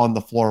of him on the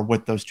floor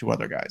with those two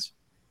other guys.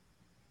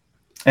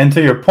 And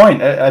to your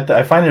point,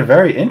 I find it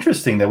very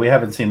interesting that we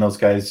haven't seen those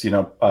guys,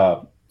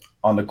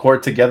 on the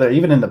court together,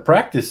 even in the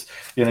practice.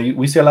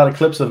 We see a lot of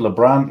clips of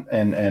LeBron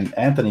and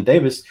Anthony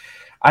Davis.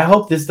 I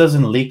hope this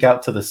doesn't leak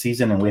out to the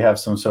season and we have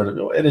some sort of,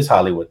 it is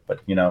Hollywood,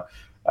 but,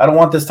 I don't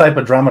want this type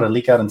of drama to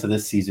leak out into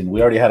this season.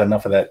 We already had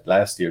enough of that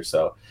last year.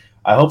 So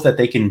I hope that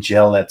they can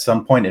gel at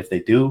some point if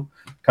they do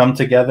come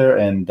together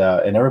and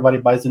everybody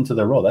buys into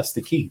their role. That's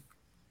the key.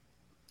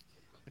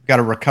 Got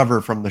to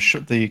recover from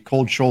the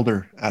cold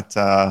shoulder at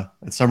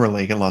Summer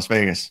League in Las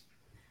Vegas.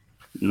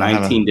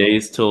 19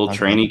 days till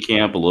training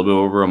camp, a little bit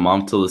over a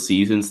month till the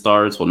season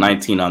starts. Well,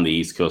 19 on the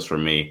East Coast for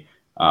me.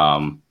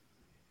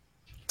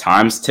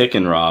 Time's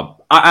ticking, Rob.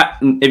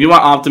 If you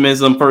want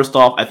optimism, first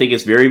off, I think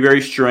it's very,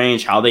 very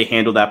strange how they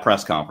handled that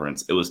press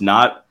conference. It was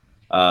not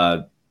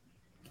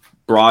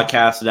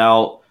broadcasted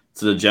out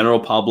to the general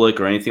public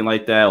or anything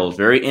like that. It was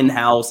very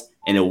in-house,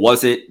 and it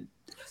wasn't.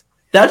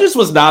 That just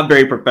was not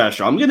very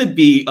professional. I'm going to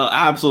be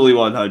absolutely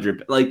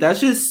 100. Like,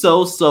 that's just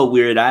so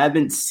weird. I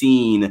haven't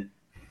seen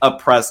a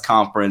press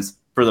conference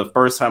for the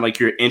first time like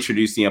you're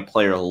introducing a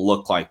player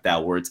look like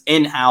that, where it's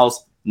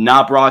in-house,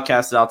 not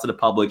broadcasted out to the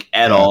public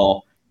at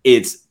all.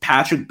 It's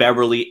Patrick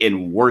Beverley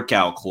in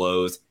workout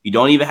clothes. You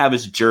don't even have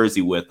his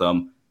jersey with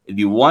him. If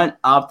you want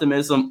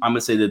optimism, I'm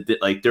going to say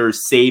that they're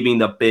saving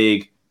the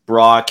big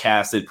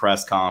broadcasted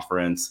press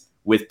conference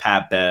with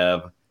Pat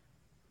Bev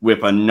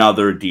with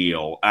another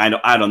deal. I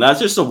don't know. That's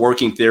just a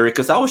working theory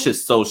because that was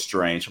just so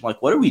strange. I'm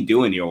like, what are we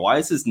doing here? Why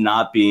is this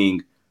not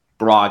being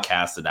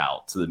broadcasted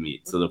out to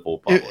the full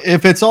public?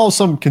 If it's all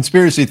some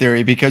conspiracy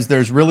theory because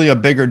there's really a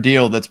bigger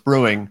deal that's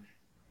brewing,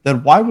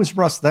 then why was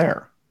Russ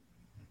there?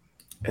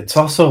 It's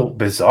also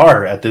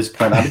bizarre at this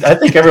point. I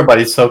think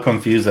everybody's so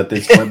confused at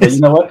this point. But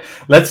you know what?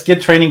 Let's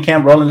get training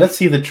camp rolling. Let's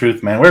see the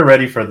truth, man. We're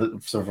ready for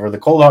the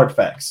cold hard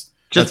facts.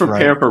 Just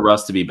prepare for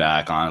Russ to be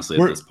back, honestly,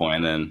 at this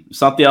point. And if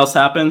something else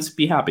happens,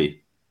 be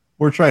happy.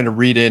 We're trying to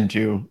read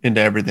into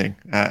everything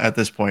at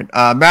this point.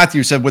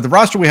 Matthew said, with the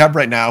roster we have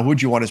right now, who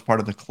would you want as part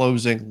of the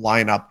closing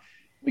lineup?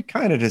 We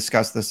kind of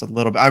discussed this a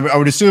little bit. I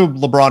would assume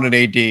LeBron and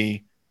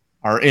AD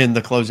are in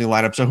the closing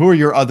lineup. So who are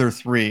your other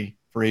three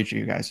for each of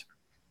you guys?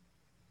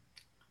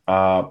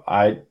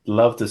 I'd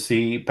love to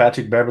see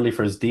Patrick Beverley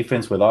for his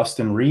defense with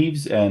Austin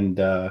Reeves and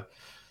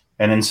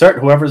insert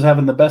whoever's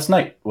having the best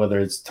night, whether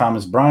it's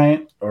Thomas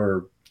Bryant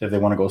or if they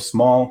want to go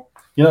small.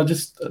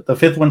 Just the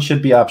fifth one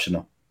should be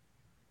optional.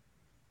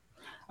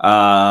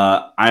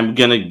 I'm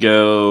going to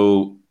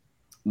go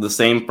the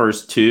same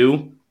first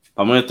two.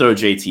 I'm going to throw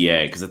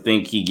JTA because I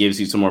think he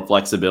gives you some more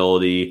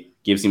flexibility,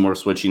 gives you more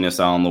switchiness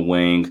out on the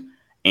wing,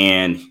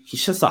 and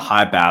he's just a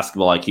high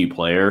basketball IQ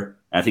player.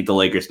 I think the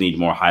Lakers need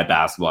more high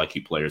basketball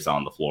IQ players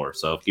on the floor.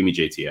 So give me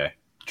JTA.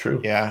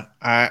 True. Yeah,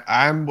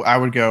 I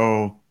would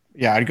go.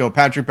 Yeah, I'd go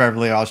Patrick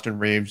Beverley, Austin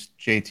Reeves,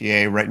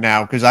 JTA right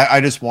now because I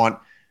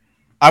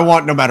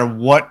want no matter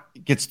what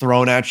gets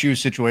thrown at you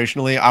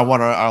situationally, I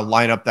want a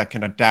lineup that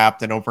can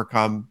adapt and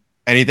overcome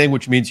anything,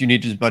 which means you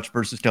need as much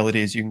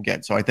versatility as you can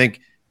get. So I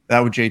think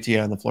that with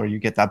JTA on the floor, you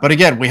get that. But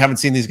again, we haven't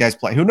seen these guys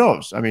play. Who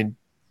knows? I mean,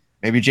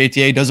 maybe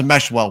JTA doesn't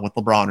mesh well with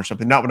LeBron or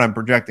something. Not what I'm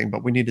projecting,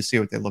 but we need to see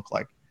what they look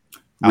like.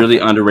 Really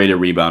underrated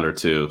rebounder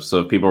too.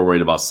 So if people are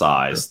worried about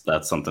size,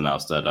 that's something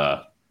else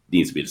that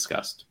needs to be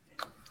discussed.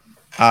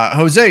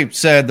 Jose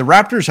said the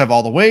Raptors have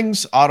all the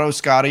wings: Otto,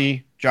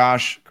 Scotty,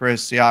 Josh,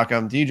 Chris,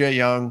 Siakam, DJ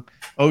Young,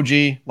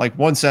 OG, like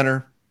one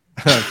center.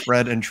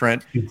 Fred and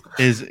Trent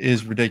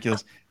is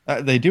ridiculous.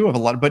 They do have a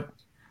lot, but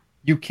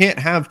you can't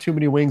have too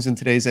many wings in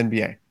today's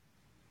NBA.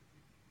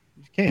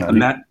 You can't.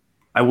 And that,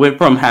 I went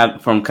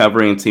from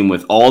covering a team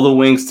with all the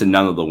wings to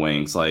none of the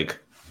wings. Like,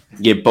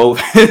 get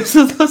both ends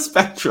of the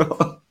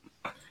spectrum.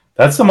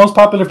 That's the most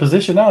popular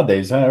position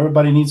nowadays. Huh?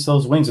 Everybody needs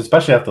those wings,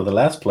 especially after the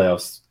last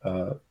playoffs.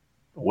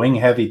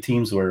 Wing-heavy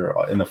teams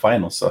were in the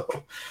finals, so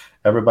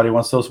everybody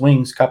wants those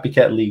wings.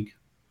 Copycat league.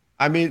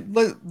 I mean,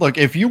 look,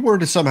 if you were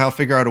to somehow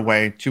figure out a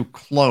way to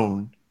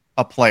clone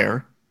a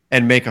player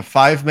and make a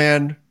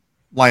 5-man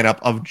lineup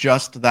of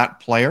just that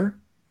player,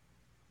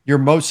 your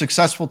most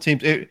successful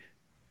teams, it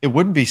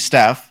wouldn't be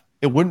Steph.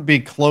 It wouldn't be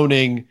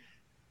cloning,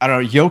 I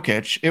don't know,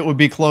 Jokic. It would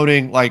be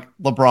cloning like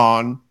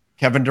LeBron,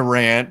 Kevin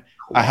Durant,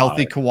 a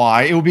healthy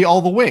Kawhi. It would be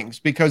all the wings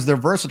because they're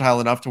versatile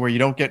enough to where you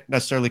don't get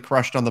necessarily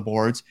crushed on the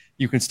boards.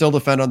 You can still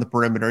defend on the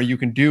perimeter. You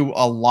can do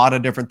a lot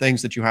of different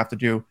things that you have to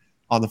do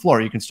on the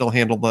floor. You can still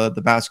handle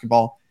the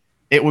basketball.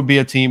 It would be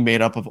a team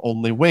made up of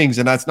only wings.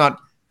 And that's not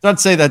to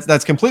say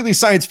that's completely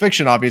science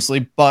fiction,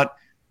 obviously, but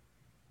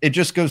it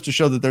just goes to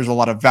show that there's a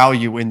lot of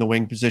value in the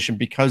wing position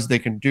because they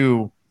can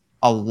do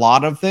a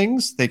lot of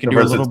things. They can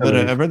do a little bit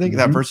of everything. Mm-hmm.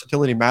 That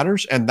versatility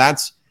matters. And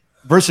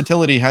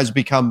versatility has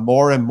become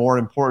more and more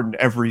important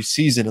every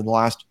season in the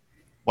last,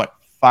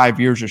 5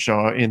 years or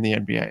so in the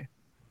NBA.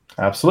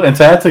 Absolutely. And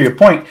to add to your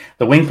point,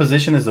 the wing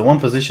position is the one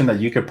position that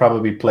you could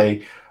probably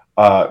play.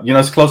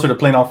 It's closer to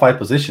playing all 5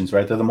 positions,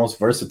 right? They're the most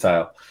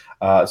versatile.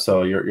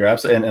 So you're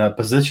absolutely in a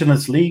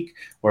positionless league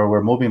where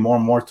we're moving more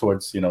and more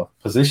towards,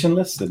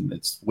 positionless, and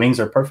wings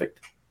are perfect.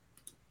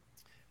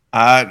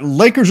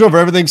 Lakers over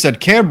everything said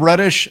Cam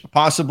Reddish could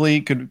possibly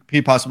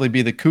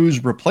be the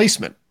Kuz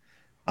replacement.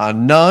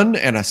 Nunn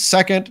and a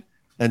second,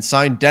 then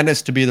signed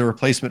Dennis to be the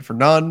replacement for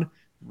Nunn.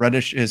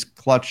 Reddish is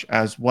clutch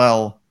as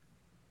well.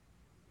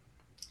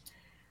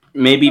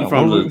 Maybe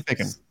from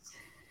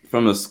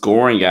the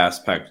scoring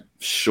aspect,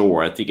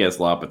 sure. I think he has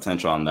a lot of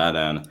potential on that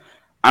end.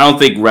 I don't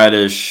think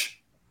Reddish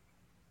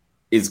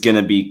is going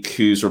to be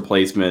Kuz's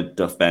replacement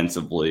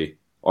defensively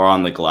or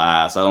on the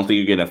glass. I don't think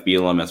you're going to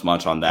feel him as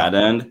much on that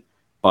end.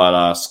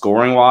 But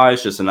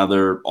scoring-wise, just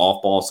another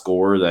off-ball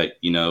scorer that,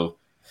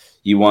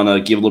 you want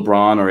to give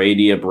LeBron or AD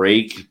a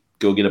break,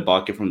 go get a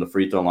bucket from the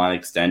free throw line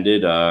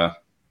extended,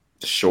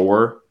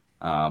 sure.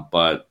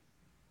 But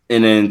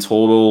in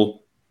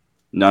total,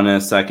 none in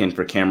a second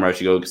for Cam Reddish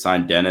to go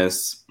sign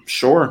Dennis,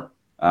 sure.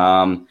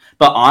 But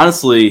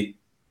honestly,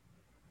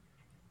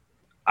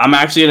 I'm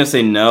actually going to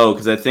say no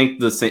because I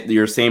think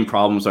your same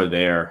problems are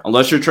there.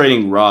 Unless you're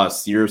trading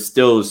Russ, you're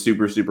still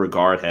super, super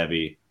guard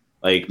heavy.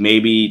 Like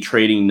maybe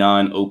trading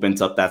Nunn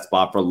opens up that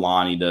spot for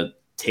Lonnie to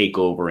take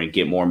over and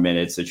get more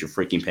minutes that you're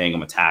freaking paying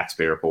him a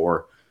taxpayer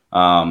for.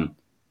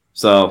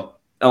 So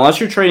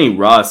unless you're trading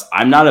Russ,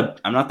 I'm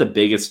not the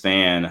biggest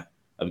fan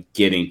of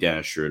getting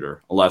Dennis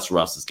Schroeder unless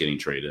Russ is getting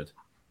traded.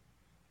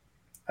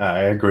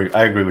 I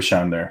agree with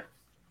Sean there.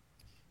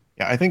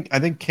 Yeah, I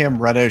think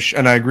Cam Reddish,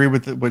 and I agree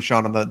with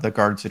Sean on the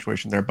guard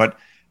situation there, but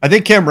I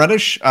think Cam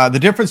Reddish, the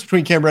difference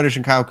between Cam Reddish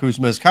and Kyle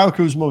Kuzma is Kyle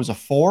Kuzma is a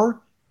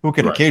 4 who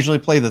can occasionally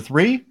play the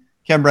 3.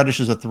 Cam Reddish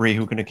is a 3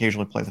 who can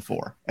occasionally play the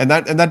 4. And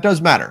that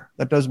does matter.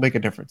 That does make a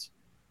difference.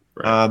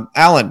 Right.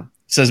 Alan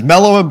says,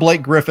 Melo and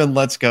Blake Griffin,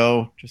 let's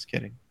go. Just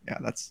kidding. Yeah,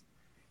 that's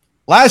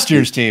last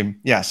year's team.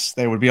 Yes,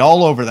 they would be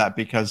all over that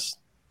because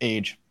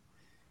age.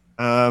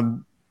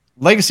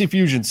 Legacy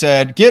Fusion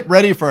said, get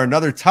ready for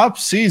another tough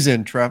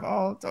season, Trev.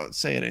 Oh, don't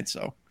say it ain't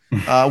so.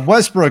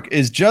 Westbrook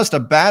is just a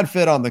bad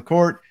fit on the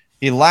court.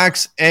 He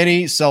lacks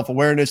any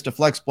self-awareness,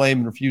 deflects blame,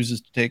 and refuses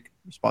to take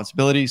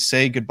responsibility.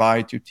 Say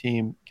goodbye to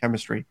team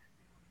chemistry.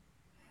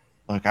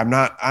 Look, I'm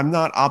not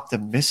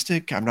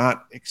optimistic. I'm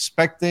not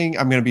expecting.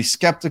 I'm going to be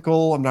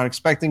skeptical. I'm not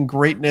expecting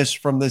greatness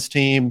from this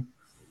team.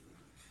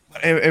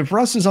 If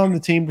Russ is on the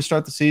team to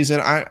start the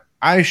season,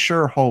 I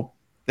sure hope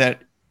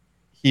that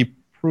he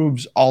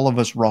proves all of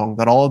us wrong,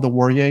 that all of the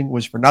worrying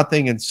was for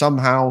nothing, and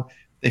somehow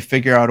they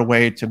figure out a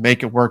way to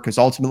make it work because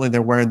ultimately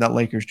they're wearing that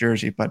Lakers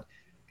jersey. But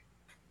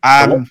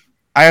I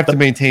have to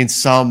maintain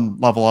some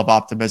level of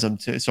optimism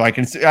so I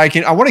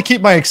want to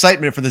keep my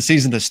excitement for the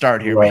season to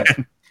start here. Right.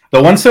 Man.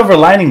 The one silver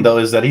lining though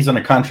is that he's on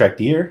a contract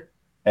year,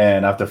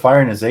 and after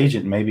firing his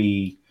agent,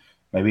 maybe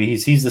he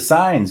sees the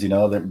signs.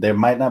 There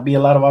might not be a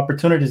lot of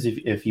opportunities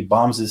if he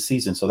bombs this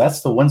season. So that's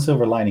the one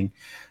silver lining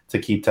to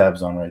keep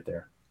tabs on right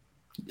there.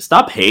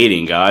 Stop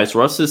hating, guys.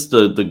 Russ is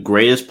the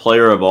greatest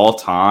player of all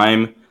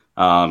time.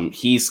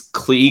 He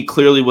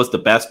clearly was the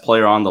best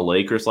player on the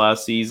Lakers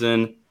last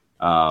season.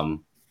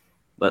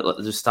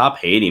 Just stop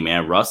hating,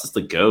 man. Russ is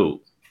the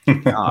GOAT.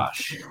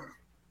 Gosh.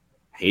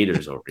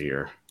 Haters over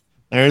here.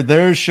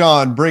 There's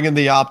Sean bringing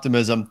the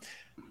optimism.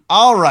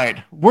 All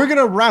right. We're going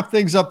to wrap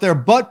things up there.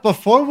 But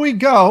before we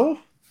go,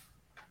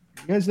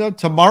 you guys know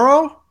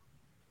tomorrow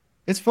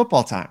it's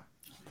football time.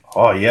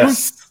 Oh,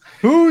 yes.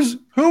 Who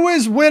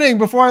is winning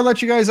before I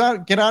let you guys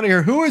get out of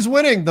here? Who is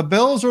winning, the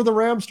Bills or the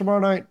Rams tomorrow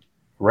night?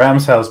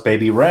 Rams house,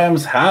 baby.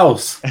 Rams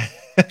house.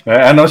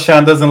 I know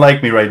Sean doesn't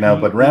like me right now,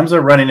 but Rams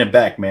are running it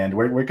back, man.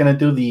 We're going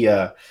to do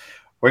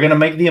we're going to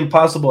make the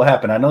impossible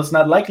happen. I know it's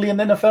not likely in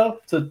the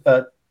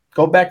NFL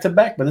go back to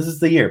back, but this is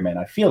the year, man.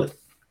 I feel it.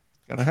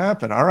 Gonna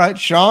happen. All right,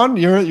 Sean,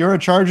 you're a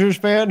Chargers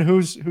fan.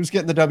 Who's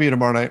getting the W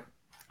tomorrow night?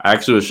 I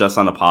actually was just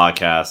on the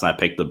podcast and I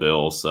picked the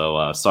Bills.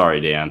 So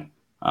sorry, Dan.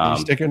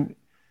 Sticking.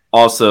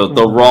 Also,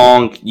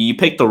 you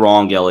picked the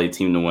wrong LA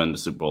team to win the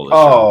Super Bowl this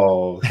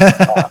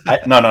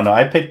year. No.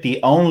 I picked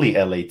the only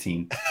LA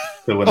team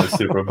to win the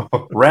Super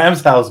Bowl.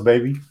 Rams house,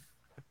 baby.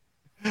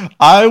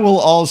 I will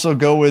also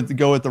go with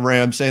the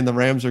Rams, saying the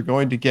Rams are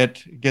going to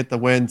get the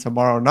win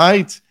tomorrow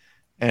night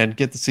and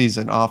get the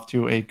season off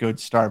to a good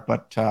start.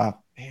 But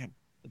man,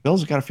 the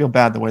Bills have got to feel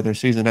bad the way their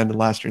season ended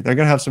last year. They're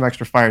going to have some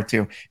extra fire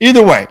too.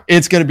 Either way,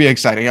 it's going to be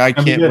exciting. I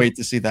can't wait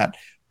to see that.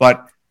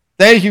 But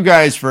thank you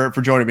guys for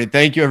joining me.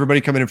 Thank you,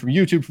 everybody coming in from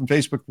YouTube, from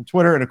Facebook, from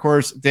Twitter, and of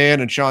course, Dan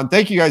and Sean.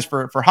 Thank you guys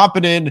for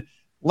hopping in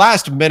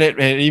last minute,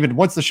 and even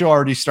once the show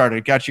already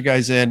started, got you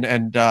guys in,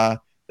 and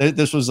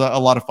this was a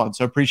lot of fun.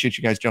 So I appreciate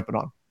you guys jumping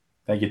on.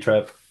 Thank you,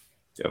 Trev.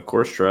 Yeah, of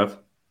course, Trev.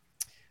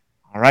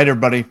 All right,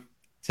 everybody.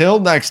 Till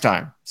next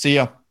time. See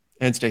ya,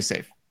 and stay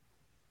safe.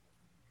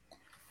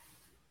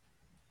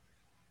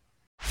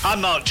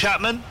 I'm Mark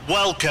Chapman.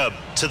 Welcome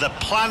to the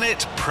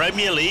Planet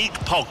Premier League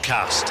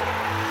podcast.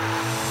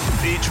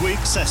 Each week,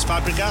 Cesc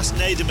Fabregas,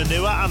 Nader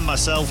Manua and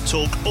myself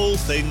talk all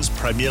things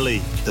Premier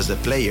League. As a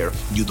player,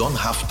 you don't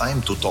have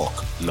time to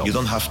talk. No. You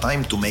don't have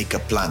time to make a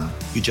plan.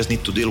 You just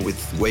need to deal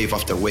with wave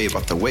after wave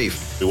after wave.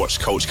 We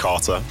watched Coach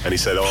Carter and he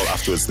said,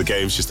 afterwards, the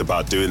game's just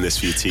about doing this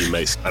for your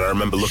teammates. And I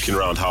remember looking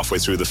around halfway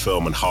through the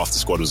film and half the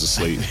squad was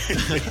asleep.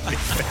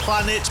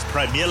 Planet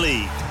Premier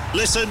League.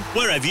 Listen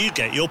wherever you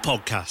get your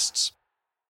podcasts.